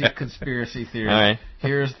crazy conspiracy theories. Right.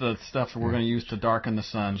 Here's the stuff that we're going to use to darken the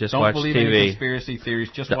sun. Don't believe TV. any conspiracy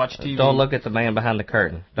theories. Just watch TV. Don't look at the man behind the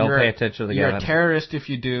curtain. Don't pay attention to the guy. You're a terrorist if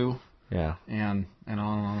you do. Yeah. And on and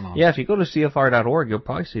on and on. Yeah, if you go to CFR.org, you'll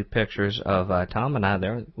probably see pictures of Tom and I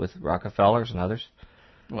there with Rockefellers and others.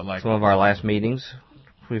 What, like some of our last meetings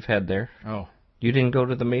we've had there. Oh. You didn't go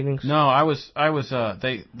to the meetings? No, I was.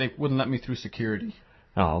 They wouldn't let me through security.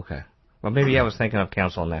 Oh, okay. Well, maybe I was thinking of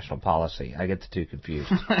Council on National Policy. I get the two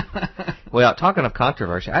confused. Well, talking of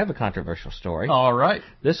controversy, I have a controversial story. All right.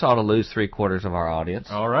 This ought to lose 3/4 of our audience.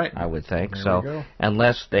 All right. I would think. There so, we go.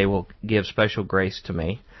 Unless they will give special grace to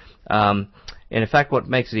me. And in fact, what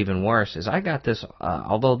makes it even worse is I got this,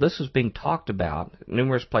 although this is being talked about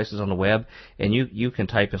numerous places on the web, and you can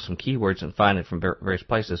type in some keywords and find it from various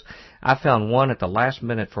places. I found one at the last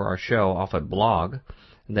minute for our show off a blog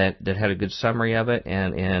that had a good summary of it,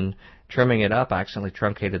 and in trimming it up, I accidentally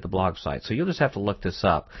truncated the blog site. So you'll just have to look this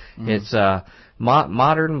up. It's a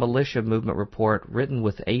Modern Militia Movement Report written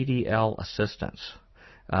with ADL assistance.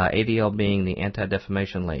 ADL being the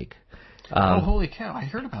Anti-Defamation League. Holy cow, I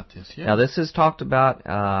heard about this, yeah. Now, this is talked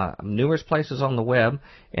about numerous places on the web,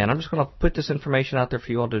 and I'm just going to put this information out there for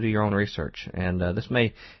you all to do your own research. And this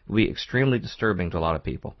may be extremely disturbing to a lot of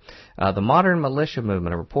people. The Modern Militia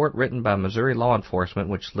Movement, a report written by Missouri law enforcement,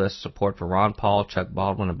 which lists support for Ron Paul, Chuck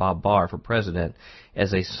Baldwin, and Bob Barr for president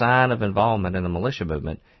as a sign of involvement in the militia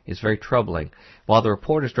movement, is very troubling. While the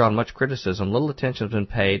report has drawn much criticism, little attention has been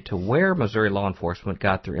paid to where Missouri law enforcement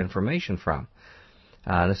got their information from.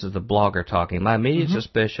 This is the blogger talking. My immediate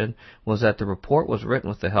suspicion was that the report was written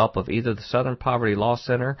with the help of either the Southern Poverty Law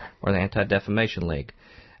Center or the Anti-Defamation League.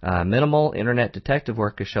 Minimal Internet detective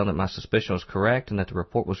work has shown that my suspicion was correct and that the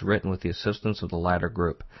report was written with the assistance of the latter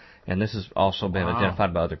group. And this has also been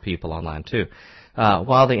identified by other people online, too.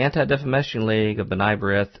 While the Anti-Defamation League of B'nai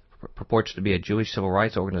B'rith purports to be a Jewish civil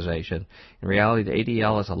rights organization, in reality the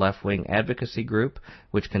ADL is a left-wing advocacy group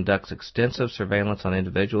which conducts extensive surveillance on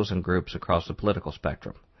individuals and groups across the political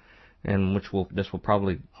spectrum, and this will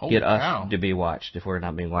probably get us to be watched if we're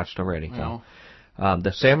not being watched already. Well.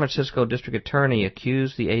 The San Francisco District Attorney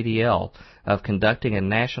accused the ADL of conducting a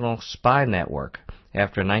national spy network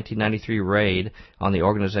after a 1993 raid on the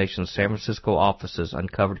organization's San Francisco offices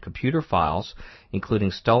uncovered computer files,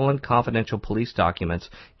 including stolen confidential police documents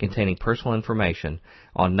containing personal information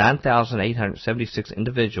on 9,876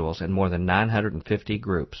 individuals and more than 950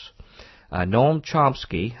 groups. Noam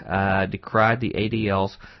Chomsky decried the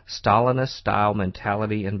ADL's Stalinist-style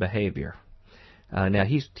mentality and behavior. Now,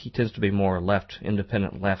 he tends to be more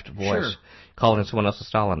independent left voice. Sure. Calling someone else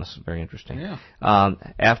a Stalinist is very interesting. Yeah.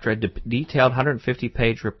 After a detailed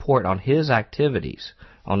 150-page report on his activities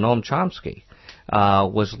on Noam Chomsky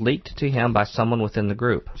was leaked to him by someone within the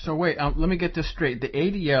group. So wait, let me get this straight. The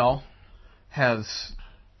ADL has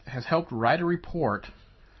helped write a report.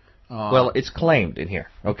 Well, it's claimed in here,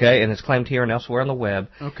 okay, and it's claimed here and elsewhere on the web.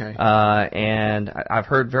 Okay. And I've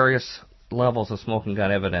heard various levels of smoking gun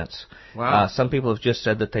evidence. Wow. Some people have just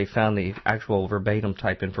said that they found the actual verbatim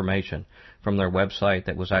type information from their website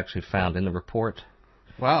that was actually found in the report.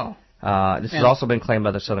 Wow. This has also been claimed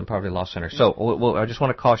by the Southern Poverty Law Center. So I just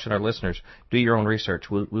want to caution our listeners, do your own research.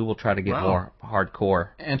 We will try to get more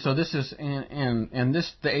hardcore. And so this is, and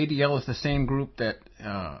this, the ADL is the same group that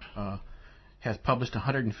has published a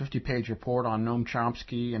 150-page report on Noam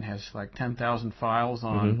Chomsky and has like 10,000 files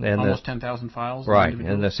on, almost 10,000 files. Right,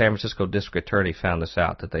 and the San Francisco District Attorney found this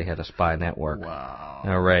out, that they had a spy network. Wow.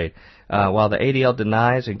 All right. While the ADL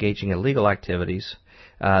denies engaging in illegal activities,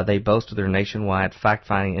 they boast of their nationwide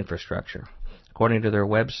fact-finding infrastructure. According to their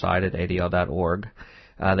website at adl.org,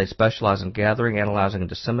 they specialize in gathering, analyzing, and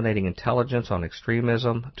disseminating intelligence on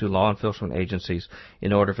extremism to law enforcement agencies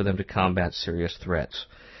in order for them to combat serious threats.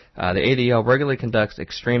 The ADL regularly conducts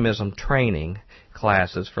extremism training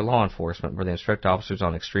classes for law enforcement where they instruct officers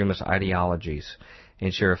on extremist ideologies,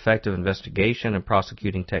 ensure effective investigation and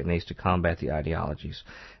prosecuting techniques to combat the ideologies.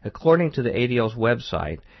 According to the ADL's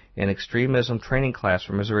website, an extremism training class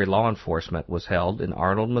for Missouri law enforcement was held in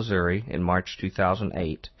Arnold, Missouri in March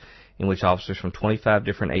 2008, in which officers from 25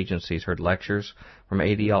 different agencies heard lectures from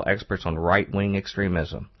ADL experts on right-wing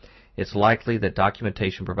extremism. It's likely that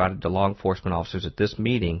documentation provided to law enforcement officers at this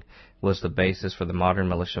meeting was the basis for the Modern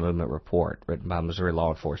Militia Movement report written by Missouri law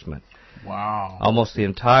enforcement. Wow. Almost the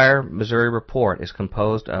entire Missouri report is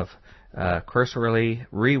composed of cursorily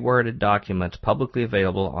reworded documents publicly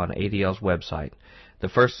available on ADL's website. The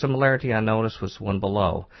first similarity I noticed was one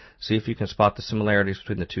below. See if you can spot the similarities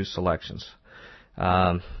between the two selections.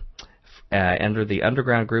 Under the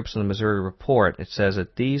underground groups in the Missouri report, it says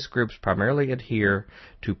that these groups primarily adhere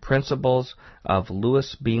to principles of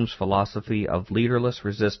Louis Beam's philosophy of leaderless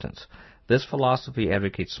resistance. This philosophy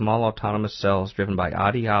advocates small autonomous cells driven by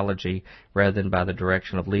ideology rather than by the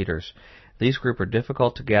direction of leaders. These groups are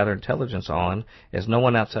difficult to gather intelligence on, as no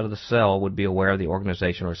one outside of the cell would be aware of the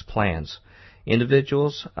organization or its plans.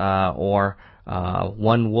 Individuals or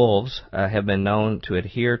one wolves have been known to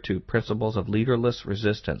adhere to principles of leaderless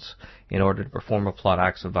resistance in order to perform or plot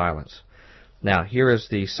acts of violence. Now, here is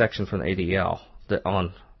the section from the ADL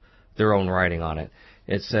on their own writing on it.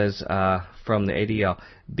 It says from the ADL,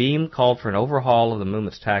 Beam called for an overhaul of the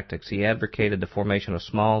movement's tactics. He advocated the formation of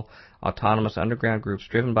small, autonomous underground groups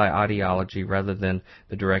driven by ideology rather than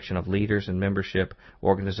the direction of leaders and membership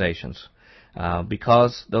organizations.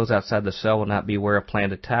 Because those outside the cell will not be aware of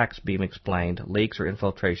planned attacks, Beam explained, leaks or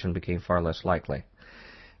infiltration became far less likely.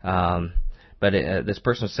 But this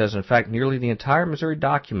person says, in fact, nearly the entire Missouri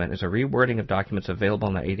document is a rewording of documents available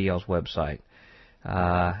on the ADL's website.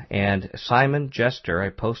 And Simon Jester,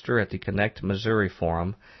 a poster at the Connect Missouri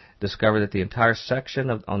Forum, discovered that the entire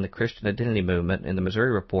section on the Christian Identity Movement in the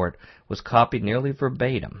Missouri report was copied nearly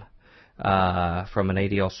verbatim from an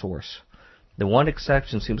ADL source. The one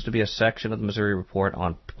exception seems to be a section of the Missouri report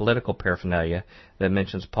on political paraphernalia that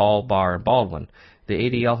mentions Paul, Barr, and Baldwin. The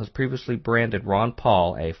ADL has previously branded Ron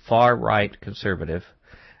Paul a far-right conservative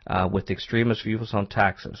with extremist views on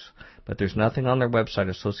taxes, but there's nothing on their website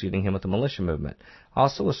associating him with the militia movement.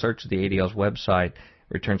 Also, a search of the ADL's website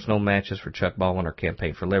returns no matches for Chuck Baldwin or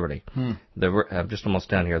Campaign for Liberty. I'm just almost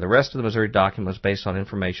done here. The rest of the Missouri document was based on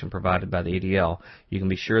information provided by the ADL. You can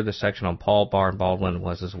be sure the section on Paul, Barr, and Baldwin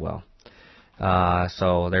was as well.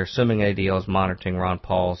 So they're assuming ADL is monitoring Ron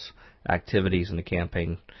Paul's activities in the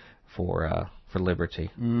Campaign for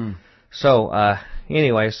Liberty. So,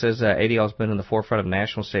 anyway, it says ADL has been in the forefront of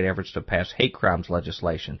national state efforts to pass hate crimes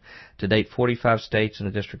legislation. To date, 45 states and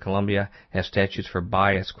the District of Columbia have statutes for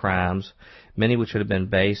bias crimes, many which would have been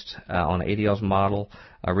based on ADL's model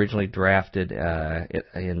originally drafted in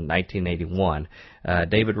 1981.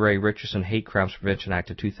 David Ray Richardson Hate Crimes Prevention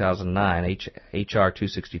Act of 2009, H.R.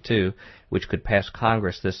 262, which could pass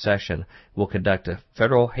Congress this session, will conduct a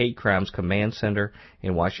federal hate crimes command center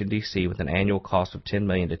in Washington, D.C. with an annual cost of $10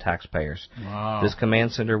 million to taxpayers. Wow. This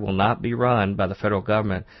command center will not be run by the federal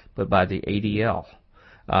government, but by the ADL.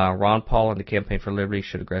 Ron Paul and the Campaign for Liberty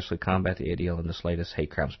should aggressively combat the ADL in this latest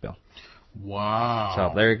hate crimes bill. Wow.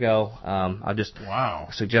 So there you go. I'll just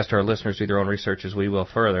suggest to our listeners do their own research as we will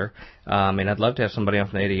further. And I'd love to have somebody on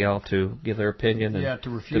from the ADL to give their opinion and to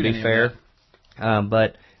refute be fair.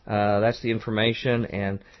 But that's the information,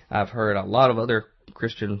 and I've heard a lot of other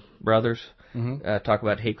Christian brothers talk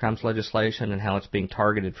about hate crimes legislation and how it's being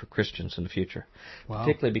targeted for Christians in the future.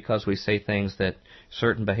 Particularly because we say things that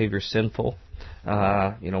certain behavior is sinful,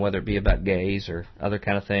 whether it be about gays or other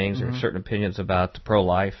kind of things, or certain opinions about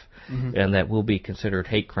pro-life, and that will be considered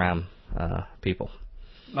hate crime people.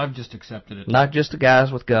 I've just accepted it. Not just the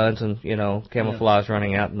guys with guns and, camouflage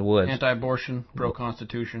running out in the woods. Anti-abortion,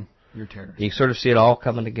 pro-Constitution, you're a terrorist. You sort of see it all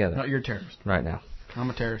coming together. No, you're a terrorist. Right now. I'm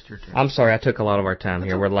a terrorist, you're a terrorist. I'm sorry, I took a lot of our time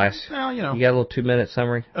here. We're last. Well, You got a little 2-minute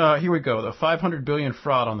summary? Here we go. The $500 billion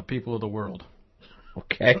fraud on the people of the world.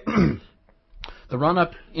 Okay. The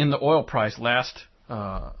run-up in the oil price last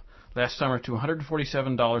summer to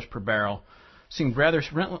 $147 per barrel seemed rather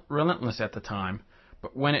relentless at the time,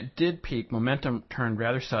 but when it did peak, momentum turned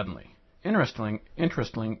rather suddenly. Interestingly,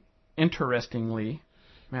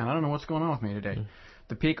 man, I don't know what's going on with me today.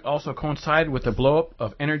 The peak also coincided with the blow-up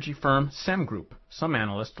of energy firm SEM Group. Some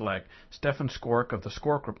analysts, like Stefan Skork of the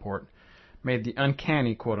Skork Report, made the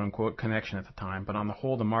uncanny quote-unquote connection at the time, but on the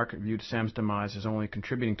whole the market viewed SEM's demise as only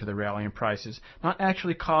contributing to the rally in prices, not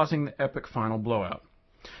actually causing the epic final blowout.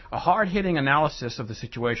 A hard-hitting analysis of the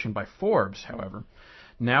situation by Forbes, however,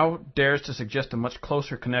 now dares to suggest a much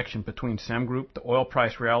closer connection between SEM Group, the oil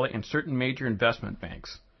price rally, and certain major investment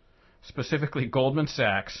banks, specifically Goldman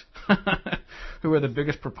Sachs, who are the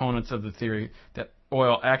biggest proponents of the theory that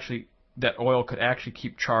oil could actually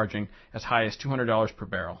keep charging as high as $200 per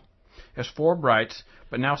barrel. As Forbes writes,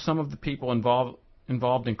 but now some of the people involved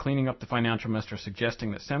in cleaning up the financial mess are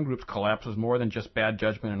suggesting that SEM Group's collapse was more than just bad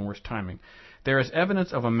judgment and worse timing. There is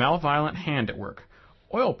evidence of a malevolent hand at work.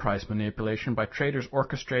 Oil price manipulation by traders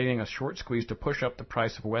orchestrating a short squeeze to push up the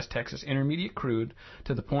price of West Texas Intermediate crude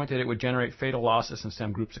to the point that it would generate fatal losses in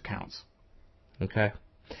SEM Group's accounts. Okay.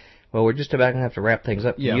 Well, we're just about going to have to wrap things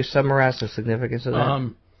up. Can you summarize the significance of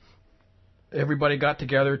that? Everybody got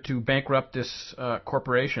together to bankrupt this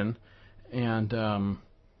corporation, and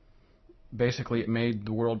basically it made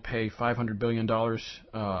the world pay $500 billion to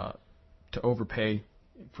overpay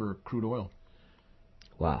for crude oil.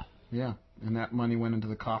 Wow. Yeah, and that money went into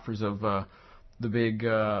the coffers of the big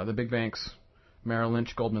banks, Merrill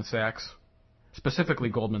Lynch, Goldman Sachs, specifically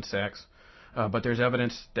Goldman Sachs. But there's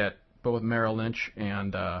evidence that both Merrill Lynch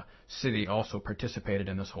and Citi also participated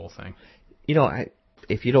in this whole thing.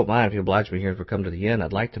 If you don't mind, if you oblige me here as we come to the end,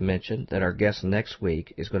 I'd like to mention that our guest next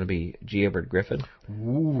week is going to be G. Edward Griffin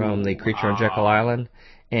from the Creature on Jekyll Island.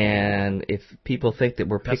 And if people think that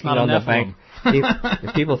we're picking on the bank,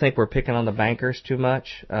 if people think we're picking on the bankers too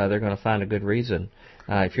much, they're going to find a good reason.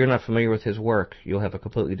 If you're not familiar with his work, you'll have a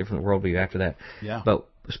completely different worldview after that. Yeah. But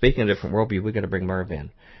speaking of different worldview, we've got to bring Merv in.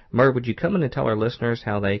 Merv, would you come in and tell our listeners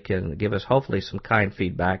how they can give us hopefully some kind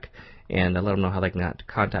feedback and let them know how they can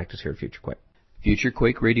contact us here at FutureQuake?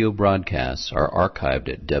 FutureQuake radio broadcasts are archived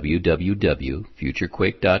at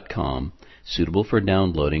www.futurequake.com, suitable for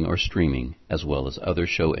downloading or streaming, as well as other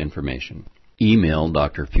show information. Email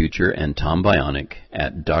Dr. Future and Tom Bionic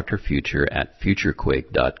at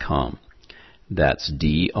drfuture@futurequake.com. That's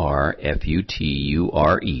DRFUTURE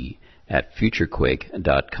at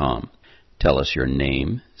futurequake.com. Tell us your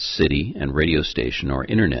name, city, and radio station or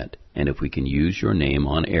internet, and if we can use your name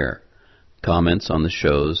on air. Comments on the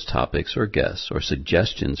show's topics or guests, or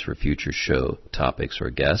suggestions for future show topics or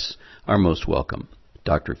guests are most welcome.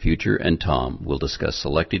 Dr. Future and Tom will discuss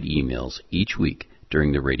selected emails each week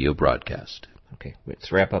during the radio broadcast. Okay,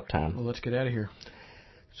 it's wrap-up time. Well, let's get out of here.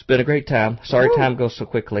 It's been a great time. Sorry time goes so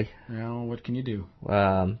quickly. Well, what can you do?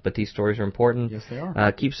 But these stories are important. Yes, they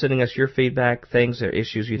are. Keep sending us your feedback, things or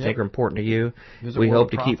issues you think are important to you. Visit We World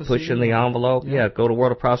hope to of keep Prophecy. pushing the envelope. Yeah, go to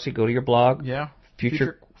World of Prophecy, go to your blog. Yeah.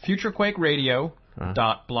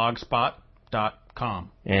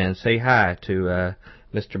 FutureQuakeRadio.blogspot.com. And say hi to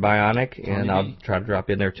Mr. Bionic, and I'll try to drop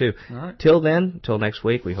in there too. All right. Till next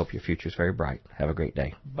week, we hope your future's very bright. Have a great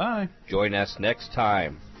day. Bye. Join us next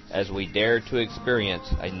time as we dare to experience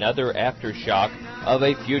another aftershock of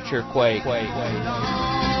a future quake.